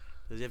mask.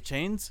 Does he have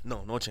chains?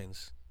 No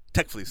chains.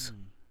 Tech fleece.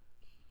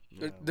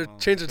 They're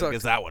chains are I tucked.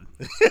 guess that one.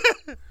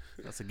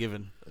 That's a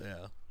given.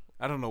 Yeah.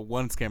 I don't know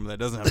one scammer that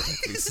doesn't have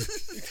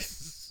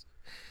these.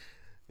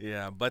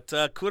 Yeah, but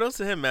kudos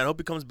to him, man. Hope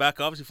he comes back.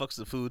 Obviously, fucks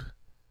the food.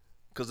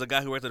 Because the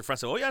guy who worked at the front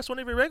said, "Oh yeah, it's one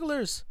of your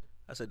regulars."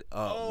 I said,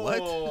 "What?"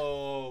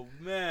 Oh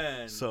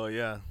man. So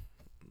yeah.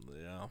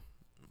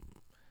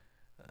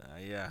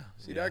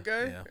 See that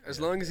guy? Yeah, As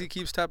yeah, long as he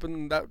keeps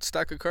tapping that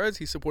stack of cards,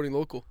 he's supporting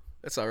local.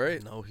 That's all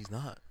right. No, he's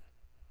not.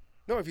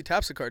 No, if he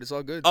taps the card, it's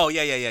all good. Oh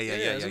yeah.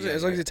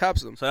 As long as he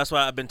taps them. So that's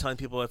why I've been telling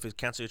people if you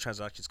cancel your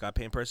transactions, gotta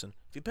pay in person.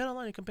 If you pay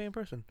online, you can pay in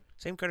person.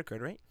 Same credit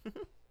card, right?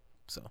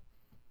 So,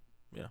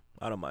 yeah,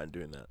 I don't mind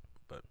doing that.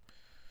 But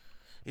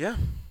yeah,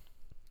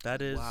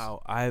 that is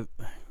Wow,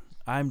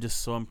 I'm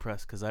just so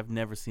impressed because I've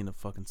never seen a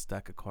fucking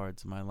stack of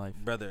cards in my life.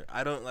 brother.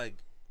 I don't like.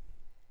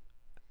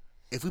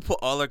 If we put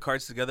all our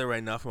cards together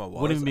right now from our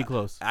wallet, Wouldn't even be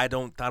close. I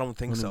don't think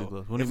Wouldn't so. be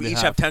close. Wouldn't If we even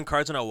each be have half. 10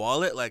 cards in our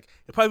wallet, like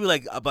it'd probably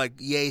be like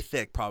yay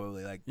thick,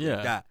 probably like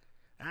Yeah. that.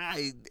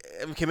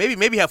 Okay,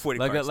 maybe have 40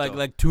 Like cards. though.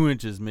 like 2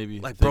 inches maybe.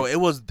 Like, thick. bro, it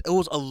was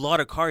a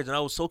lot of cards, and I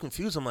was so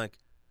confused. I'm like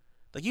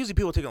usually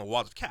people take on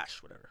wads of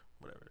cash, whatever.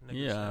 Niggas,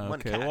 Yeah. one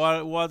Okay.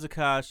 cash. Wads of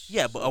cash.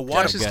 Yeah, but a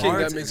wad Cash of is king,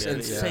 cards that makes is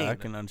sense. insane. Yeah, I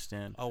can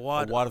understand. A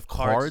wad of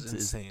cards is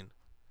insane.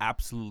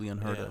 absolutely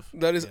unheard Yeah. of.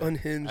 That is Yeah.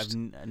 unhinged.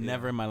 I've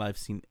never in my life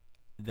seen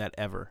that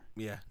ever.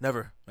 Yeah,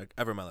 never, like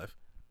ever in my life.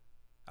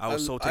 I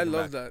was so I taken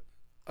love back.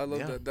 that. I love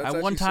Yeah. that. That's I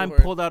one actually so time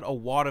hard. pulled out a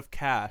wad of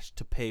cash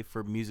to pay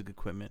for music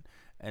equipment,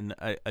 and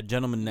a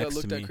gentleman That next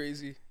to looked me. that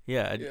crazy.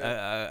 Yeah,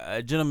 Yeah.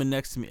 a gentleman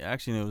next to me.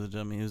 Actually, no, it was a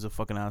gentleman. He was a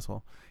fucking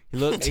asshole. He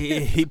looked.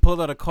 he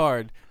pulled out a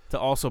card to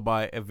also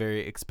buy a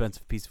very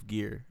expensive piece of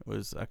gear. It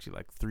was actually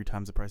like 3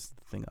 times the price of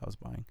the thing I was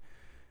buying.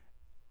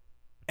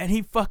 And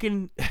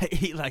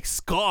he like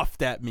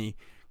scoffed at me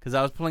because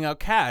I was pulling out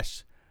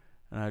cash,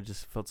 and I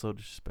just felt so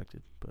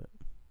disrespected. But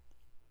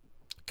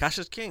Cash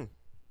is king.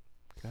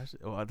 cash,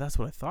 well, that's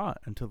what I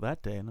thought until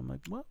that day, and I'm like,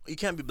 well, You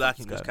can't be black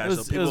in it this cash.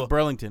 was, So it was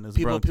Burlington. It was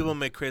Burlington. people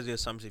make crazy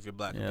assumptions if you're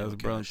black. Yeah, and it was pay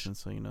with cash. Burlington,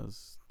 so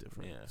it's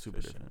different. Yeah, Super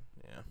for sure. different.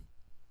 Yeah,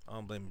 I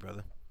don't blame you,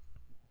 brother.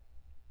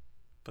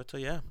 But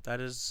yeah,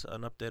 that is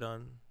an update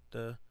on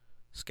the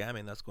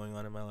scamming that's going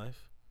on in my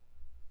life.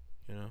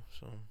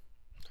 So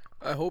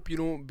I hope you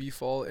don't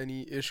befall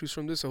any issues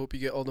from this. I hope you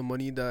get all the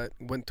money that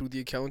went through the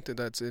account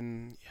that's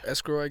in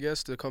escrow, I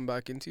guess, to come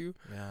back into you.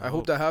 yeah, I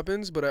hope that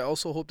happens, but I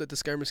also hope that the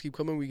scammers keep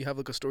coming. We have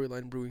like a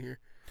storyline brewing here.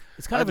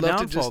 It's kind I'd of a love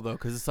to downfall just- though,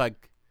 because it's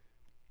like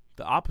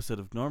the opposite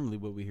of normally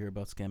what we hear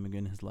about scamming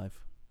in his life.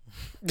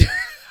 I think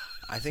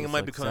So it it's might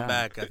like be coming sad.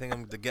 back. I think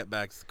I'm the get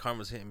back.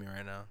 Karma's hitting me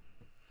right now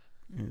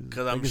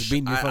because Like I'm. it's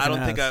beating your I fucking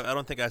don't think ass. I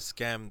don't think I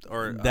scammed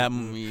or that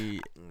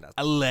that's-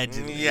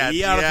 allegedly. Yeah, I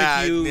don't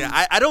think you.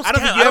 yeah. I don't. I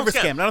don't scam. think you ever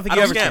scammed. I don't think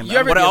you ever scam. scammed. You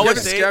ever- What I you always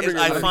haven't say scammed is in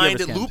your I life. find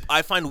You ever scammed.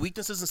 I find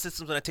weaknesses in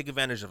systems and I take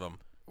advantage of them.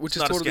 Which It's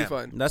is not a totally scam.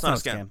 fine. That's It's not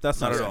not a a scam. scam.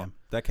 That's not Not a at all. scam.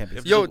 That can't be.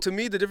 If a Yo, scam. to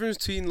me, the difference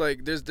between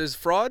like there's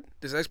fraud,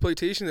 there's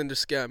exploitation, and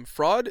there's scam.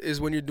 Fraud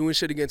is when you're doing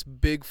shit against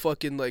big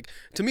fucking like.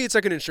 To me, it's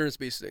like an insurance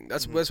based thing.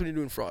 That's when you're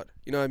doing fraud.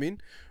 You know what I mean?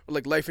 Or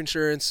like life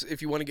insurance,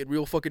 if you want to get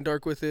real fucking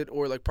dark with it,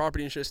 or like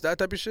property insurance, that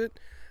type of shit.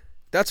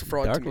 That's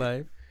fraud Dark to me.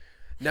 life.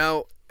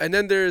 Now, and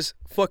then there's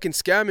fucking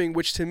scamming,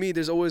 which to me,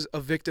 there's always a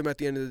victim at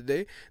the end of the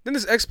day. Then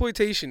there's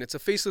exploitation. It's a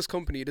faceless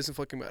company. It doesn't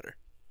fucking matter.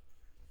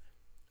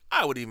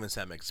 I would even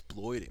say I'm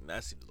exploiting.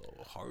 That seems a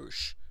little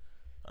harsh.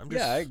 I'm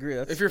just, Yeah, I agree.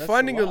 That's, If you're that's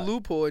finding a lot.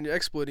 loophole and you're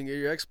exploiting it,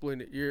 you're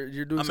exploiting it. You're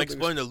doing I'm something.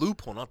 exploiting the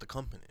loophole, not the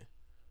company.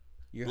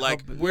 You're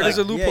like- helping- Where does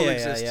a loophole yeah,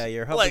 exist? Yeah,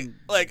 you're Like,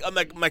 helping. I'm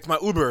like my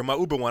Uber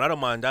one. I don't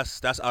mind.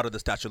 That's out of the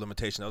statute of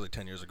limitation. That was like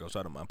 10 years ago, so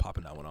I don't mind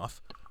popping that one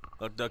off.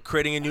 The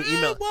creating a new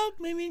email. Well,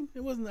 maybe it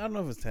wasn't. I don't know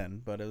if it was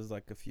 10, but it was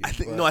like a few. I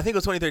think but- no. I think it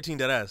was 2013.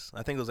 Dead ass.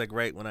 I think it was like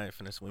right when I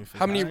finished.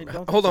 How many? I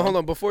don't Hold think on.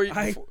 so. Before you,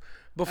 I-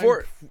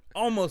 before I'm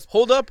almost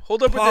hold up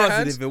with your hands.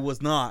 positive it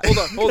was not. Hold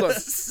on.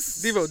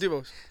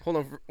 Devo, hold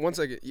on for 1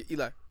 second.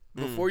 Eli,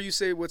 before you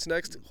say what's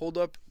next, hold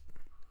up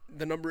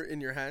the number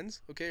in your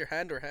hands. Okay, your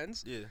hand or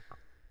hands. Yeah.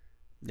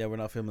 Yeah, we're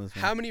not filming this.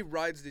 How many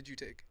rides did you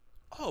take?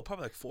 Oh,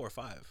 probably like 4 or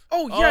 5.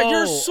 Oh yeah,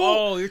 you're so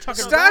Oh, you're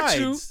talking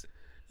statue. rides.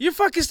 Your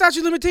fucking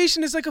statute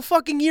limitation is like a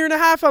fucking year and a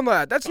half on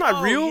that. That's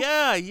not real.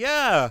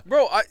 Yeah.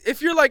 Bro,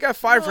 if you're like at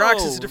 5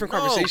 racks, it's a different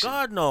conversation.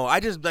 God, no. I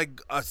just like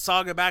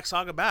saga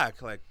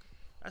back. Like,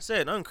 that's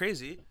it. Nothing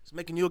crazy. Just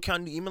make a new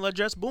account, new email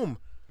address, boom.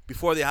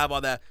 Before they have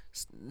all that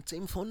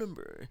same phone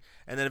number.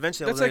 And then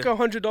eventually... That's like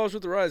 $100 worth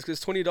of rides because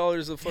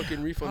 $20 of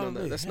fucking refund on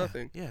that. That's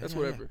nothing. Yeah, that's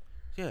whatever.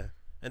 Yeah.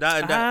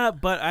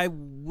 But I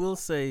will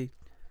say,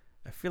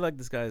 I feel like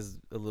this guy's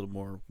a little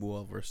more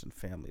well-versed in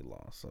family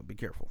law, so be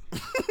careful.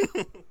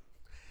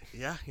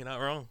 Yeah, you're not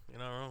wrong.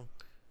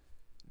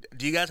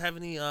 Do you guys have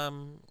any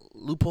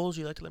loopholes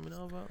you'd like to let me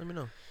know about? Let me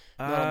know.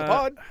 Not on the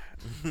pod.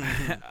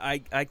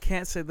 I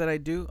can't say that I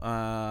do.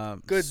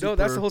 Good. No,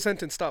 that's the whole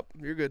sentence. Stop.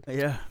 You're good.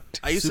 Yeah.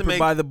 I used super to make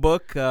by the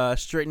book,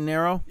 straight and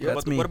narrow. Yeah.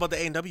 That's me. What about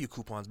the A&W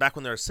coupons back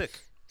when they were sick?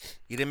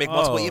 You didn't make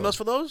multiple emails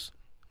for those?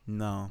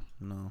 No.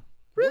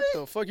 Really?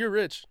 What the fuck? You're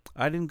rich.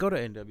 I didn't go to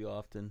A&W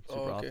often,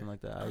 super okay. often like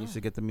that. I used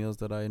to get the meals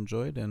that I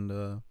enjoyed, and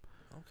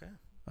Okay.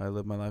 I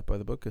live my life by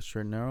the book,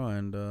 straight and narrow,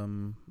 and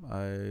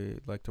I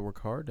like to work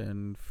hard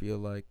and feel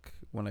like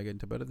when I get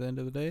into bed at the end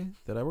of the day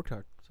that I worked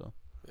hard. So,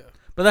 yeah.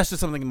 But that's just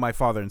something my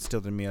father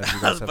instilled in me. As you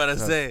guys I was about to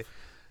say,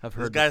 I've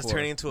heard this guy's before.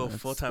 turning into a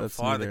full-time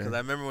father because I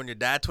remember when your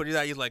dad told you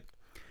that, you're like,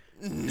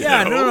 no.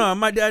 Yeah, no.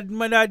 My dad,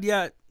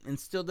 yeah,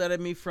 instilled that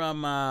in me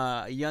from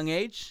a young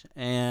age,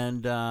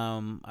 and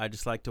I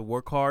just like to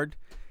work hard,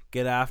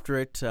 get after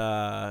it,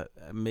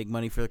 make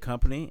money for the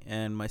company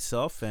and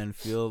myself, and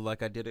feel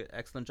like I did an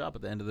excellent job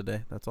at the end of the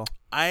day. That's all.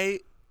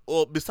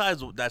 Well,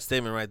 besides that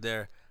statement right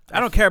there, I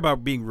don't care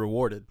about being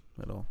rewarded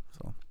at all.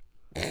 So,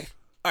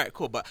 all right,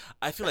 cool. But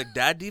I feel like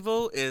Dad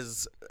Devo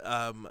is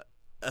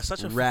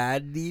such a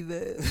rad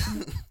diva.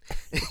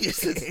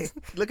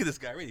 Look at this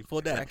guy, really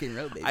full dad. Rock and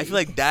roll, baby. I feel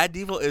like Dad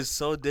Devo is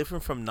so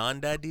different from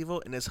non-Dad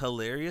Devo, and it's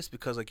hilarious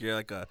because like you're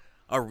like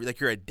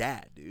you're a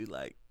dad, dude.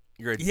 Like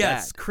you're a dad. Yeah,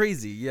 it's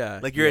crazy. Yeah,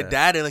 like you're a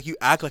dad, and like you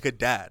act like a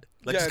dad.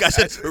 Like Yeah, this guy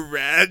said,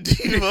 "Rad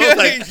Devo."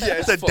 Like Yeah,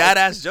 it's a fuck. dad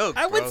ass joke.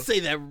 I would bro. say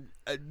that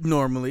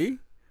normally.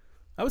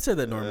 I would say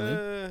that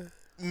normally.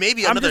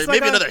 Maybe I'm another just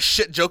like another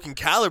shit joking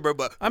caliber,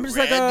 but I'm just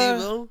Rad like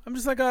Devo?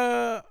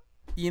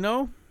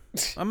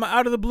 I'm an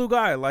out of the blue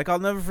guy. Like I'll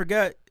never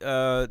forget.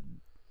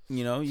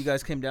 You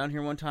guys came down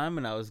here one time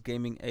and I was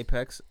gaming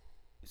Apex,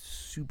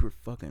 super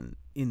fucking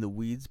in the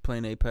weeds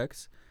playing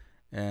Apex,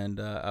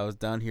 and I was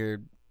down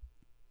here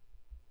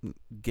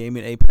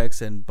gaming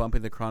Apex and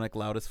bumping the Chronic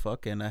loud as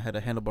fuck, and I had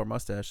a handlebar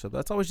mustache, so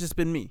that's always just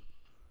been me.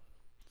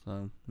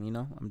 So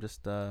I'm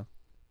just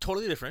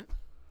Totally different.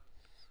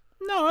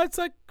 no, it's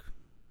like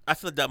I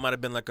feel like that might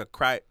have been like a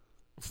cry.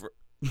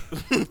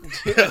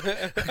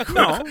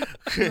 no.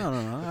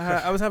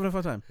 I was having a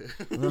fun time.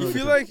 You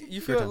feel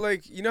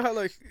like you know how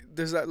like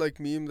there's that like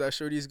meme that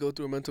shorties go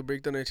through a mental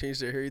breakdown and change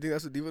their hair. You think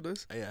that's what Diva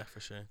does? Yeah, for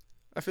sure.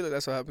 I feel like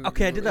that's what happens.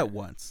 Okay, I did that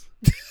once.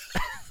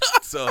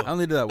 So I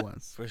only did that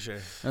once. for sure.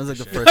 That was like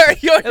the sure. first time.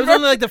 Yo, It was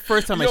only like the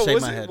first time I shaved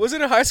was my it, head. was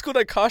it in high school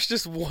that Kosh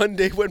just one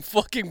day went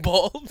fucking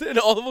bald and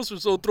all of us were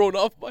so thrown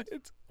off by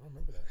it? I don't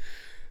remember that.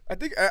 I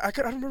think I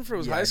don't remember if it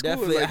was high school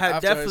Definitely. or like I have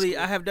after high definitely.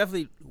 school. I have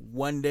definitely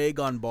one day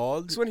gone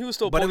bald. It's when he was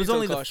still. But it was Ponytail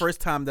only the Kosh. first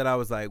time that I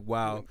was like,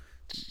 wow,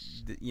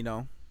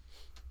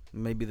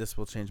 maybe this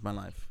will change my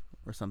life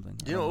or something.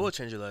 Do you know what will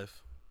change your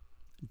life?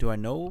 Do I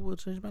know what will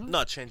change my life?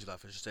 Not change your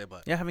life, I should say,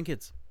 but Yeah, having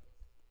kids.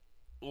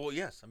 well,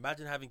 yes.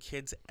 Imagine having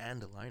kids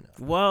and a lineup.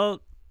 Well,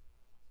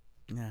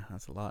 yeah,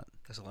 that's a lot.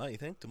 That's a lot. You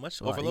think too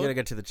much? A lot. You Overload. gotta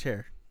get to the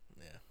chair.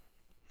 Yeah.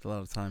 It's a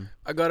lot of time.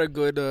 I got a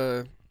good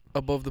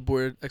above the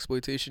board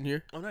exploitation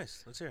here. Oh,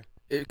 nice. Let's hear.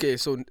 Okay,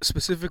 so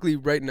specifically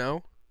right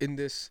now in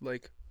this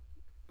like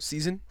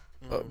season,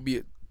 be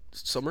it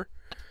summer,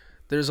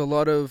 there's a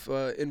lot of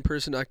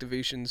in-person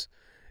activations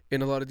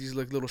in a lot of these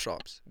like little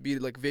shops, be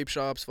it like vape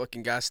shops,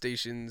 fucking gas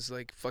stations,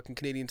 like fucking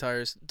Canadian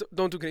Tires.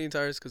 Don't do Canadian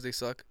Tires because they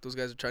suck. Those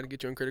guys are trying to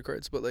get you on credit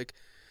cards. But like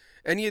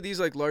any of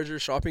these like larger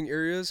shopping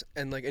areas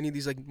and like any of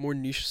these like more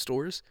niche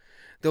stores,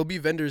 there'll be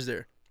vendors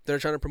there that are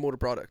trying to promote a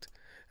product.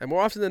 And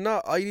more often than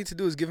not, all you need to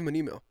do is give them an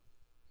email.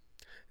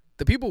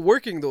 The people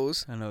working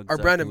those I know are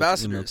exactly brand what email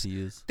ambassadors. to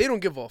use. They don't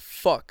give a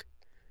fuck.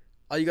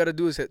 All you gotta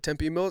do is hit temp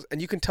emails,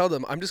 and you can tell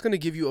them, I'm just gonna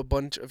give you a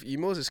bunch of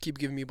emails. Just keep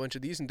giving me a bunch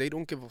of these, and they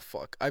don't give a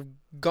fuck. I've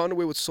gone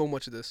away with so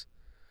much of this.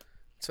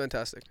 It's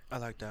fantastic. I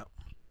like that.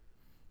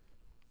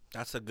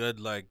 That's a good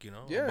Yeah,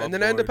 above and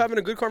then I end up board. having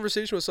a good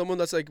conversation with someone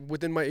that's like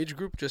within my age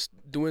group, just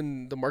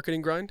doing the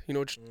marketing grind.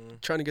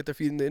 Trying to get their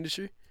feet in the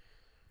industry.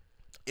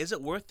 Is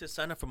it worth to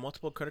sign up for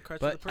multiple credit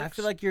cards? But for the I perks?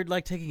 feel like you're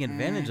like taking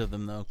advantage of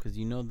them though, because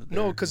you know that.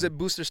 No, because it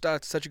boosts their stats.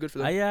 It's such a good for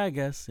them. Yeah, I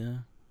guess.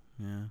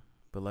 Yeah.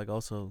 But like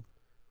also,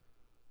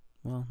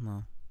 well,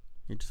 no,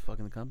 you're just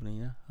fucking the company.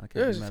 Yeah, I can't.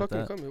 Yeah, be it's mad at fucking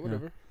that. company, Yeah.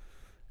 whatever.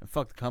 And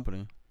fuck the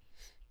company.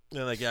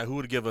 who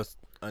would give us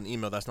an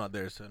email that's not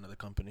theirs to another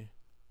company?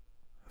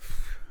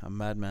 I'm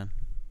madman.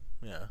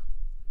 Yeah.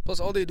 Plus,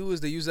 all they do is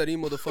they use that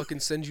email to fucking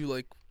send you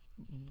like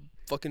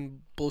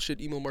fucking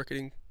bullshit email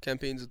marketing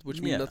campaigns,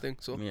 which mean nothing.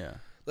 So Yeah.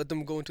 let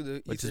them go into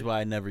the. Which is ether.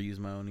 why I never use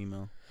my own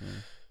email.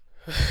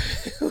 Yeah.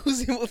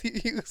 Whose email do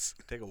you use?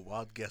 Take a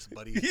wild guess,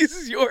 buddy. He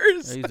uses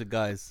yours. I use a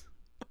guy's.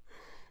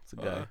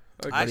 It's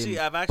a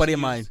guy. Buddy of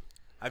mine.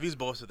 I've used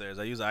both of theirs.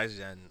 I use Izzy's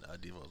and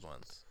Devo's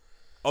once.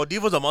 Oh,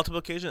 Devo's on multiple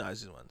occasions.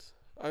 Izzy's once.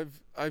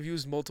 I've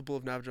used multiple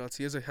of Navjot's.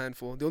 He has a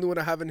handful. The only one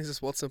I haven't is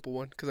this Well Simple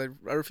one because I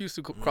refuse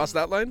to cross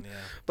that line. Yeah.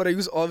 But I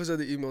use all of his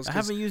other emails. I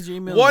haven't used your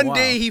email. One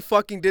day he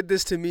fucking did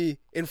this to me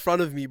in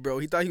front of me, bro.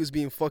 He thought he was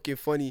being fucking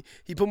funny.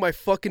 He put my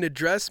fucking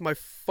address, my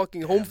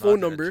fucking home phone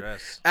number,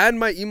 and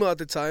my email at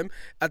the time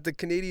at the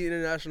Canadian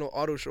International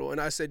Auto Show.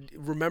 And I said,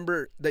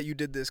 remember that you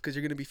did this because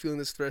you're going to be feeling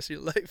this for the rest of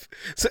your life.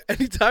 So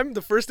anytime,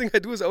 the first thing I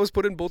do is I always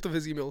put in both of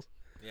his emails.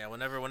 Yeah,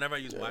 whenever I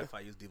use Wi-Fi,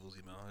 I use Devo's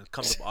email. It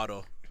comes up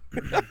auto.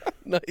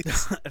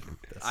 Nice.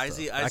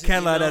 I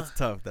can't lie, that's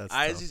tough. That's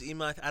Izzy's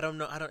email. I don't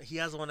know. He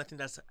has one. I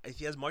think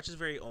he has March's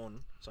very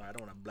own. So I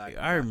don't want to black.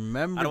 I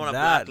remember I don't want to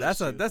that.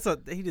 blacklist That's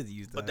he doesn't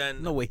use that. But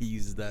then no way he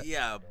uses that.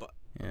 Yeah,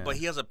 but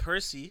he has a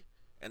Percy,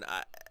 and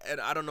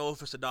I don't know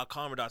if it's a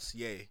 .com or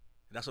 .ca.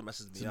 That's what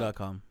messes me up. It's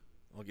 .com.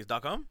 Okay,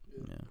 it's .com.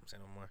 Yeah. Say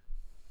no more.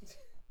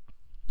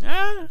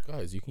 Yeah.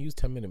 Guys, you can use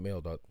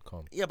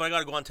 10minutemail.com. Yeah, but I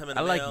gotta go on 10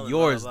 minute. I like mail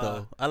yours blah, blah, blah.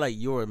 though. I like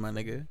yours, my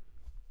nigga.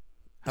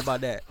 How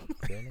about that?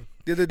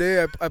 The other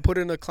day, I put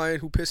in a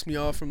client who pissed me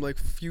off from like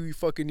a few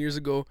fucking years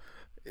ago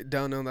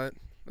down on that.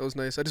 That was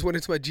nice. I just went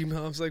into my Gmail.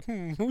 I was like,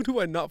 who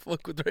do I not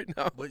fuck with right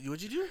now? What'd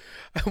you do?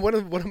 one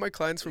of my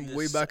clients from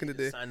way back in the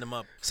day. Signed them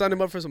up. Signed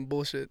him up for some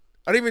bullshit.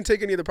 I didn't even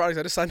take any of the products.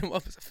 I just signed him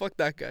up. I said, fuck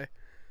that guy.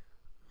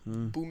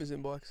 Boom his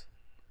inbox.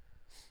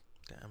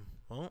 Damn.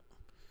 Well,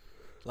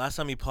 last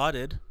time he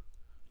potted,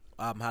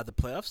 had the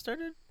playoffs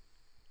started?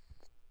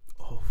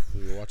 Oh,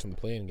 we were watching the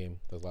playing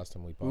game. That was last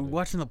time we potted. We were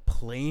watching the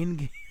playing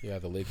game. Yeah,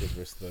 the Lakers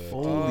versus the.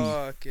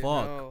 Holy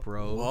fuck,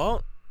 bro.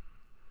 Well,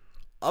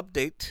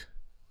 update.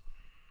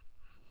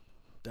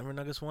 Denver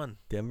Nuggets won.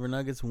 Denver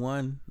Nuggets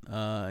won.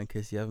 In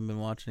case you haven't been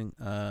watching,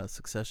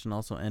 Succession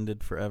also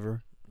ended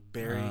forever.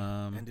 Barry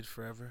ended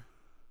forever.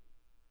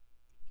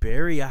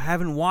 Barry, I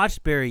haven't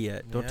watched Barry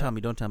yet. Don't Yeah. tell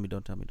me.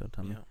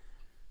 Yeah.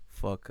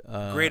 Fuck.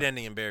 Great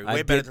ending in Barry.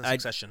 Way better than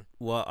Succession.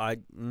 I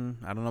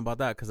don't know about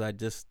that because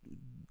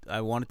I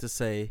wanted to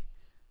say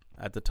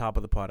at the top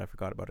of the pod, I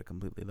forgot about it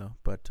completely though.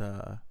 But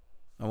I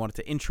wanted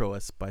to intro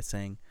us by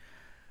saying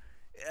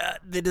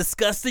the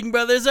Disgusting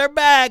Brothers are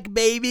back,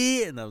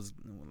 baby, and that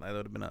would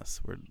have been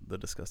us. We're the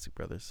Disgusting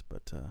Brothers,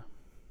 but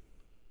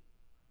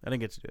I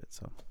didn't get to do it,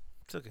 so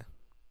it's okay.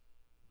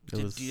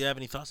 Do you have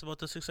any thoughts about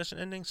the Succession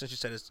ending? Since you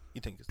said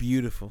you think it's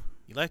beautiful.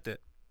 You liked it.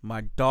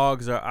 My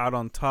dogs are out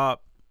on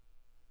top.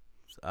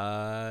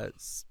 I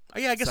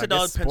guess it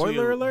all depends.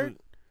 Spoiler alert.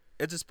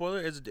 It's a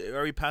spoiler.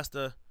 Are we past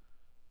the?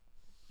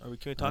 Can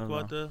we talk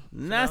about the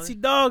nasty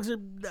dogs?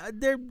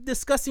 They're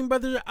Disgusting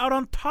Brothers are out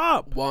on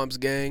top. Wombs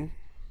gang.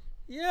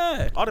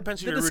 Yeah. All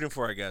depends who you're rooting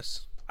for, I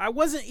guess. I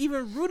wasn't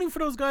even rooting for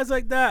those guys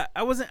like that.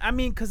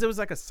 Because it was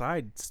like a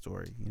side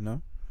story, you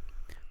know.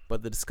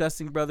 But the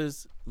Disgusting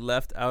Brothers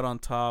left out on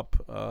top.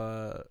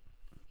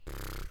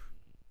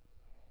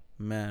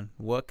 Man,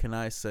 what can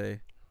I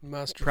say?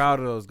 Masterful. Proud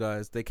of those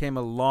guys. They came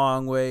a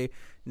long way.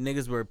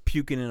 Niggas were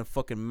puking in a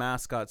fucking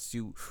mascot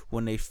suit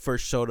when they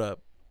first showed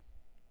up.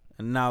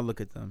 And now look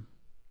at them.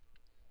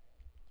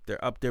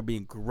 They're up there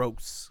being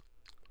gross.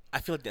 I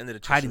feel like the end of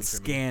the hiding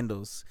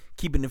scandals,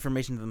 keeping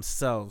information to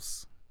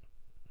themselves.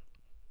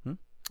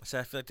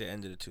 I feel like they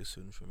ended it too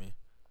soon for me.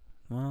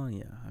 Well,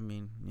 yeah. I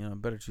mean,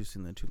 better too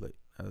soon than too late,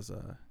 as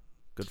a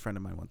good friend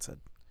of mine once said.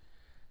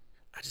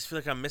 I just feel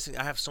like I'm missing.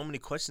 I have so many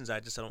questions. I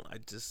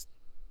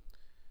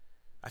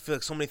feel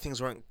like so many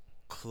things weren't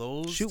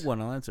closed. Shoot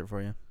one, I'll answer it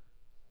for you.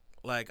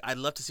 Like, I'd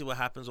love to see what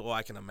happens. Or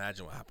I can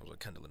imagine what happens with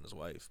Kendall and his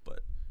wife, but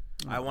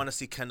I want to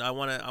see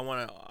Kendall.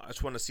 I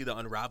just want to see the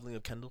unraveling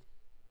of Kendall.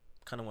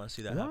 Kind of want to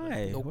see that. Why?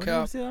 Happen. No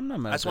cap. I'm not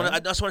mad. I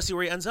just want to see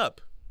where he ends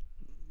up.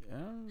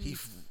 Yeah,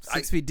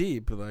 6 feet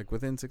deep, like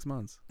within 6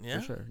 months. Yeah,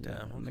 for sure.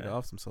 Yeah, damn, nigga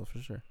offs himself for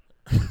sure.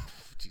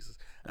 Jesus,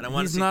 and I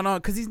want to see not on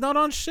because he's not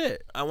on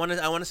shit. I want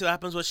to see what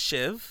happens with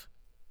Shiv.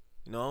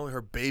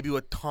 Her baby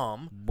with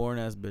Tom. Born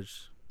ass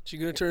bitch. She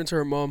gonna turn into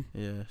her mom.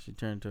 Yeah, she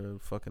turned to a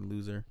fucking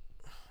loser.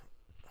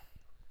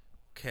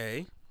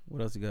 Okay.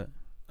 What else you got?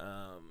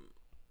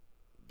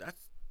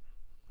 That's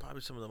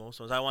probably some of the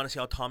most ones. I want to see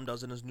how Tom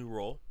does in his new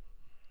role.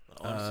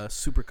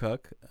 Super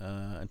cuck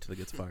until he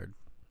gets fired.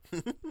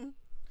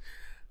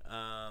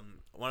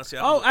 Want to see?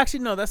 Actually,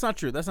 no, that's not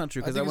true. That's not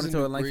true because I went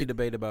into a lengthy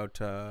debate about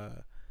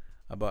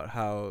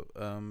how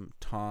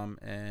Tom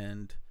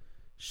and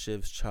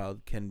Shiv's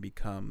child can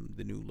become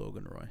the new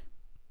Logan Roy.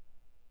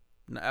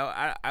 No,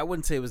 I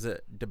wouldn't say it was a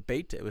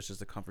debate. It was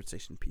just a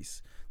conversation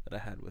piece that I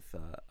had with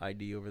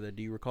ID over there.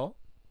 Do you recall?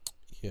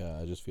 Yeah,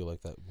 I just feel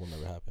like that will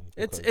never happen.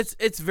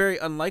 It's very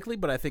unlikely,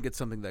 but I think it's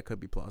something that could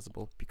be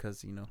plausible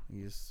because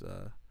he's.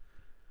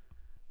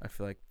 I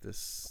feel like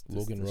this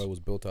Logan Roy was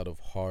built out of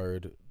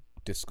hard,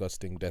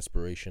 disgusting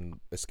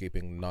desperation,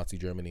 escaping Nazi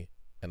Germany,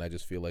 and I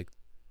just feel like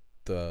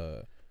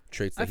the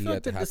traits that he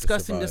had to have to survive.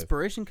 Disgusting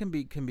desperation can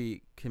be.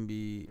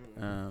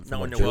 Not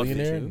when a you're wealthy.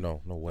 billionaire?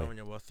 No way. Not when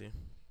you're wealthy.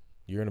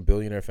 You're in a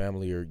billionaire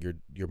family.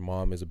 Your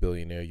mom is a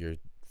billionaire. Your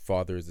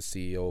father is the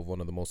CEO of one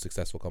of the most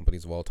successful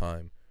companies of all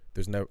time.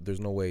 There's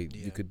no way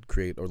you could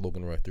create or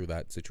Logan Roy through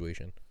that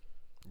situation.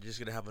 You're just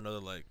gonna have another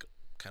like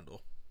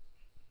Kendall.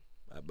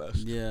 At best.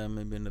 Yeah,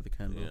 maybe another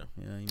Kendall.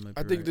 Yeah, you might.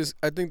 Be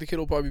I think the kid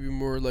will probably be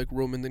more like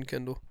Roman than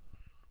Kendall.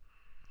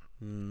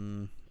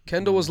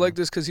 Kendall was Mm. like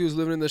this because he was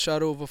living in the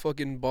shadow of a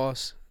fucking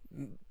boss.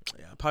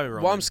 Yeah, probably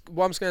Roman.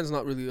 Womscan's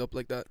not really up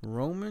like that.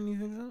 Roman, you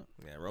think so?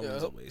 Yeah,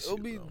 Roman's a waste. He'll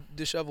be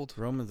disheveled.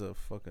 Roman's a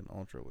fucking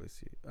ultra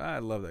waste. I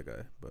love that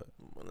guy, but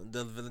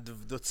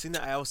The scene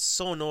that I was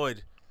so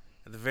annoyed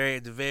at the very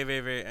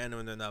end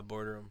when they're in that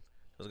boardroom,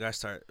 those guys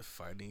start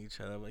fighting each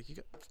other. I'm like, you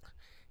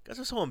guys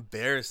are so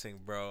embarrassing,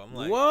 bro. I'm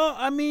like, well,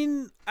 I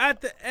mean,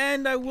 at the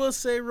end, I will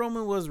say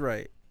Roman was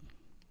right.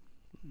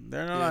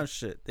 They're not on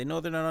shit. They know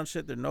they're not on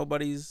shit. They're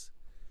nobodies.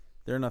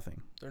 They're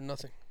nothing. They're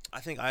nothing. I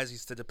think Izzy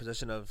stood the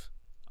position of,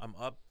 I'm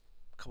up,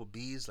 a couple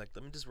B's, like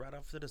let me just ride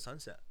off to the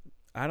sunset.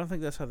 I don't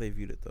think that's how they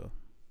viewed it, though.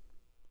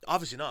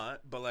 Obviously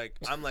not, but like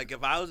I'm like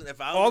if I was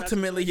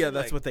Ultimately, yeah,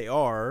 that's what they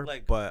are.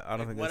 Like, but I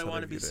don't think what that's I how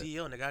want they to be viewed it.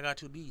 CEO, and the guy got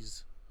 2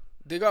 B's.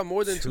 They got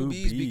more than 2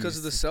 B's because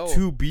of the cell.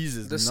 2 B's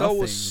is the nothing. cell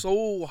was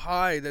so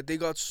high that they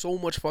got so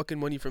much fucking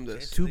money from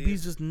this. 2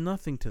 B's is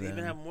nothing to They them.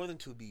 even have more than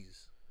 2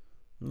 B's.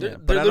 They're Yeah,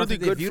 but I don't literally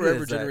think they good viewed for it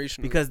every as that,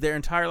 generation. because their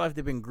entire life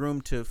they've been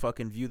groomed to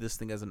fucking view this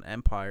thing as an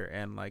empire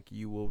and like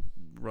you will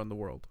run the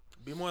world.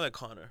 Be more like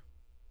Connor.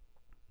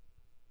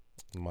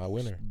 My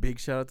winner. Big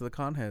shout out to the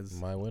con heads.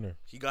 My winner.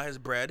 He got his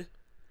bread.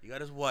 He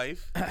got his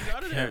wife. He's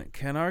out of there.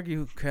 Can't argue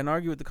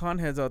with the con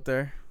heads out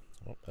there.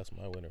 Oh, that's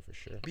my winner for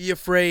sure. Be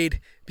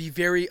afraid. Be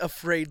very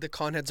afraid. The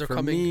conheads are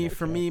coming.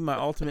 For me, my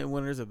ultimate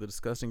winners are the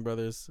Disgusting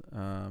Brothers.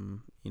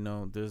 You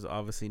know, there's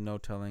obviously no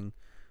telling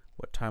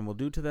what time will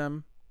do to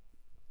them,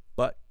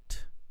 but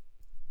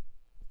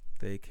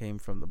they came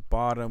from the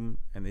bottom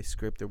and they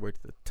scraped their way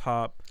to the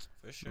top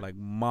For sure. like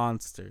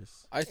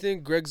monsters. I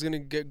think Greg's gonna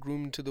get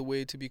groomed to the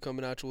way to become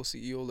an actual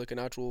CEO, like an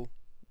actual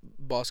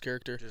boss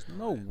character. Just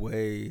No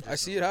way. I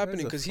see it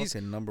happening because he's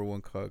number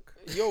one cuck.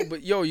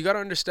 Yo, you gotta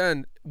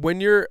understand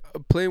when you're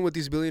playing with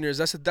these billionaires.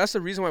 That's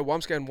the reason why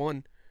Womscan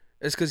won.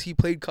 It's because he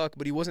played cuck,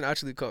 but he wasn't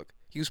actually cuck.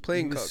 He was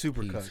playing cuck.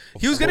 Super cuck.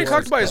 He was getting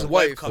cucked by his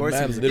wife. Of The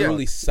man he's a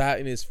literally sat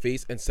in his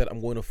face and said, "I'm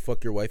going to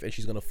fuck your wife, and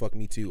she's gonna fuck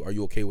me too. Are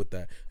you okay with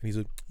that?" And he's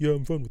like, "Yeah,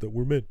 I'm fine with that.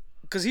 We're men."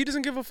 Because he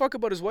doesn't give a fuck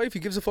about his wife. He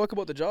gives a fuck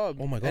about the job.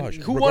 Oh my And gosh!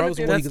 who Regardless wanted of what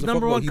he that's gives a fuck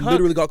number about, one he cuck.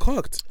 literally got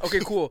cocked. Okay,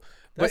 cool.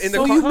 But That's in the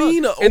so co- mean.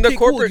 in the Okay,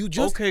 cool. corporate You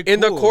just in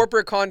the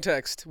corporate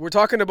context, we're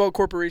talking about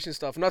corporation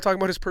stuff. I'm not talking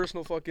about his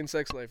personal fucking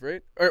sex life,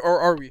 right? Or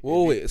are we?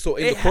 Whoa, wait. So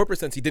in the corporate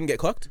sense, he didn't get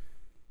cucked?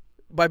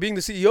 By being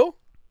the CEO?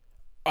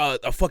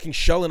 A fucking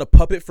shell and a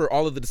puppet for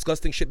all of the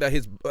disgusting shit that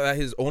his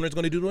owner's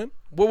gonna do to him?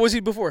 What was he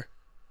before?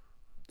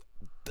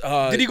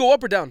 Did he go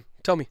up or down?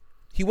 Tell me.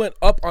 He went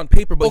up on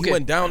paper, but Okay. he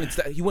went down.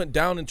 He went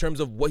down in terms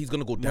of what he's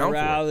gonna go down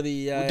morality.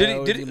 Yeah, Did he-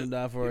 yeah, did he's he- gonna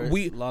die for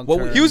We- it long what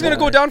we- term. He was gonna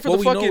go down for What the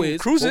we know fucking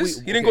is- cruises.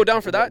 He didn't go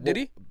down for that, did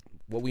he?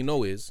 What we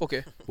know is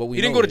Okay. what we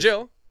He didn't know go to is-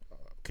 jail.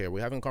 Okay, are we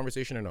having a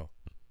conversation or no?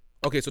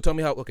 Okay, so tell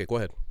me how. Okay, go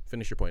ahead.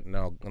 Finish your point, and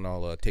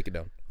I'll take it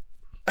down.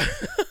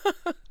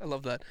 I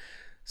love that.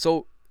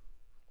 So,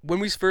 when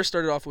we first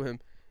started off with him,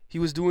 he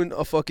was doing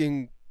a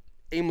fucking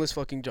aimless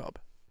fucking job.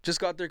 Just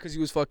got there because he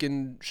was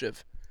fucking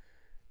Shiv.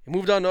 He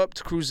moved on up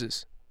to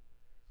cruises.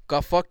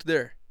 Got fucked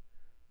there.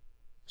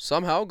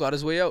 Somehow got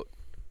his way out.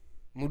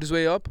 Moved his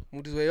way up,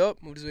 moved his way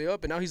up, moved his way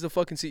up, and now he's the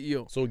fucking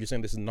CEO. So you're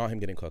saying this is not him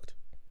getting cucked?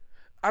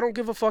 I don't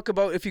give a fuck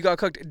about if he got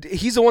cucked.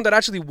 He's the one that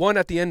actually won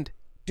at the end.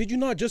 Did you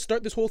not just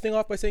start this whole thing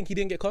off by saying he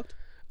didn't get cucked?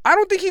 I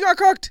don't think he got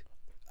cucked.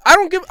 I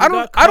don't got I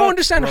don't cucked,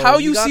 understand bro. how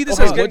He you got see this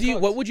cucked. as What getting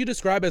cucked. what would you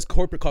describe as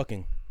corporate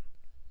cucking?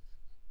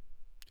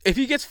 If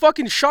he gets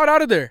fucking shot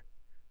out of there.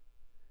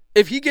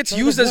 If he gets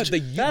used as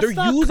they're That's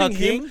not using cucking.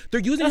 him. They're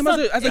using That's him not-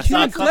 as a that's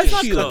human not flesh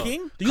cucking. shield.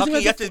 Cucking. They're using him Cucking, as you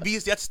a- have to be. You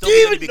have to still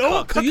be there to be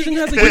cucked. They're using him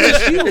as a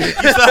human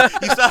shield.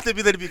 You still have to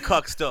be there to be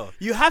cucked still.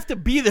 You have to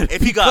be there.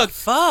 If he got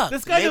fucked,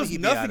 This guy maybe knows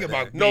he'd be out nothing of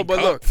there. about. No, being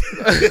but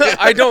cucked. look,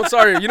 I don't.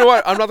 Sorry, you know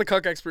what? I'm not the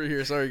cuck expert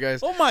here. Sorry,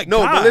 guys. Oh my No,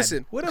 god. but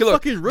listen. What a okay, look,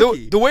 fucking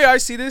rookie. The way I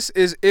see this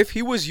is if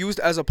he was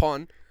used as a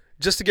pawn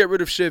just to get rid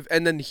of Shiv,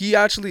 and then he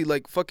actually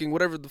like fucking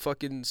whatever the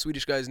fucking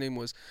Swedish guy's name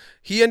was,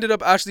 he ended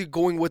up actually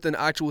going with an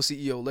actual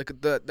CEO, like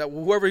that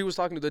whoever he was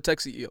talking to, the tech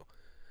CEO,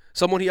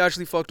 someone he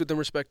actually fucked with and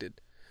respected.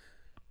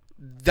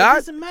 It That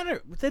doesn't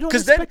matter. They don't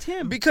because then respect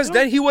him. because They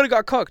don't- then he would have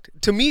got cucked.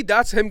 To me,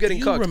 that's him getting Do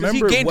you cucked. 'Cause he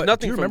remember gained what?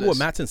 nothing Do you from remember what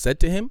this. Mattson said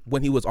to him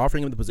when he was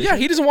offering him the position? Yeah,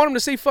 he doesn't want him to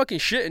say fucking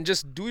shit and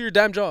just do your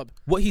damn job.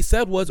 What he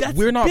said was, That's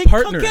 "We're not big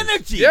cuck partners.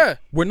 energy. Yeah,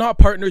 We're not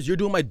partners. You're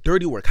doing my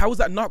dirty work." How is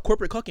that not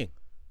corporate cucking?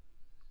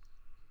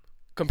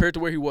 compared to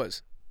where he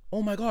was.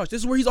 Oh my gosh,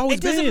 this is where he's always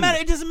It doesn't been. matter.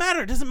 It doesn't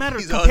matter. It doesn't matter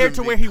He's compared always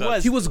to been where he cucked.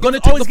 was. He was gonna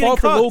He's take always the fall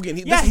getting for cucked. Logan.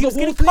 Yeah, This he is was the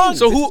whole getting thing. cucked.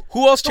 So who else The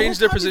whole changed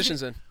their time he's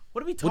positions getting- then?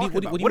 What are we What do you- talking what do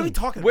you- about? what do you What are we mean?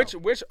 talking Which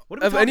about? which What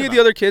are we of any talking of the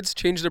about? other kids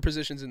changed their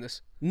positions in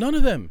this? None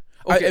of them.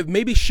 Okay.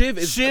 Maybe Shiv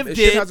is. Shiv Shiv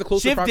did. has a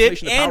closer Shiv did,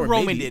 approximation to power. and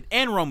Roman maybe. did,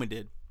 and Roman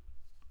did.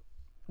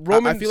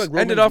 Roman feel like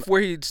ended Roman's- off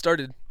where he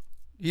started.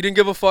 He didn't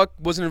give a fuck,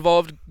 wasn't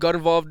involved, got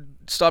involved,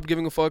 stopped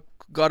giving a fuck,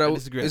 got I out,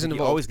 disagree. I isn't think he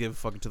involved. always gave a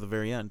fuck until the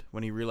very end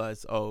when he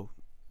realized, oh,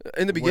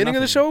 In the we're beginning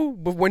of the nothing. show,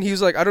 but when he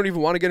was like, I don't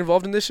even want to get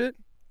involved in this shit.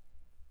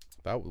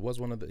 That was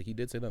one of the. He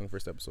did say that in the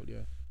first episode.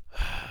 Yeah.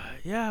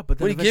 Yeah, but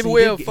then When he gave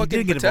eventually away a he fucking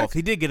did get Patek? involved.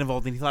 He did get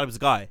involved, and he thought it was a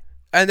guy.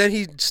 And then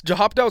he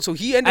hopped out, so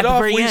he ended At the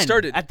off very where end. he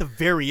started. At the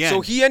very end.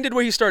 So he ended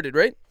where he started,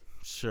 right?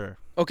 Sure.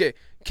 Okay,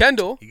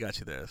 Kendall. He got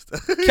you there.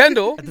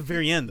 Kendall At the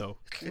very end, though.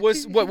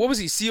 was what was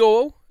he?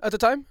 COO at the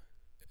time,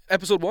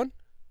 episode 1.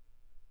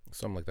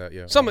 Something like that,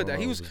 yeah. Something I don't like that. know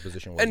He what was, his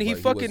position and he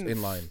but fucking was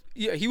in line.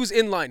 Yeah, he was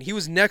in line. He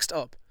was next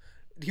up.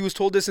 He was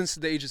told this since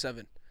the age of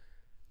 7.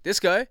 This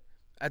guy,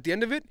 at the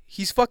end of it,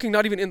 he's fucking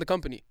not even in the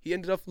company. He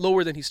ended up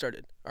lower than he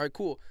started. All right,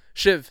 cool.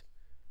 Shiv,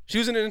 she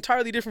was in an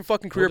entirely different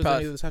fucking career What does path.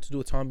 any of this have to do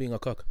with Tom being a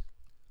cuck?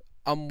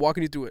 I'm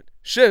walking you through it.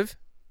 Shiv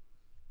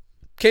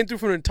came through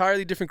from an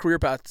entirely different career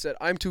path. Said,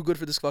 I'm too good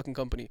for this fucking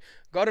company.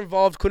 Got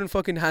involved, couldn't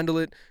fucking handle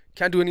it.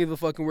 Can't do any of the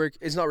fucking work.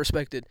 Is not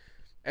respected.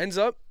 Ends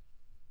up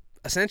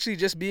essentially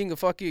just being a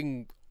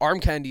fucking arm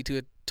candy to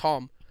a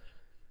Tom.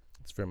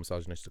 It's very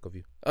misogynistic of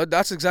you.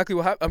 That's exactly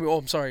what happened. I mean,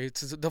 I'm sorry.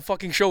 It's the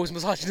fucking show is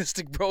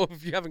misogynistic, bro.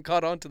 If you haven't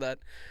caught on to that.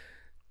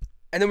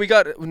 And then we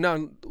got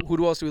now.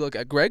 Who else do we look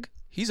at? Greg.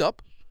 He's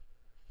up.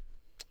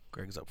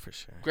 Greg's up for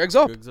sure. Greg's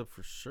up. Greg's up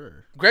for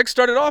sure. Greg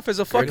started off as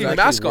a fucking Greg's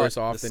actually mascot. worse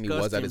off than he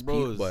was at his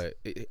Disgusting peak, bros.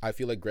 but I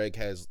feel like Greg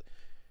has.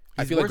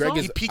 I He's feel like worse Greg off?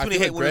 is. He peaked I when he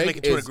feel hit- like when he was Greg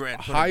making 200 is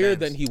grand, 200 higher bands.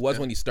 than he was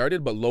when he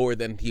started, but lower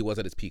than he was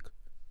at his peak.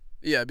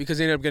 Yeah, because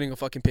he ended up getting a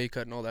fucking pay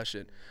cut and all that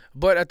shit.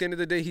 But at the end of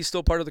the day, he's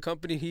still part of the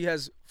company. He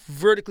has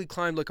vertically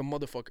climbed like a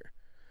motherfucker.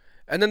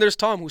 And then there's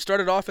Tom, who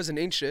started off as an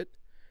ain't shit.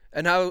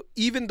 And how,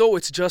 even though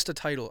it's just a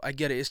title, I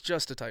get it, it's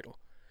just a title.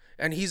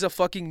 And he's a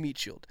fucking meat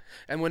shield.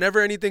 And whenever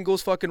anything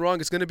goes fucking wrong,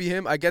 it's going to be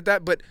him. I get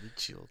that. But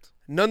Shield.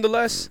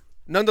 nonetheless,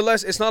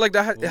 it's not like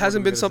that. It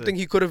hasn't were we been gonna something say?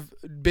 he could have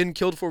been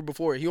killed for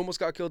before. He almost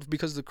got killed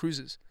because of the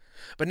cruises.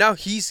 But now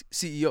he's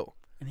CEO.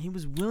 And he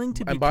was willing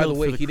to be And by the killed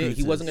way, for the he didn't. He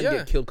cruises. wasn't gonna Yeah.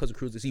 get killed because of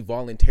cruises. He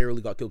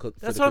voluntarily got killed for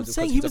That's the what I'm cruises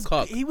saying.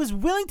 because He was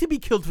willing to be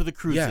killed for the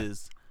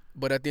cruises.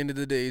 But at the end of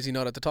the day, is he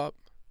not at the top?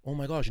 Oh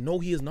my gosh, no,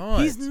 he is not.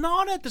 He's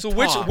not at the So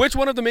top. which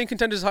one of the main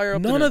contenders is higher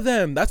up? None than of him?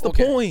 them. That's the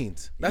Okay.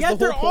 point. That's yeah, the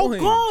they're whole all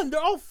point. gone.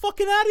 They're all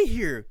fucking out of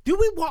here.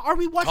 Are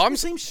we watching the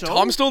same show?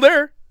 Tom's still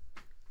there.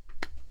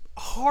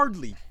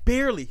 Hardly,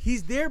 barely.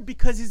 He's there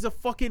because he's a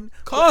fucking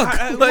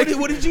Cuck. what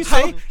did you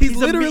say? He's a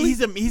literally-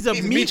 he's a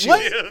meat meat shield.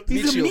 what?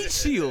 He's Meat a shield. meat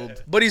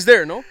shield. But he's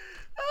there, no?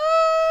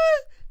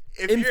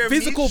 If In you're a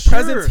physical meat-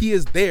 presence, he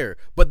is there,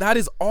 but that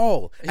is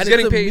all. He's and it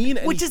getting doesn't paid. mean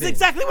Which is anything.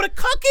 exactly what a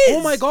cuck is.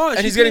 Oh my gosh,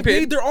 And he's getting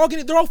paid? They're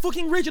all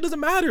fucking rich. It doesn't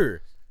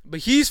matter.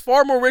 But he's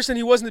far more rich than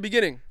he was in the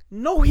beginning.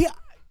 No, he.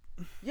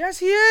 Yes,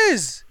 he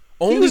is.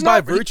 Only was by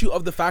not- virtue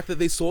of the fact that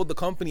they sold the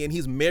company and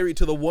he's married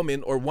to the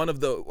woman or one of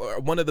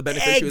the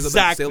beneficiaries of the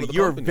sale Exactly. of the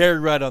You're company. very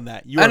right on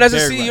that. And as a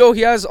CEO,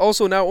 he has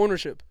also now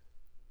ownership.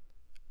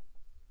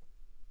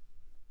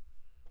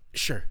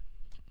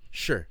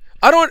 Sure.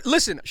 I don't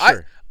listen.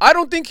 Sure. I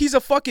don't think he's a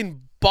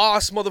fucking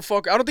boss,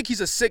 motherfucker. I don't think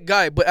he's a sick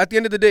guy. But at the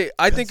end of the day,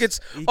 I think it's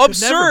he could never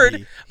absurd.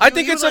 be. I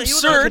think it's He was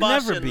absurd. a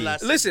boss Never in be.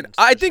 last Listen, season,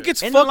 I for think sure.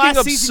 it's in the fucking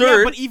last season, yeah,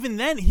 absurd. but even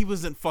then, he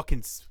wasn't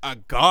fucking a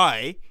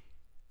guy.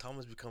 Tom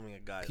was becoming a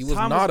guy. He was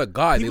Tom not was- a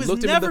guy. he They was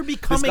looked him never in the, this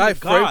becoming guy a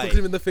Frank guy. looked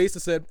him in the face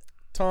and said,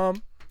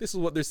 "Tom, this is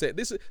what they're saying.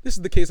 This is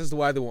the case as to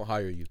why they won't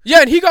hire you."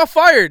 Yeah, and he got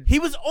fired. He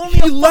was only He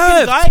a fucking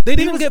left. guy. They He didn't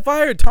even was- get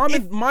fired. Tom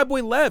if- and my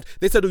boy left.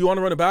 They said, "Do you want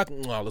to run it back?"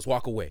 No, let's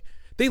walk away.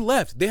 They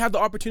left. They had the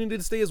opportunity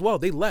to stay as well.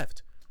 They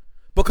left.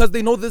 Because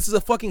they know this is a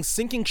fucking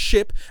sinking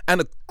ship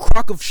and a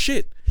crock of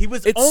shit. He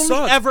was It only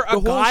sucks. ever The a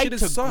whole guy shit to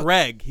has sucked.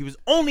 Greg. He was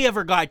only ever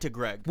a guy to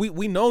Greg.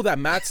 We know that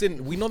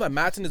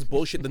Mattson is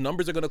bullshit. The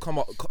numbers are gonna come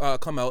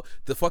out.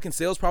 The fucking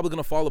sales probably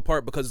gonna fall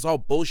apart because it's all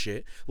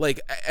bullshit. Like,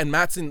 and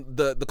Mattson,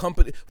 the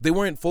company, they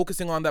weren't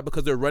focusing on that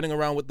because they're running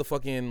around with the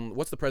fucking,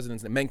 what's the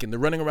president's name? Mencken. They're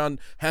running around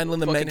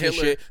handling the Fucking Mencken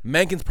Hitler. shit.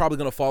 Menken's probably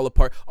gonna fall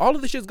apart. All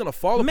of this shit's gonna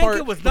fall Mencken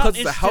apart was not because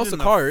it's a house interested of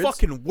in cards. the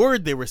fucking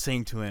word they were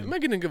saying to him.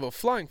 Megan didn't give a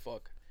flying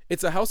fuck.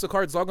 It's a house of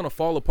cards. It's all gonna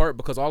fall apart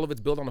because all of it's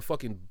built on a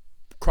fucking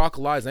crock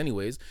of lies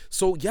anyways.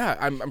 So yeah,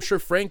 I'm sure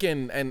Frank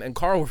and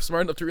Carl were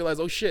smart enough to realize,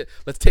 oh shit,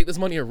 let's take this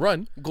money and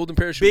run. Golden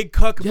parachute. Big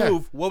cuck Yeah.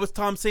 move. What was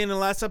Tom saying in the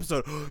last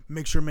episode?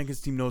 Make sure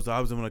Menken's team knows that I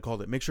was the one that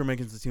called it. Make sure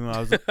Menken's the team. I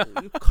was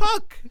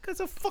cuck. You guy's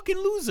a fucking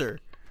loser.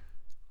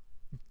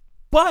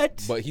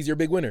 But But he's your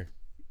big winner.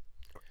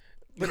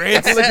 Grant,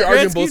 I feel like you're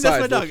arguing both Gretzky, that's my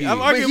sides, dog. low-key. I'm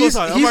But arguing he's both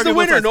sides. I'm the arguing both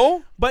winner, sides.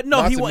 no? But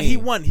no, Not he to won. me.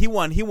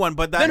 He won.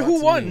 But that. Then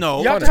who won?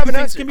 No, You have to two have an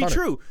things answer. can be Connor.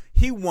 true.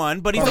 He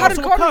won, but he's How did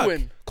also a Connor cuck.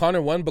 win?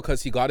 Connor won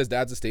because he got his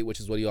dad's estate, which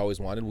is what he always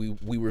wanted.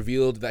 We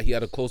revealed that he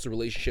had a closer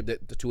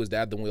relationship to his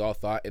dad than we all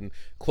thought, and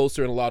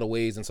closer in a lot of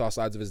ways, and saw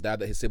sides of his dad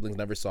that his siblings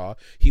never saw.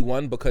 He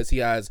won because he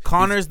has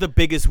Connor's the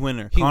biggest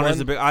winner. He Connor's won-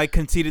 the big. I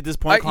conceded this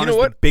point. You Connor's know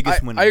what? the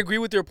biggest winner. I agree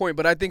with your point,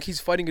 but I think he's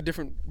fighting a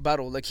different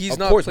battle. Like he's of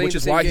not course, playing which the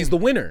is same why game. he's the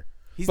winner.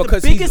 He's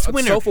because the biggest he's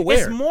winner. self-aware.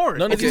 It's more.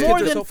 None of It's his more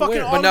kids are than fucking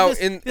self-aware. all But now of this,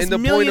 in this the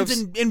point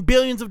millions of- and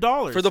billions of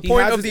dollars. For the He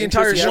point has of his the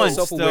entire interests, he show. has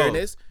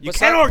self-awareness. You Besi-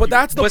 can't argue. But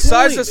that's the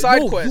Besides point. the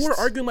side no, quests. you are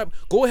arguing my.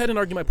 Go ahead and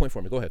argue my point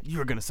for me. Go ahead.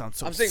 You're gonna sound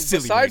so I'm saying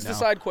silly besides right the now.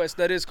 side quest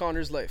that is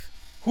Connor's life,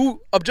 who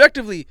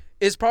objectively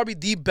is probably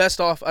the best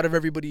off out of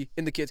everybody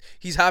in the kids.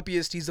 He's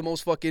happiest. He's the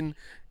most fucking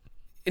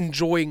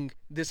enjoying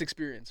this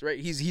experience, right?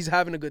 He's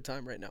having a good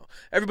time right now.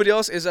 Everybody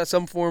else is at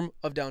some form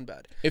of down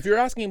bad. If you're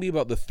asking me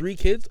about the three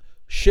kids,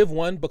 Shiv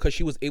won because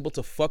she was able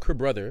to fuck her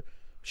brother.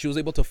 She was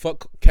able to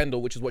fuck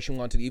Kendall, which is what she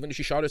wanted. Even if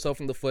she shot herself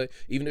in the foot,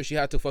 even if she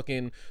had to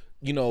fucking,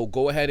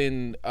 go ahead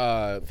and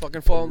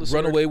fucking fall on the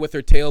run sword. away with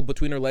her tail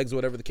between her legs or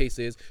whatever the case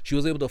is, she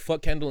was able to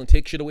fuck Kendall and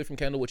take shit away from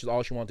Kendall, which is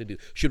all she wanted to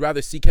do. She'd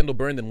rather see Kendall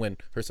burn than win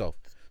herself.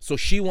 So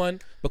she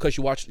won because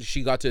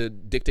she got to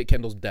dictate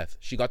Kendall's death.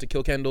 She got to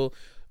kill Kendall.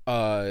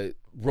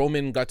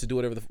 Roman got to do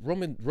whatever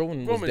Roman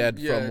was dead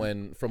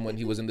from when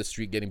he was in the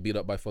street getting beat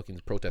up by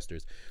fucking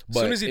protesters. But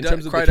as soon as he in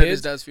terms of cried the at his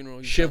kids, dad's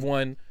funeral, Shiv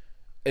won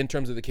in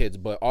terms of the kids,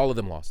 but all of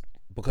them lost.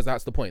 Because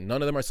that's the point.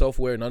 None of them are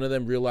self-aware. None of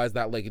them realize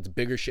that like it's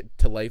bigger shit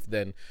to life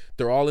than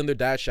they're all in their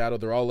dad's shadow.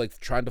 They're all like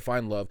trying to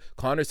find love.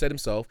 Connor said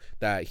himself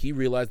that he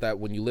realized that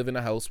when you live in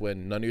a house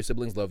when none of your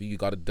siblings love you, you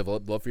got to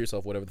develop love for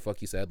yourself. Whatever the fuck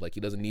he said, like he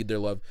doesn't need their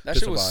love. That to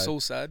shit survive. was so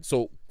sad.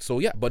 So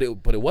yeah, but it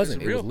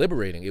wasn't. It was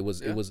liberating. It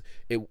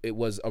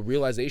was a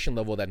realization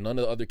level that none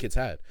of the other kids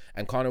had.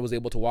 And Connor was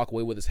able to walk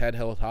away with his head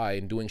held high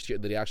and doing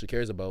shit that he actually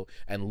cares about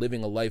and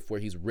living a life where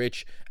he's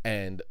rich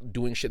and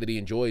doing shit that he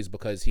enjoys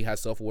because he has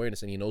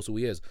self-awareness and he knows who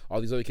he is.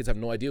 All these other kids have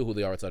no idea who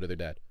they are outside of their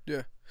dad.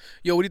 Yeah.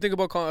 Yo, what do you think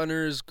about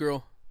Connor's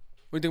girl?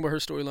 What do you think about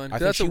her storyline? I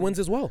think she wins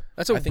as well.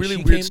 That's a really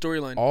weird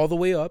storyline. All the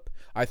way up.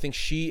 I think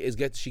she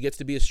gets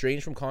to be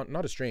estranged from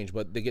not estranged,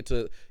 but they get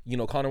to,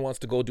 Connor wants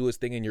to go do his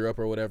thing in Europe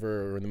or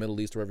whatever, or in the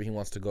Middle East, wherever he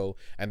wants to go,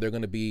 and they're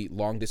going to be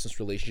long distance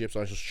relationships.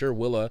 So I'm sure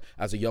Willa,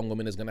 as a young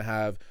woman, is going to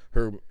have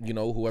her,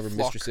 whoever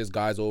mistresses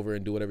guys over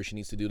and do whatever she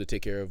needs to do to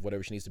take care of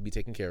whatever she needs to be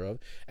taken care of,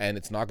 and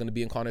it's not going to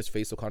be in Connor's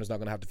face, so Connor's not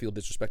going to have to feel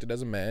disrespected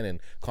as a man,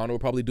 and Connor will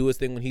probably do his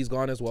thing when he's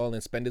gone as well,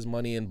 and spend his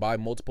money and buy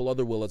multiple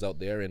other Willas out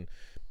there, and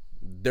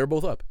they're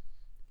both up.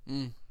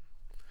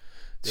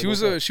 She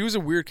was a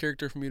weird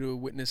character for me to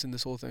witness in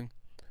this whole thing.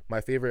 My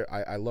favorite,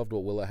 I loved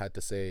what Willa had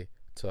to say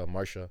to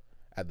Marsha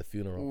at the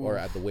funeral or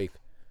at the wake,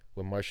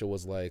 when Marsha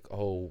was like,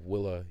 "Oh,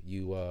 Willa,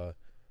 you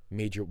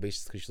made your,"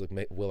 basically she's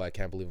like, "Willa, I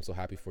can't believe I'm so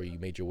happy for you. You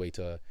made your way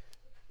to,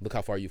 look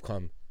how far you've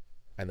come,"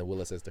 and then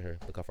Willa says to her,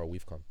 "Look how far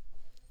we've come."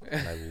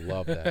 And I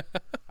love that.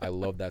 I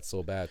love that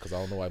so bad because I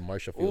don't know why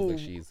Marsha feels like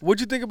she's. What'd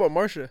you think about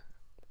Marsha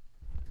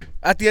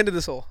at the end of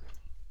this whole?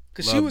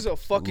 Because she was a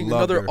fucking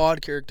another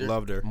odd character.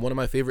 Loved her. One of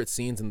my favorite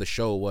scenes in the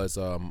show was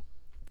that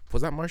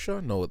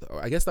Marsha? No,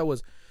 I guess that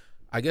was,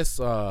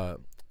 the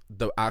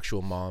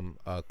actual mom,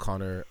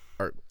 Connor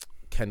or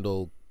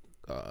Kendall,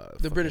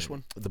 the British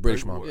one, the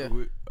British mom. Yeah.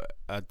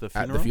 At the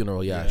funeral. At the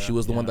funeral, yeah. She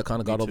was the one that kind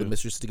of got all the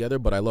mistresses together.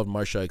 But I love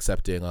Marsha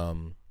accepting. I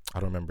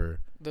don't remember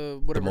the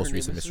most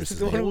recent mistresses.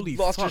 Holy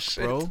fuck,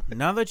 bro!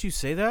 Now that you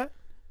say that,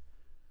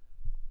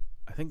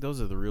 I think those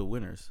are the real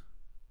winners.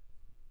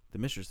 The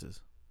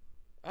mistresses.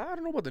 I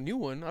don't know about the new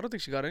one. I don't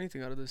think she got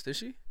anything out of this, did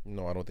she?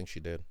 No, I don't think she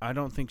did. I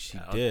don't think she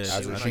did.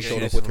 She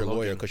showed up with her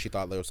lawyer because she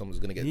thought there was someone was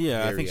gonna get.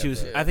 Yeah, I think she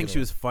was. I think she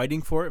was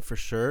fighting for it for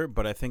sure.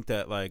 But I think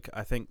that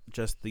I think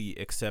just the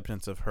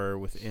acceptance of her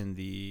within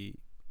the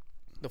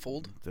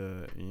fold.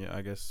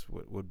 I guess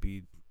what would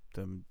be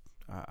the.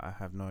 I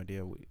have no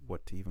idea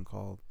what to even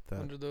call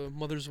that. Under the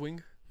mother's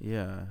wing.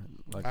 Yeah,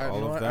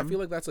 all of them. I feel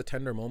like that's a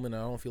tender moment. I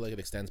don't feel like it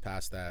extends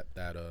past that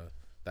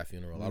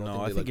funeral. I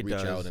don't think they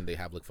reach out and they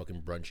have like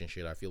fucking brunch and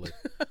shit. I feel like,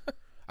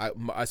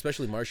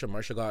 especially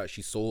Marsha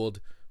she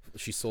sold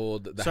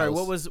the sorry, house.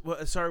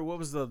 What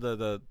was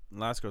the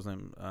last girl's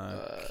name?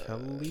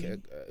 Kelly.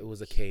 It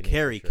was a K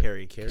name.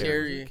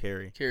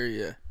 Carrie.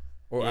 Yeah.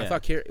 Or I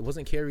thought Carrie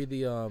wasn't Carrie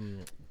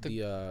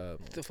the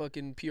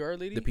fucking PR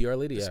lady. The PR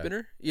lady, the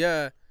spinner.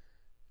 Yeah.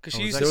 Cause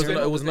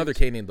it was another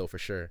K name though for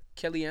sure.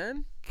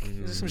 Kellyanne.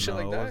 Is it some shit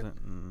like that?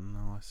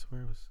 No, I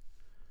swear it was.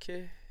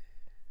 Okay.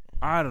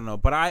 I don't know,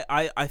 but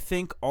I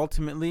think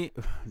ultimately,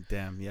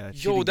 damn, yeah.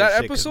 Yo,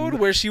 that episode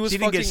where she was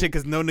didn't get shit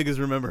because no niggas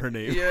remember her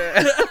name.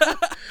 Yeah,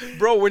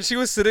 bro, when she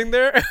was sitting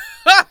there,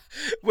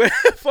 when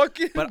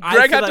fucking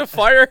Greg had to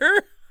fire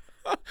her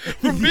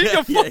for being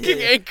a fucking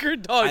anchor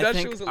dog. That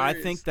shit was hilarious.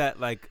 I think that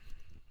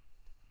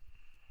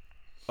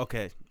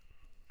okay,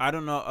 I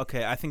don't know.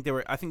 Okay, I think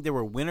they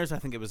were winners. I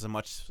think it was a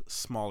much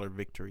smaller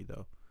victory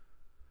though,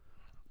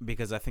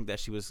 because I think that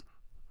she was.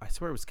 I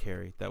swear it was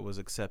Carrie that was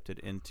accepted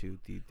into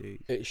the.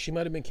 She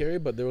might have been Carrie,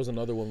 but there was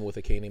another one with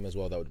a K name as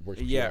well that would work.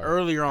 Yeah,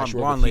 earlier on,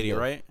 blonde lady,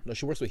 right? No,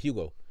 she works with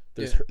Hugo.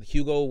 There's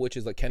Hugo, which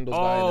is like Kendall's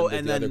guy,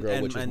 and then the other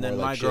girl, which is more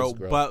like Shiv's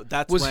girl. But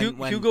that's when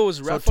Hugo was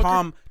so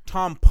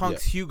Tom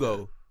punks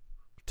Hugo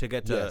to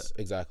get to. Yes,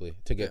 exactly.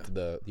 To get to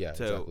the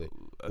exactly.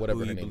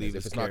 Whatever her name is.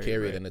 If it's not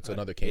Carrie, right? Then it's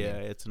another K name.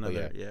 Yeah, it's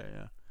another. Yeah.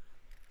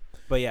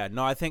 But yeah,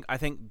 no, I think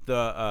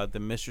the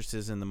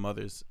mistresses and the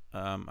mothers,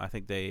 I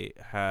think they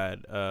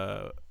had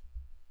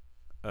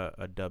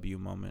a W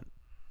moment,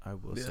 I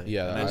will say.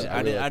 Yeah,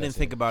 I didn't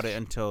think about it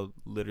until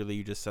literally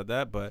you just said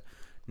that, but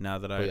now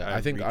that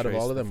I think out of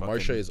all of them,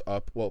 Marsha is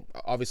up. Well,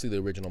 obviously the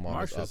original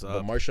mom is up,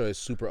 but Marsha is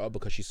super up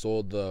because she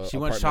sold the. She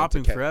went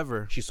shopping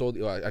forever. She sold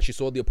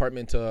the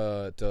apartment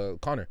to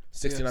Connor,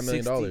 $69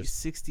 million.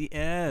 60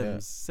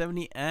 M's,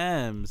 70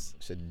 M's.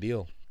 It's a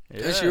deal.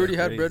 Yeah, and she already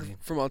had bread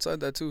from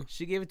outside that too.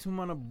 She gave it to him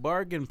on a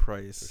bargain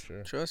price. For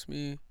sure. Trust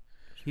me.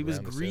 He was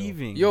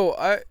grieving. Yo,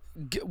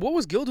 what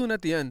was Gil doing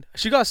at the end?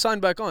 She got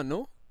signed back on,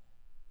 no?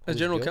 As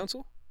general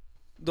counsel?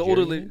 The Jerry,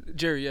 older you lady, mean?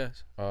 Jerry.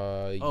 Yes.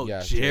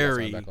 Yeah,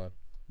 Jerry. Back on.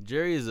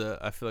 Jerry is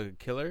I feel like a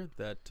killer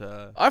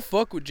that I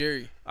fuck with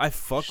Jerry. I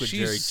fuck with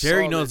Jerry. She's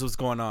Jerry solid. knows what's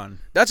going on.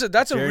 That's a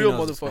Jerry real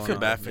knows what's I going motherfucker. feel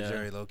on. bad for Yeah.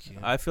 Jerry, low key.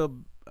 I feel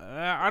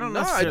I don't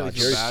Nah, necessarily I-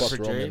 feel Jerry bad fucked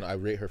for Roman. Jerry. I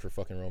rate her for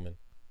fucking Roman.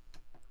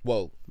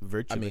 Well,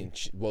 Virtually. I mean,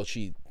 she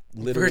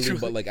literally, Virtually.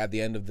 but like at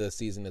the end of the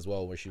season as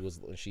well, where she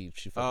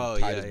fucking Oh,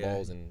 tied yeah, his yeah.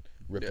 balls and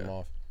ripped him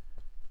off.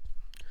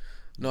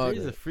 No,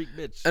 Jerry's a freak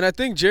bitch. and I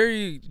think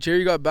Jerry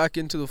got back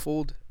into the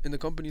fold in the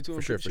company too. For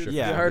I'm sure, pretty for sure.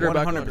 yeah, They hired her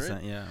back on, 100%.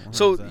 right? Yeah. 100%.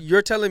 So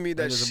you're telling me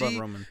that Niggas above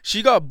Roman.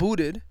 she got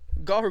booted,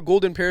 got her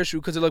golden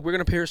parachute because they're like, we're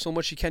gonna pay her so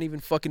much she can't even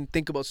fucking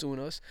think about suing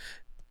us.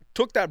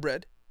 Took that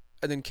bread,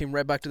 and then came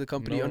right back to the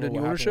company under what new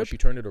happened was ownership. she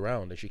turned it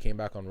around and she came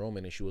back on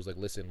Roman and she was like,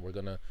 "Listen, we're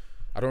gonna."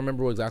 I don't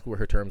remember exactly what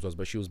her terms was,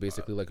 but she was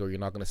basically like, "Oh, you're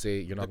not gonna say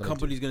you're not The gonna."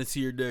 company's gonna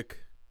see your dick.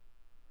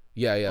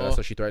 Yeah, Oh. that's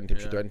what she threatened him.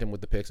 She Yeah. threatened him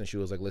with the picks, and she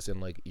was like, "Listen,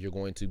 like you're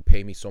going to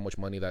pay me so much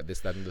money that this,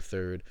 that, and the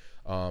third.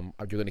 You're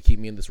going to keep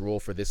me in this role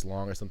for this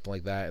long or something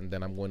like that, and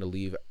then I'm going to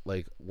leave.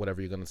 Like whatever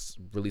you're going to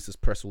release this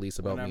press release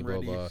about When me, I'm blah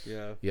ready. blah.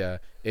 Yeah. Yeah.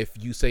 If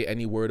you say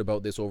any word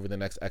about this over the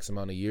next X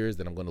amount of years,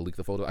 then I'm going to leak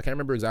the photo. I can't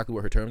remember exactly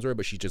what her terms were,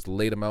 but she just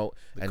laid them out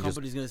The and just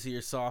company's gonna see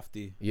your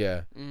softy.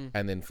 yeah. Mm.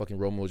 And then fucking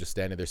Roman was just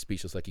standing there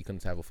speechless, like he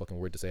couldn't have a fucking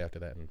word to say after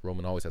that. And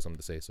Roman always has something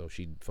to say, so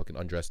she fucking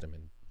undressed him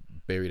and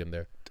buried him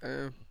there.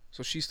 Damn.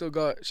 So she still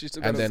got.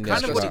 And then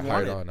kind she of what got he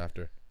hired wanted. on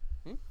after.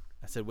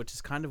 I said, which is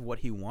kind of what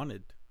he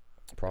wanted.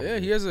 Probably. Yeah,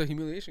 he has a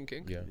humiliation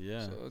kink. Yeah.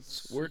 Yeah. So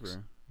it works.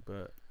 Super.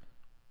 But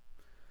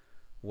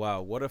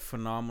wow, what a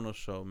phenomenal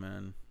show,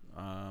 man.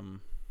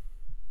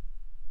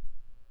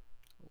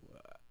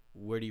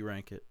 Where do you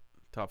rank it?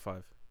 Top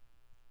 5.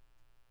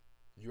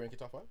 You rank it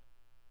top 5?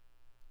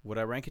 Would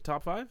I rank it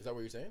top 5? Is that what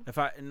you're saying? If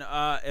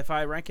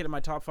I rank it in my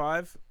top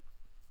 5,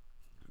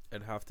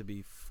 it'd have to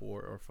be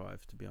 4 or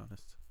 5, to be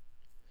honest.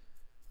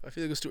 I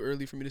feel like it's too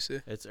early for me to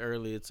say. It's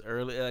early.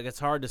 Like it's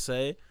hard to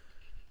say,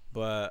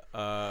 but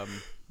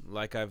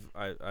like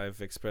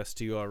I've expressed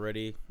to you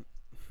already,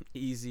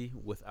 easy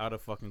without a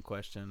fucking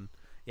question.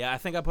 Yeah, I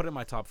think I put it in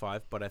my top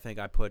 5, but I think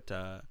I put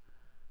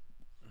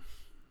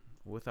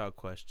without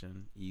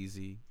question,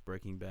 easy.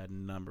 Breaking Bad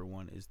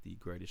 #1 is the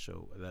greatest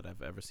show that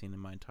I've ever seen in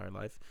my entire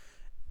life.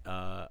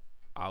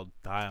 I'll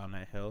die on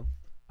that hill.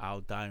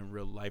 I'll die in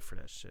real life for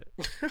that shit.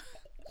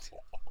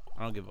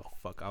 I don't give a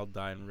fuck. I'll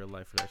die in real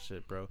life for that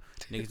shit, bro.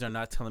 Niggas are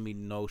not telling me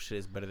no shit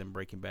is better than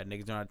Breaking Bad.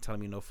 Niggas are not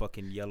telling me no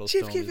fucking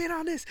Yellowstone. Chief, keep it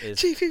on this. is-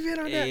 Chief, keep it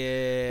on that.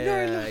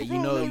 Yeah, You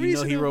you know know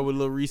Reese he and wrote them. with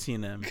Lil Reese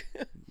and them.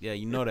 Yeah,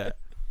 you know that.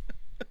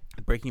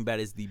 Breaking Bad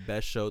is the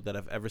best show that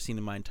I've ever seen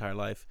in my entire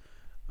life.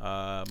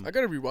 I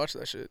gotta rewatch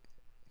that shit.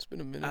 It's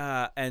been a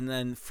minute. And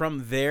then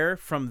from there,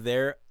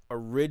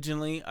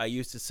 originally I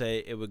used to say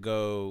it would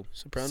go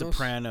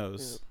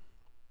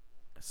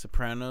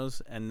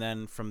Sopranos, and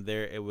then from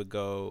there it would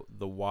go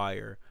The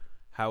Wire.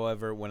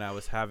 However, when I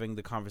was having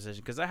the conversation,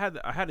 because I had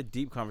a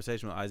deep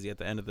conversation with Izzy at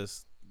the end of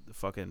this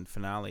fucking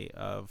finale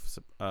of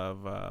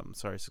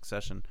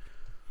Succession.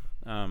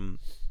 I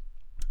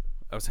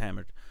was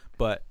hammered,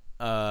 but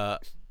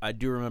I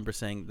do remember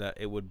saying that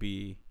it would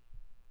be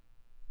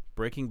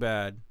Breaking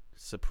Bad,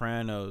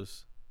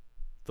 Sopranos,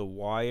 The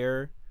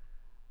Wire,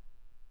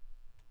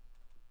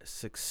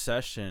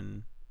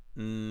 Succession.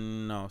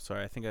 No,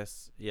 sorry. I think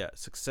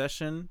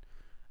Succession,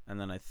 and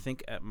then I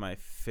think at my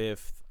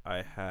 5th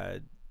I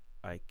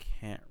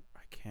can't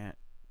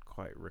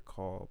quite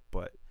recall,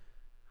 but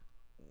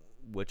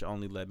which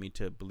only led me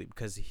to believe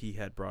because he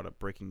had brought up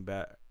Breaking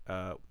Bad.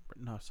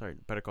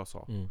 Better Call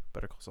Saul.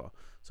 Better Call Saul.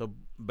 So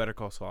Better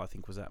Call Saul I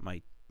think was at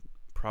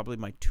probably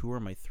my 2 or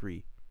my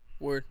 3.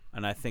 Word.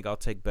 And I think I'll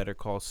take Better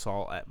Call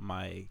Saul at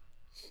my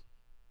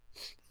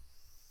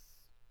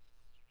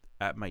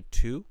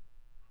 2.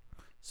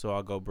 So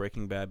I'll go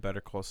Breaking Bad, Better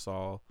Call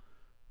Saul,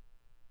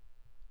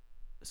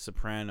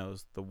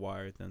 Sopranos, The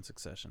Wire, then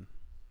Succession.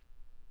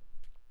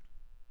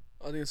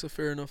 I think it's a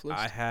fair enough list.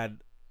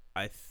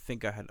 I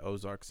think I had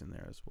Ozarks in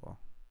there as well.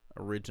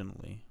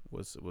 Originally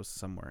was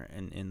somewhere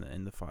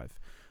in the 5.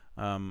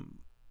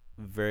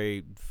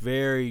 Very,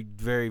 very,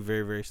 very,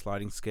 very, very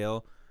sliding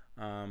scale.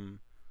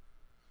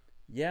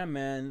 Yeah,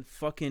 man,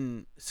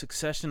 fucking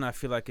Succession I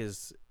feel like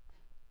is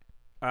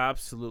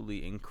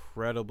absolutely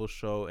incredible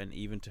show, and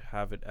even to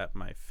have it at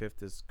my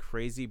 5th is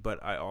crazy.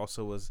 But I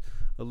also was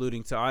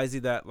alluding to Izzy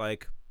that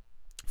like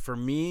for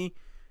me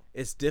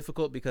it's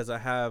difficult because I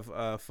have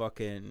a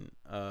fucking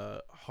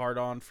hard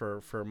on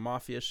for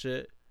mafia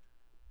shit.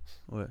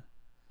 What?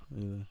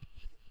 Happy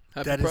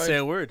That didn't Pride. say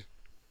a word.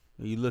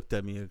 You looked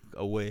at me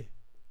away.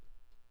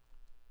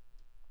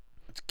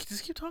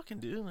 Just keep talking,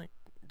 dude. Like,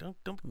 don't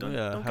I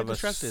get have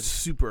distracted. a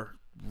super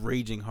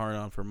raging hard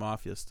on for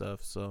mafia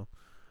stuff. So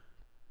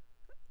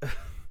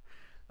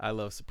I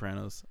love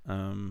Sopranos.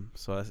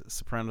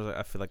 Sopranos,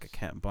 I feel like I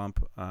can't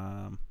bump.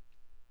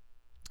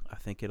 I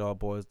think it all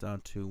boils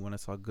down to when I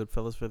saw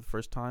Goodfellas for the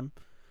first time,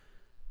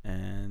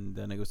 and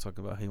then it was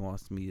talking about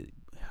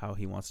how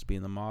he wants to be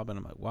in the mob, and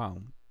I'm like, wow,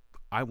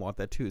 I want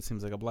that too. It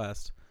seems like a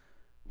blast,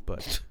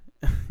 but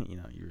you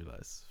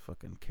realize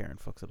fucking Karen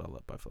fucks it all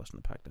up by flushing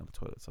the pack down the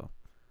toilet. So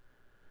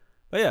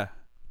But yeah,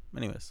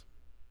 anyways,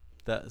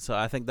 so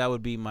I think that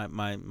would be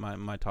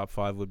my top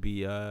 5 would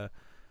be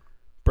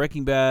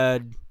Breaking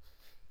Bad,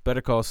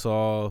 Better Call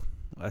Saul.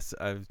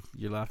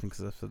 You're laughing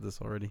because I've said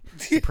this already.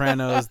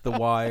 Sopranos, The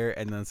Wire,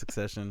 and then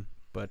Succession.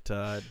 But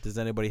does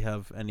anybody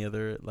have any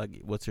other,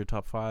 like, what's your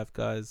top 5,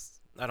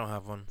 guys? I don't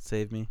have one.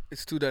 Save me.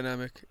 It's too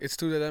dynamic. It's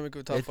too dynamic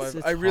with top 5.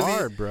 It's I really,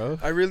 hard, bro.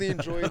 I really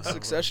enjoyed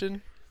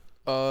Succession.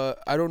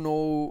 I don't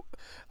know.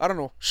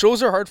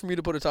 Shows are hard for me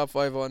to put a top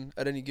 5 on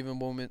at any given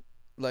moment.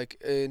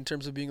 Like, in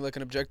terms of being like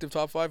an objective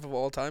top 5 of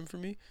all time for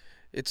me,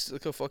 it's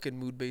like a fucking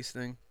mood based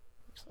thing.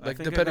 Like,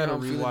 depending on how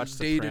I'm feeling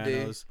day to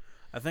day.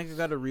 I think I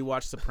got to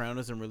rewatch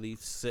Sopranos and really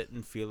sit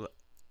and feel,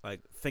 like,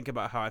 think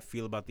about how I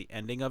feel about the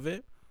ending of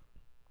it.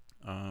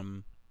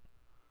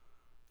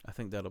 I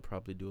think that'll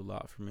probably do a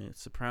lot for me.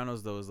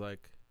 Sopranos, though, is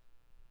like,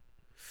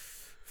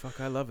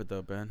 fuck, I love it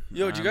though, man.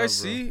 Yo, did you guys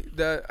see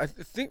that? I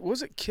think,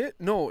 was it Kit?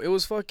 No, it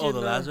was fucking. Oh,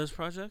 the Lazarus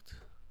Project?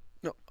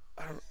 No,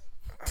 I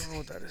don't know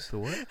what that is. The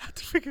what? I have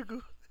to figure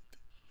Google.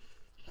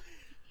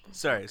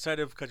 Sorry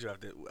to cut you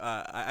off there.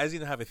 I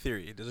even have a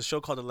theory. There's a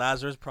show called The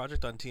Lazarus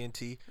Project on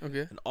TNT.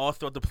 Okay. And all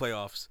throughout the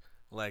playoffs,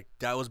 like,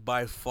 that was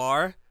by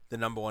far the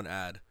 #1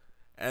 ad.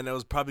 And it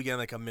was probably getting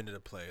like a minute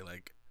of play.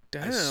 Like,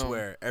 Damn. I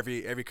swear,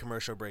 every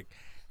commercial break.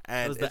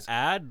 And was the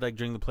ad like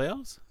during the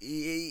playoffs?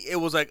 It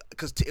was like,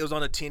 because it was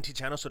on a TNT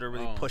channel, so they're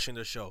really pushing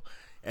the show.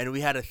 And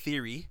we had a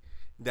theory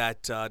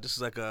that this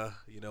is like a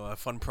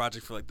fun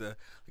project for like a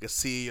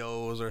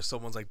CEO's or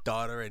someone's like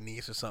daughter and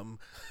niece or something.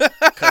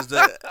 Because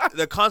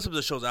the concept of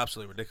the show is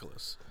absolutely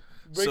ridiculous.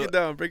 Break it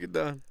down.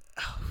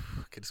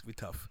 Okay, this could be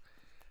tough.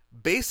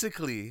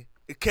 Basically,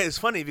 it's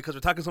funny because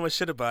we're talking so much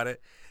shit about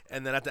it,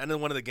 and then at the end of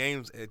one of the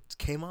games, it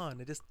came on.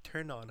 It just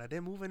turned on. I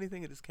didn't move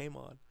anything. It just came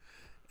on.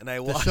 And I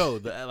watched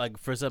the show, like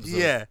first episode.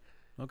 Yeah.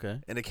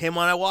 Okay. And it came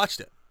on. I watched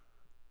it.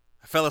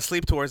 I fell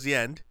asleep towards the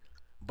end,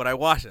 but I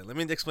watched it. Let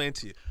me explain it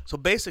to you. So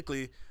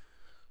basically,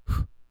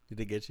 did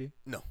it get you?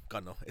 No,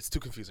 God no. It's too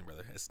confusing,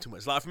 brother. It's too much.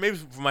 It's a lot maybe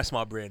for my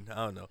small brain. I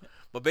don't know.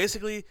 But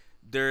basically,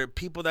 there are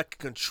people that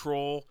can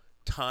control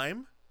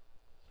time.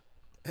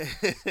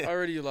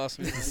 Already you lost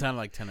me. You sound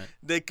like Tenet.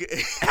 They could.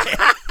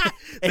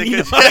 And you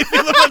know how I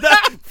feel about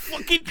that?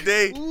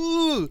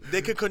 Fucking.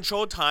 They could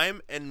control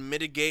time and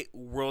mitigate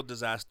world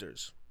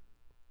disasters.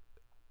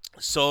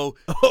 So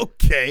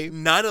okay,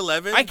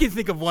 9/11. I can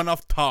think of one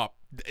off top.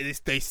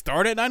 They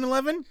started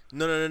 9/11.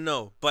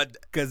 No. But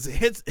because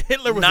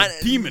Hitler was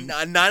a demon.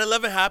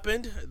 9/11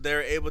 happened.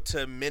 They're able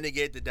to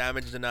mitigate the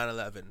damage to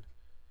 9/11.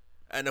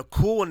 And a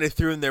cool one they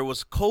threw in there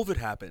was COVID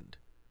happened.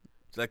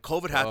 Like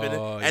COVID happened,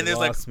 and there's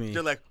like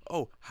they're like,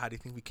 oh, how do you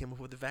think we came up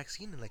with the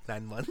vaccine in like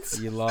 9 months?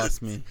 You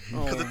lost me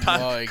because of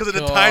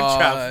the time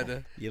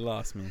travel. You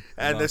lost me.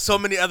 And there's so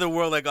many other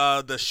world like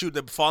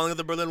the falling of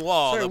the Berlin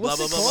Wall, Sorry, blah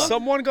blah blah.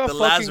 Someone got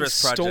fucking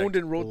stoned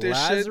and wrote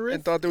this shit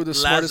and thought they were the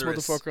smartest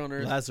motherfucker on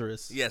earth.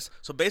 Lazarus. Yes.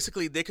 So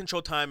basically, they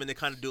control time and they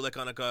kind of do like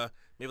on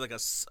maybe a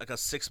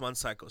 6-month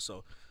cycle.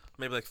 So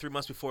maybe like 3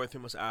 months before,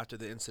 3 months after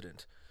the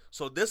incident.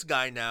 So this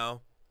guy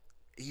now,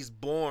 he's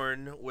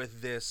born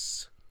with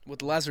this.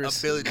 With Lazarus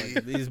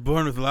ability. He's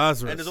born with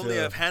Lazarus. And there's only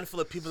a handful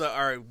of people that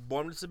are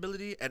born with this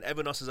ability, and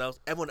everyone else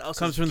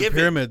comes from the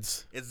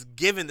pyramids. It's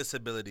given this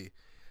ability.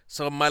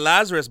 So my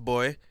Lazarus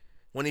boy,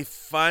 when he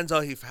finds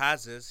out he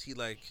has this, he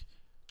like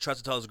tries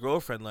to tell his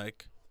girlfriend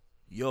like,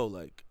 "Yo,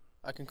 like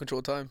I can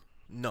control time."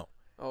 No.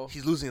 Oh.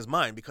 He's losing his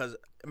mind because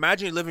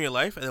imagine you're living your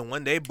life and then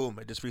one day, boom,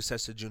 it just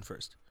resets to June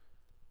 1st.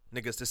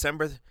 Niggas,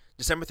 December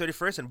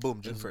 31st and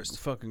boom, June 1st.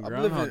 Fucking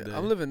Groundhog Day.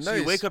 I'm living nice. So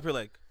you wake up, you're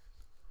like.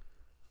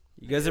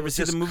 You guys ever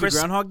see the movie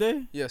Groundhog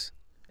Day? Yes.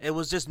 It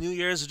was just New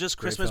Year's, just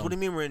Christmas. What do you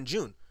mean we're in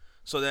June?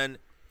 So then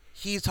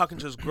he's talking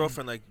to his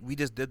girlfriend like, we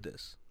just did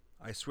this.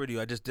 I swear to you,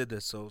 I just did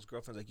this. So his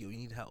girlfriend's like, yo, you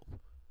need help.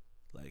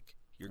 Like,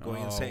 you're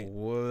going insane.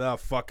 Well,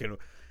 that fucking...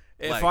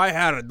 If I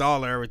had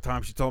 $1 every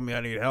time she told me I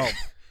need help.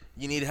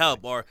 You need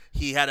help. Or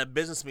he had a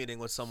business meeting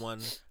with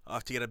someone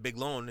to get a big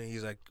loan. And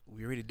he's like,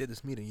 we already did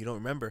this meeting. You don't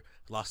remember?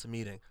 Lost the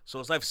meeting. So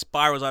his life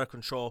spirals out of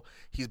control.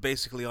 He's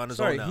basically on his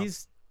own now.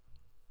 He's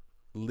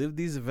lived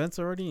these events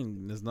already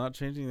and is not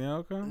changing the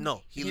outcome?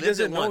 No, he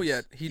doesn't know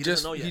yet. He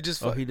just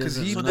because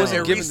he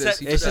wasn't given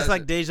this. It's just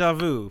like deja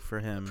vu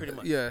for him. Pretty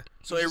much. Yeah.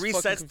 So it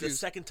resets the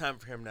second time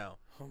for him now.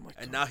 Oh my God.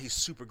 And now he's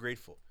super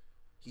grateful.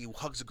 He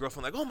hugs his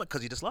girlfriend like, oh my,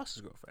 because he just lost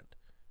his girlfriend.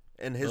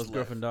 And his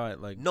girlfriend died.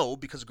 Like no,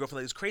 because his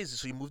girlfriend is crazy,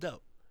 so he moved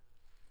out.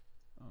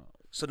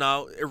 So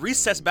now it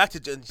resets back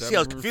to see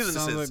how confusing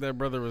this is. Sounds like that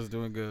brother was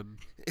doing good.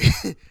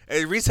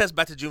 It resets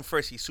back to June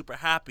 1st. He's super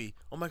happy.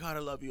 Oh my God, I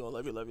love you. I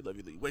love you, love you, love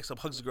you. He wakes up,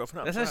 hugs his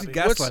girlfriend. That's actually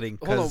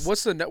gaslighting. Hold on,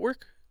 what's the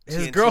network?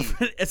 His TNT.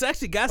 girlfriend. It's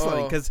actually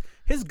gaslighting because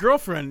his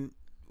girlfriend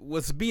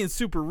was being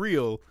super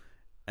real,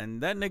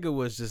 and that nigga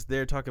was just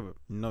there talking about,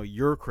 no,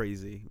 you're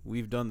crazy.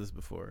 We've done this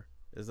before.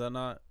 Is that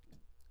not?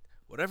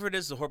 Whatever it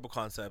is, it's a horrible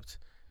concept.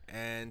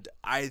 And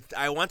I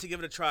want to give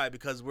it a try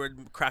because we're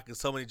cracking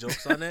so many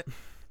jokes on it.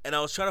 And I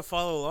was trying to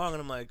follow along,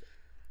 and I'm like,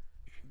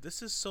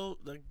 this is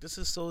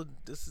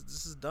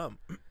dumb.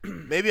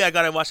 Maybe I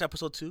gotta watch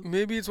episode 2.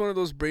 Maybe it's one of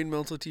those brain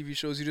melter TV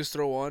shows you just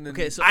throw on. And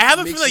Okay, so I have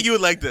a feeling you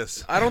would like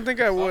this. I don't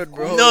think I would,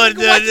 bro. No. You're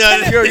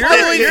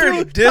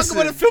dissing.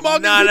 No.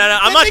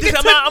 I'm not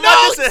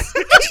dissing.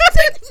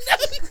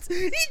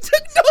 He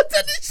took notes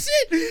on this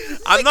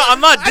shit. I'm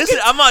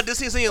not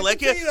dissing saying you like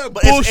it,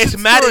 but it's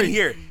mad in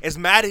here. It's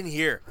mad in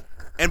here.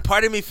 And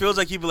part of me feels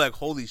like you'd be like,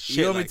 holy shit.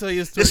 You want me to tell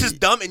you a story? This is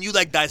dumb, and you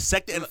like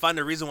dissect it and find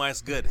the reason why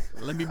it's good.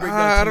 Let me break down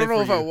I Tenet don't know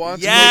for if you. I want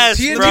to. Yes,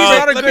 TNT's bro.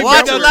 not a good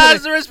Watch network.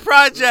 Lazarus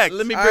Project.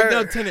 Let me break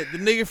down Tenet. The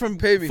nigga from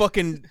Pay me.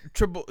 fucking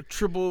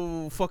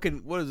triple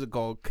fucking, what is it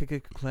called?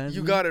 Clan?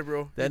 You got it,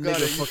 bro. That You got nigga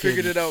it. You fucking-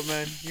 figured it out,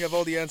 man. You have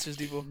all the answers,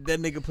 Debo. That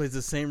nigga plays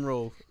the same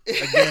role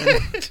again.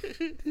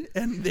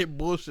 And they're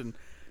bullshitting.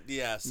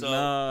 Yeah, so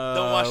Nah,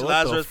 don't watch what the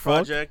Lazarus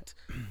fuck? Project.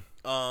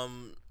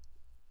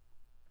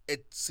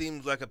 It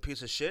seems like a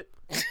piece of shit.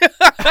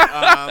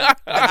 The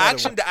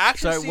action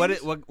Sorry,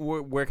 scenes,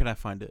 where can I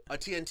find it? a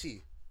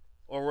TNT,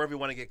 or wherever you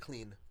want to get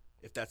clean,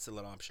 if that's still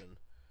an option.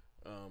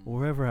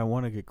 Wherever I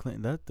want to get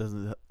clean. That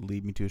doesn't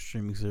lead me to a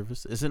streaming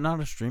service. Is it not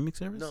a streaming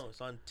service? No,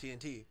 it's on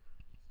TNT.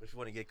 But if you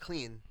want to get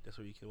clean, that's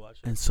where you can watch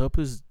it. And soap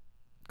is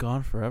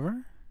gone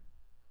forever?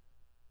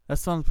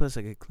 That's the only place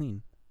I get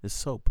clean. Is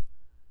soap.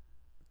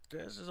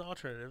 There's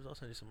alternatives. I'll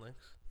send you some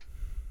links.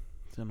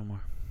 Say no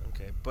more.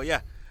 Okay, but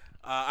yeah,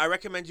 I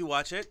recommend you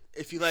watch it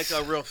if you like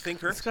a real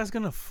thinker. This guy's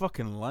gonna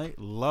fucking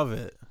love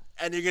it.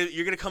 And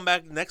you're gonna come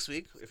back next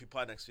week if you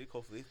pod next week.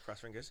 Hopefully, cross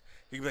fingers.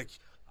 You're gonna be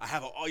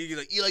like, you're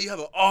like, Eli, you have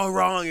it all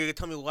wrong. You're gonna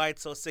tell me why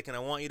it's so sick, and I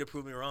want you to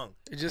prove me wrong.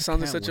 It just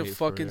sounds like can't such a wait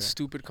for fucking it.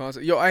 stupid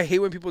concept. Yo, I hate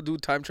when people do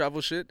time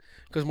travel shit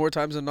because more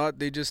times than not,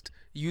 they just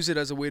use it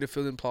as a way to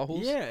fill in plot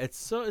holes. Yeah, it's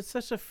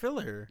such a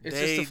filler. It's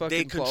they just a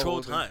fucking plot control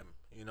hole thing. time.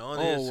 You know,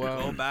 they just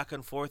wow. go back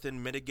and forth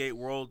and mitigate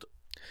world.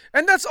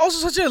 And that's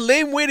also such a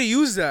lame way to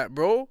use that,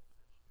 bro.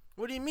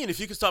 What do you mean? If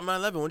you could stop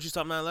 9/11, wouldn't you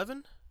stop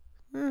 9/11?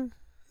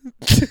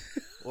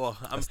 Well,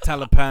 It's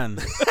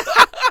Taliban.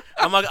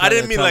 I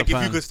didn't mean like if you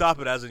Taliban. could stop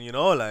it, as in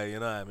what I mean,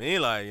 but Niggas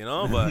has you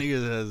know mob what I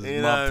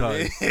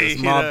mean? ties. It's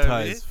You know mob what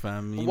I mean? ties,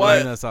 fam. You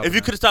What? know that's if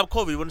you could have stopped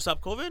COVID, you wouldn't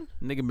stop COVID.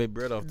 nigga made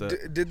bread off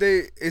that. Did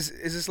they? Is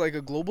this like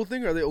a global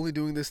thing? Or are they only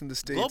doing this in the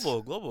states?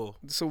 Global.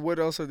 So what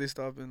else are they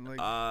stopping? Like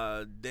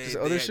They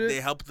other shit? they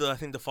helped I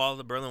think the fall of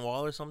the Berlin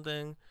Wall or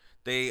something.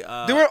 They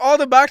they went all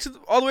the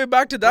way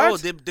back to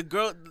that.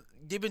 bro,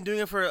 they've been doing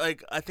it for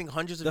like I think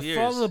hundreds of The years.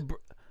 fall of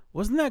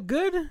wasn't that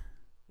good?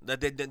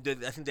 That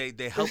I think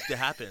they helped it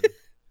happen.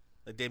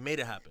 Like they made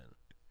it happen.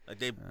 Like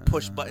they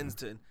pushed buttons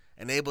to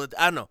enable it.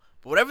 I don't know,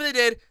 but whatever they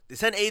did, they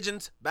sent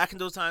agents back in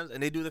those times,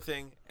 and they do the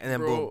thing, and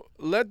then boom.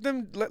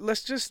 Bro,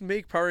 let's just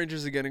make Power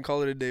Rangers again and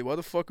call it a day. Why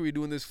the fuck are we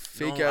doing this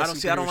fake No,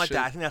 ass? I don't like shit?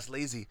 that. I think that's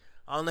lazy.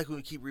 I don't like when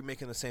we keep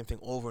remaking the same thing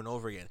over and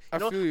over again. I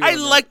feel you I on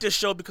that. like this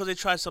show because they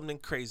tried something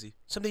crazy,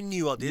 something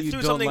new out there. They You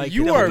threw don't something. like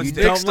You it. are You mixed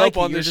don't up like it.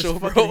 on You're this just show,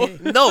 fucking bro.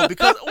 hate. No,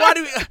 because why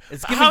do we?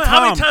 It's giving how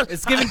Tom. many times?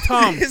 It's giving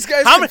Tom. This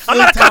guy's I'm not a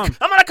Tom. cuck.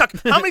 I'm not a cuck.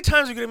 How many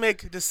times are you gonna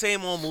make the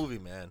same old movie,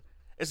 man?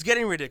 It's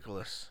getting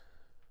ridiculous.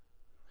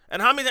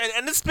 And how many?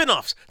 And the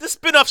spin-offs. The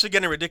spin-offs are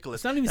getting ridiculous.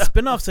 It's not even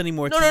spin-offs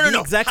anymore. It's No. the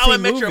exact How I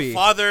same Met movie. Your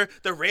Father,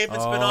 the Raven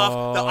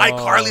spin-off, the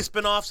iCarly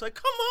spin-offs. Like,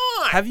 come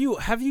on. Have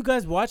you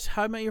guys watched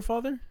How I Met Your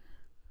Father?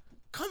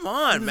 Come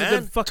on, There's a man.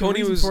 good fucking Tony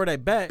reason was- for it, I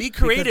bet. Be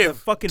because creative.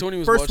 The fucking Tony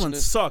was first watching one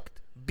it. sucked.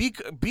 Be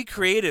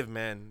creative,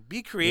 man.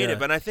 Be creative.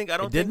 Yeah. And I don't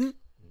It think didn't.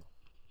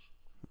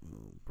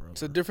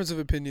 It's a difference of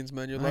opinions,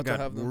 man. You're I allowed to got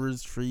have them.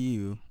 words for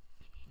you.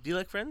 Do you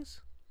like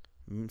Friends?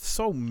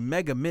 So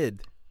mega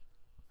mid.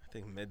 I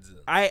think Mid's.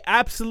 I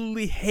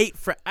absolutely hate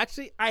Friends.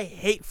 Actually, I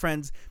hate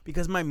Friends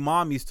because my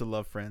mom used to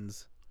love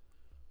Friends.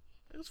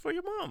 It was for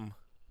your mom.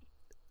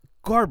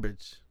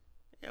 Garbage.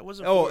 Yeah, it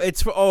wasn't.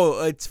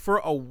 It's for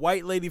a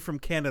white lady from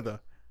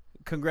Canada.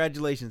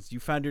 Congratulations, you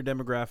found your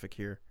demographic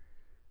here.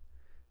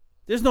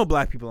 There's no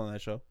black people on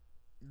that show.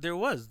 There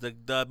was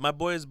the my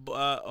boy's.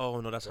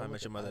 Oh no, that's How I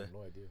Met Your I Mother. have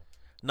no idea.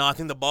 No, I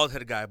think the bald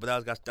headed guy,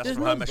 but that's There's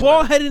from How I no Met Your Mother.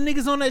 bald-headed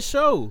niggas on that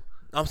show.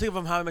 I'm thinking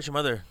from How I Met Your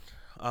Mother.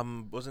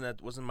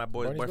 Wasn't my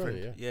boy's Barney's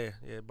boyfriend? brother,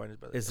 Yeah, Barney's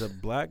brother. Is a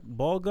black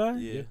bald guy?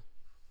 yeah.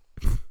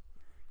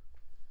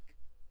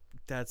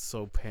 That's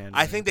so pandering.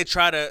 I think they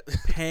try to.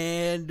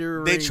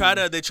 pandering. They try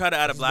to add a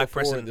This is black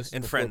before- person this is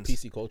in before Friends.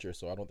 PC culture,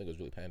 so I don't think it was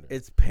really pandering.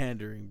 It's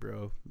pandering,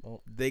 bro.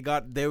 Oh. They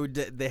had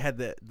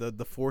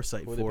the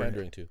foresight Who are they for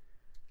pandering it. to?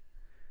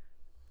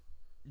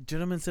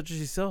 Gentlemen such as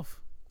yourself.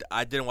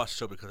 I didn't watch the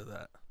show because of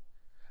that.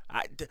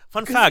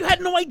 Fun 'Cause fact. you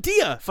had no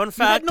idea. Fun You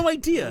fact. had no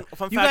idea.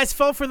 Fun You fact. guys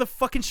fell for the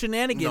fucking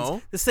shenanigans.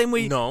 No. The same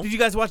way. No. Did you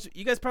guys watch?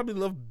 You guys probably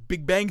love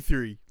Big Bang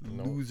Theory.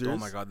 No. Losers. Oh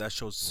my god, that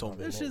show's so No,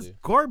 mid. This remotely. is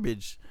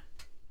garbage.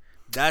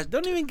 That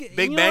Don't even get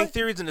Big you know Bang what?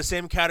 Theory is in the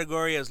same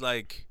category as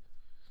like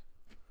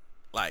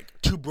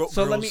two broke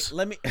So girls.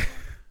 let me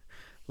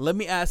let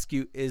me ask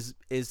you: Is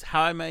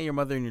How I Met Your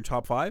Mother in your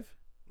top 5?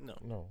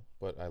 No,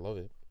 but I love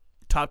it.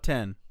 Top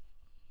 10?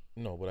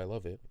 No, but I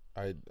love it.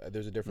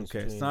 There's a difference Okay,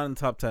 between it's not in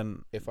top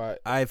 10.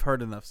 I've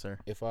heard enough, sir.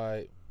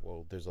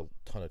 well, there's a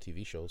ton of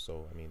TV shows,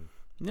 so I mean,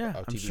 Yeah, a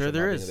I'm TV sure show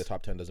there not being in is. the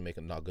top 10 doesn't make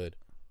it not good.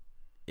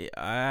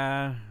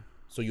 Yeah,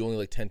 So you only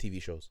like 10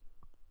 TV shows.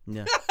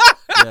 Yeah.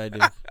 Yeah, I do.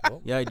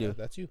 Well, Yeah, I do.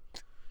 That's you.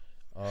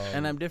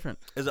 And I'm different.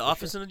 Is The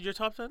Office in your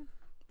top 10?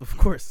 Of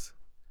course.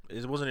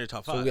 It wasn't in your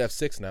top 5. So we have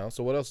 6 now.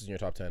 So what else is in your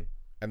top 10?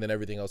 And then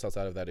everything else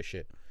outside of that is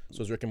shit.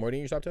 So is Rick and Morty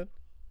in your top 10?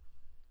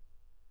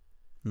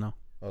 No.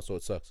 Oh, so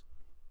it sucks.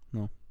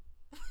 No.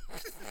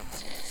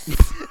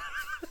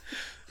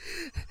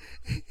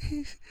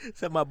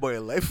 Send my boy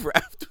a life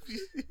raft.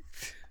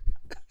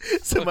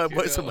 Send my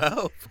boy some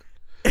help.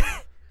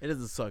 It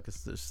doesn't suck.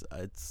 It's just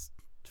it's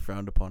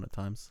frowned upon at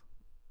times.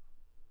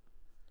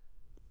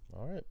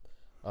 All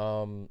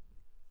right.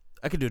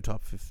 I could do a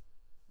top 15.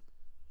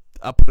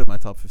 I'll put it in my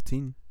top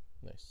 15.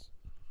 Nice.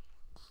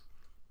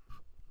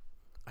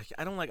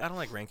 I don't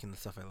like ranking the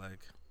stuff I like.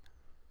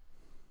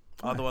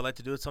 Although I like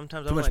to do it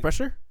sometimes. Too much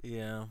pressure?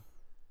 Yeah.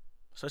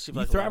 Especially if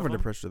You like thrive under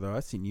pressure, though.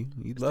 I've seen you.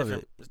 You love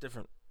different. it. It's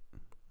different.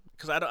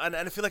 Because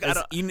I feel like I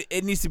don't.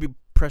 It needs to be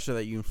pressure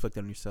that you inflict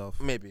on yourself.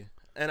 Maybe.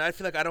 And I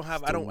feel like I don't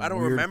have. It's I don't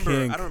weird remember.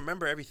 kink. I don't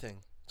remember everything.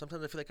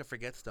 Sometimes I feel like I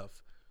forget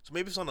stuff. So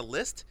maybe if it's on a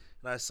list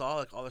and I saw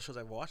like all the shows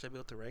I've watched, I'd be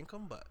able to rank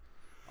them. But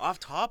off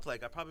top,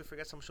 like I probably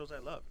forget some shows I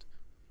loved.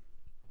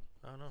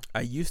 I don't know.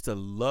 I used to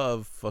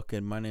love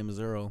fucking My Name Is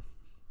Earl.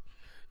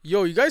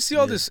 Yo, you guys see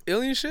all this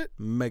alien shit?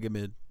 Mega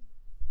mid.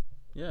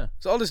 Yeah.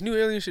 There's all this new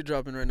alien shit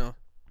dropping right now.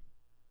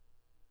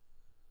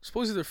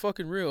 Supposedly they're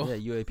fucking real.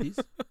 Yeah, UAPs.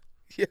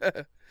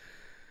 Yeah.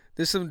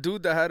 There's some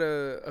dude that had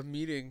a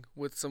meeting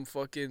with some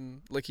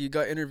fucking, like he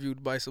got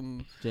interviewed by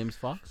some, James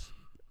Fox.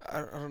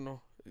 I don't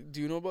know.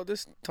 Do you know about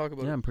this? Talk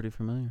about Yeah, it. I'm pretty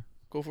familiar.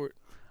 Go for it.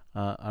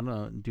 I don't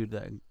know, dude.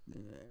 That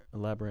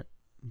elaborate.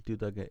 Dude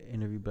that got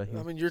interviewed by him.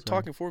 I mean, you're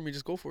talking for me.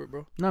 Just go for it,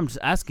 bro. No, I'm just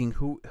asking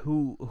who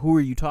are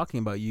you talking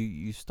about?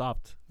 You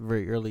stopped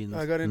very early in this.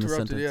 I got in the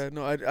interrupted. Yeah, sentence.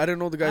 no, I didn't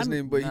know the guy's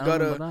name, but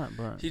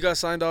he got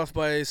signed off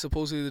by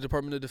supposedly the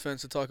Department of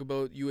Defense to talk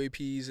about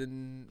UAPs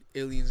and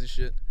aliens and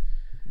shit.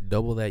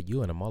 Double that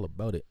you, and I'm all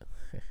about it.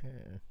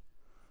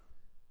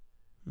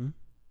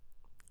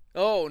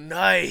 Oh,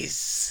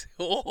 nice.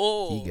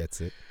 Oh, He gets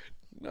it.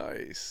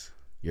 nice.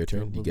 Your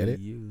turn. You get it?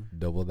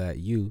 Double that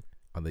you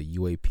on the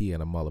UAP,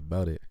 and I'm all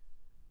about it.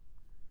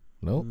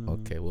 No?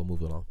 Okay, we'll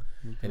move along.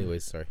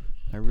 Anyways, sorry.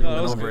 I really No,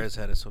 that was Over good. his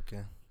head, it's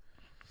okay.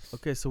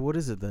 Okay, so what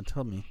is it then?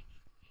 Tell me.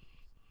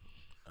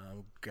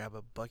 Grab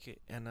a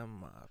bucket and a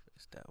mop.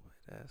 It's that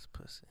wet ass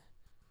pussy.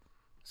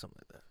 Something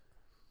like that.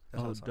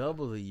 That's how Oh, it sounds.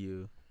 double the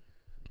U.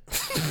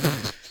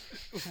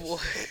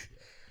 What?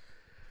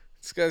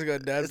 This guy's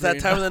got dad. It's that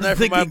brain. time of the night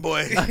for my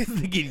boy. I'm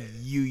thinking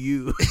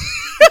you.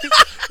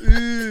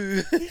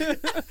 Ooh.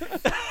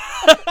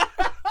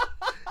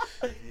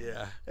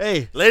 Yeah.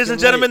 Hey, Ladies and getting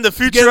gentlemen, late. the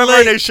future Getting of our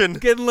late. nation.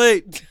 Getting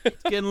late.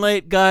 It's getting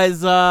late,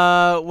 guys.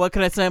 What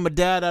can I say? I'm a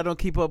dad. I don't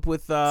keep up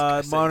with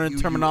modern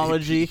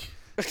terminology.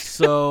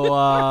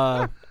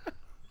 So,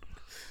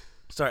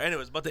 Sorry,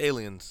 anyways, about the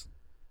aliens.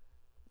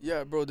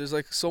 Yeah, bro. There's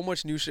like so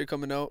much new shit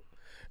coming out,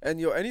 and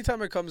yo,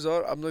 anytime it comes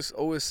out, I'm just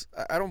always.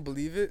 I don't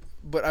believe it,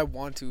 but I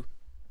want to.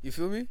 You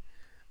feel me?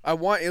 I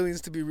want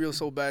aliens to be real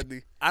so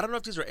badly. I don't know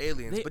if these are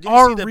aliens, They but did you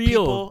are see the real.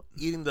 people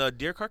eating the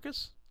deer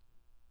carcass?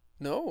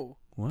 No.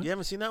 what? You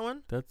haven't seen that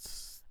one?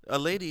 That's A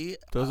lady.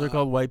 those are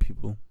called white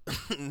people.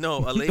 No,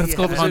 a lady. That's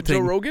called Is had, it Joe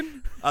hunting.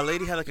 Rogan? a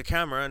lady had like a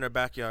camera in her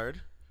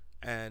backyard,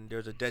 and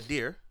there's a dead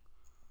deer,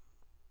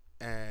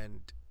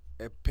 and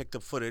it picked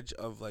up footage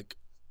of like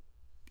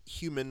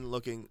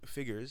human-looking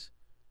figures,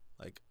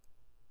 like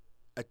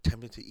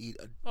attempting to eat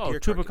a deer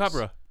carcass.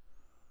 chupacabra.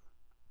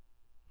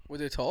 Were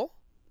they tall?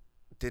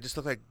 They just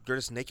look like they're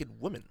just naked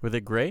women. Were they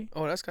gray?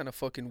 Oh, that's kind of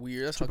fucking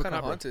weird. That's kind of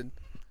Chupacabra. haunted.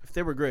 If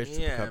they were gray, it's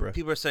Yeah, chupacabra.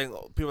 people are saying,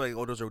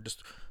 those are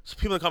just. So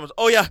people in the comments,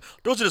 oh yeah,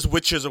 those are just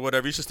witches or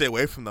whatever. You should stay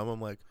away from them.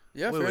 I'm like,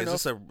 Yeah, wait, fair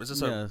is enough.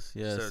 this a Yes.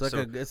 so- It's like so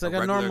it's a like a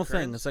regular normal thing.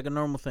 occurrence? It's like a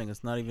normal thing.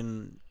 It's not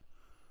even.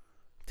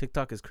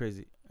 TikTok is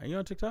crazy. Are you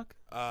on TikTok?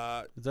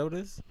 Is that what it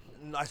is?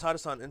 I saw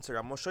this on Instagram.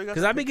 I'm gonna show you guys.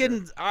 Because a I've been picture.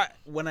 getting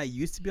when I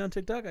used to be on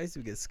TikTok, I used to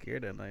get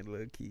scared at night,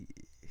 low key.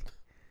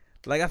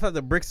 Like I thought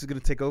the BRICS was gonna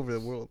take over the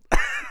world,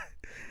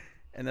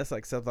 and that's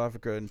like South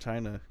Africa and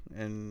China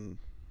and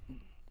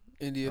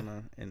India.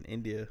 and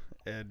India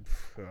and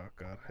oh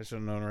god, I should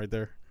have known right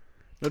there.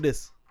 No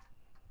this,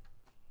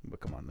 but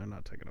come on, they're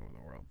not taking over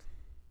the world.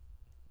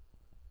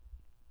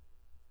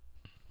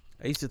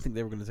 I used to think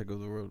they were gonna take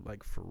over the world,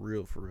 like for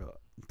real,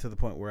 to the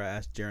point where I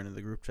asked Jaren in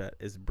the group chat,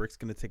 "Is BRICS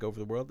gonna take over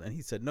the world?" And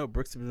he said, "No,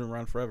 BRICS have been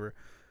around forever."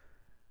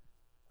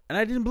 And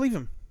I didn't believe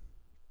him.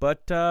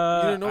 But You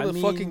didn't know I the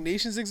mean, fucking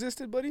nations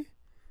existed, buddy?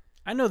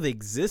 I know they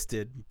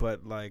existed,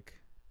 but like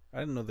I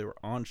didn't know they were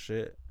on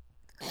shit.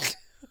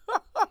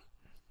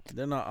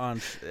 They're not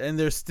on, and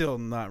they're still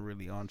not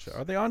really on shit.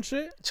 Are they on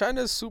shit?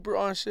 China's super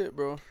on shit,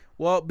 bro.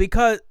 Well,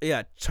 because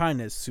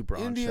China is super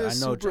India on is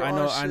shit. I know, super I on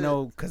know, I shit.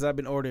 know, because I've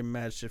been ordering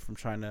mad shit from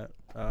China.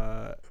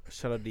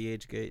 Shout out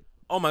DHgate.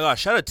 Oh my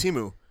gosh! Shout out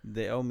Timu.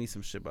 They owe me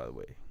some shit, by the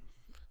way.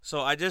 So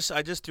I just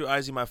threw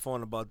Izzy my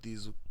phone about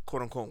these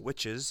quote unquote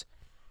witches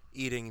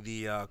eating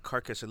the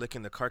carcass or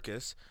licking the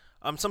carcass.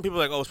 Some people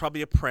are like, oh, it's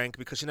probably a prank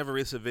because she never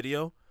released a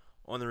video.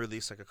 Only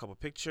released like a couple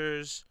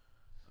pictures.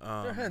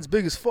 Your hand's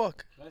big as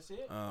fuck. Can I see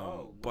it?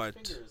 But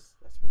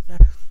That's where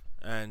that.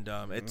 and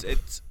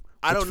it's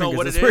I don't know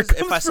what it fingers, is. that's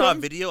where it If I comes saw a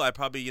from. video, I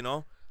probably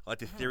like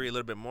the theory a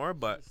little bit more,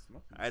 but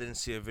I didn't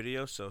see a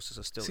video, so it's just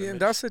a still See, image. and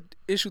that's the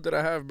issue that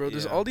I have, bro.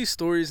 There's Yeah. all these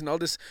stories and all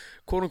this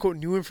quote unquote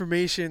new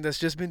information that's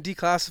just been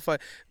declassified,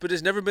 but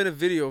there's never been a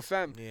video,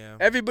 fam. Yeah.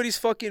 Everybody's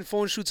fucking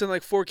phone shoots in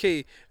like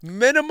 4K,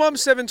 minimum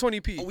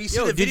 720p. We see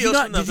Yo, the did you videos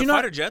not- from did the you not-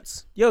 fighter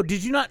jets. Yo,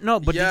 did you not know?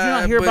 But did you Yeah,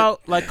 not hear but-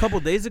 about like a couple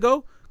days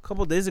ago?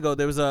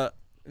 There was a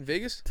In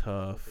Vegas?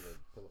 tough.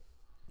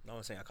 No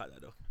one's saying I caught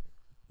that though.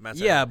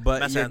 Yeah,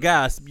 but you're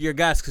gas.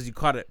 gassed because you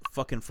caught it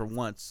fucking for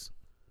once.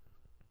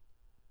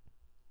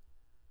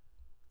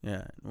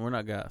 Yeah, we're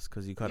not gassed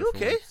because you caught You it for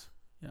okay? once.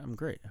 Yeah, I'm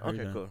great. How are you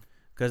Okay, doing? cool.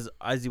 Because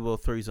Izzy will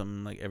throw you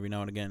something like every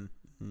now and again.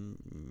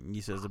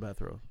 He says it's a bad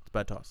throw. It's a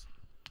bad toss.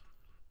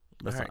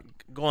 All That's right,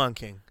 not. go on,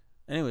 King.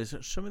 Anyways,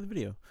 show me the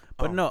video.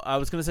 But Oh. no, I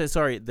was gonna say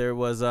sorry. There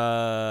was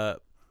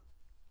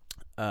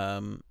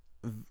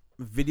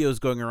videos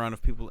going around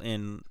of people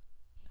in.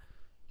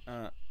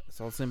 It's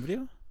all the same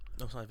video.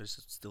 No, it's not. It's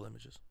just still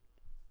images.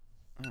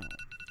 Oh.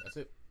 That's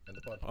it. End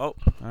the pod. Oh, All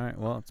right.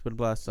 Well, it's been a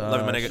blast.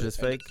 Love you, my nigga. Shit is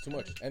End fake. it. Too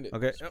much. End it.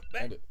 Okay.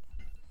 End it.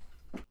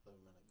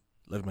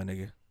 love my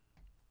nigga.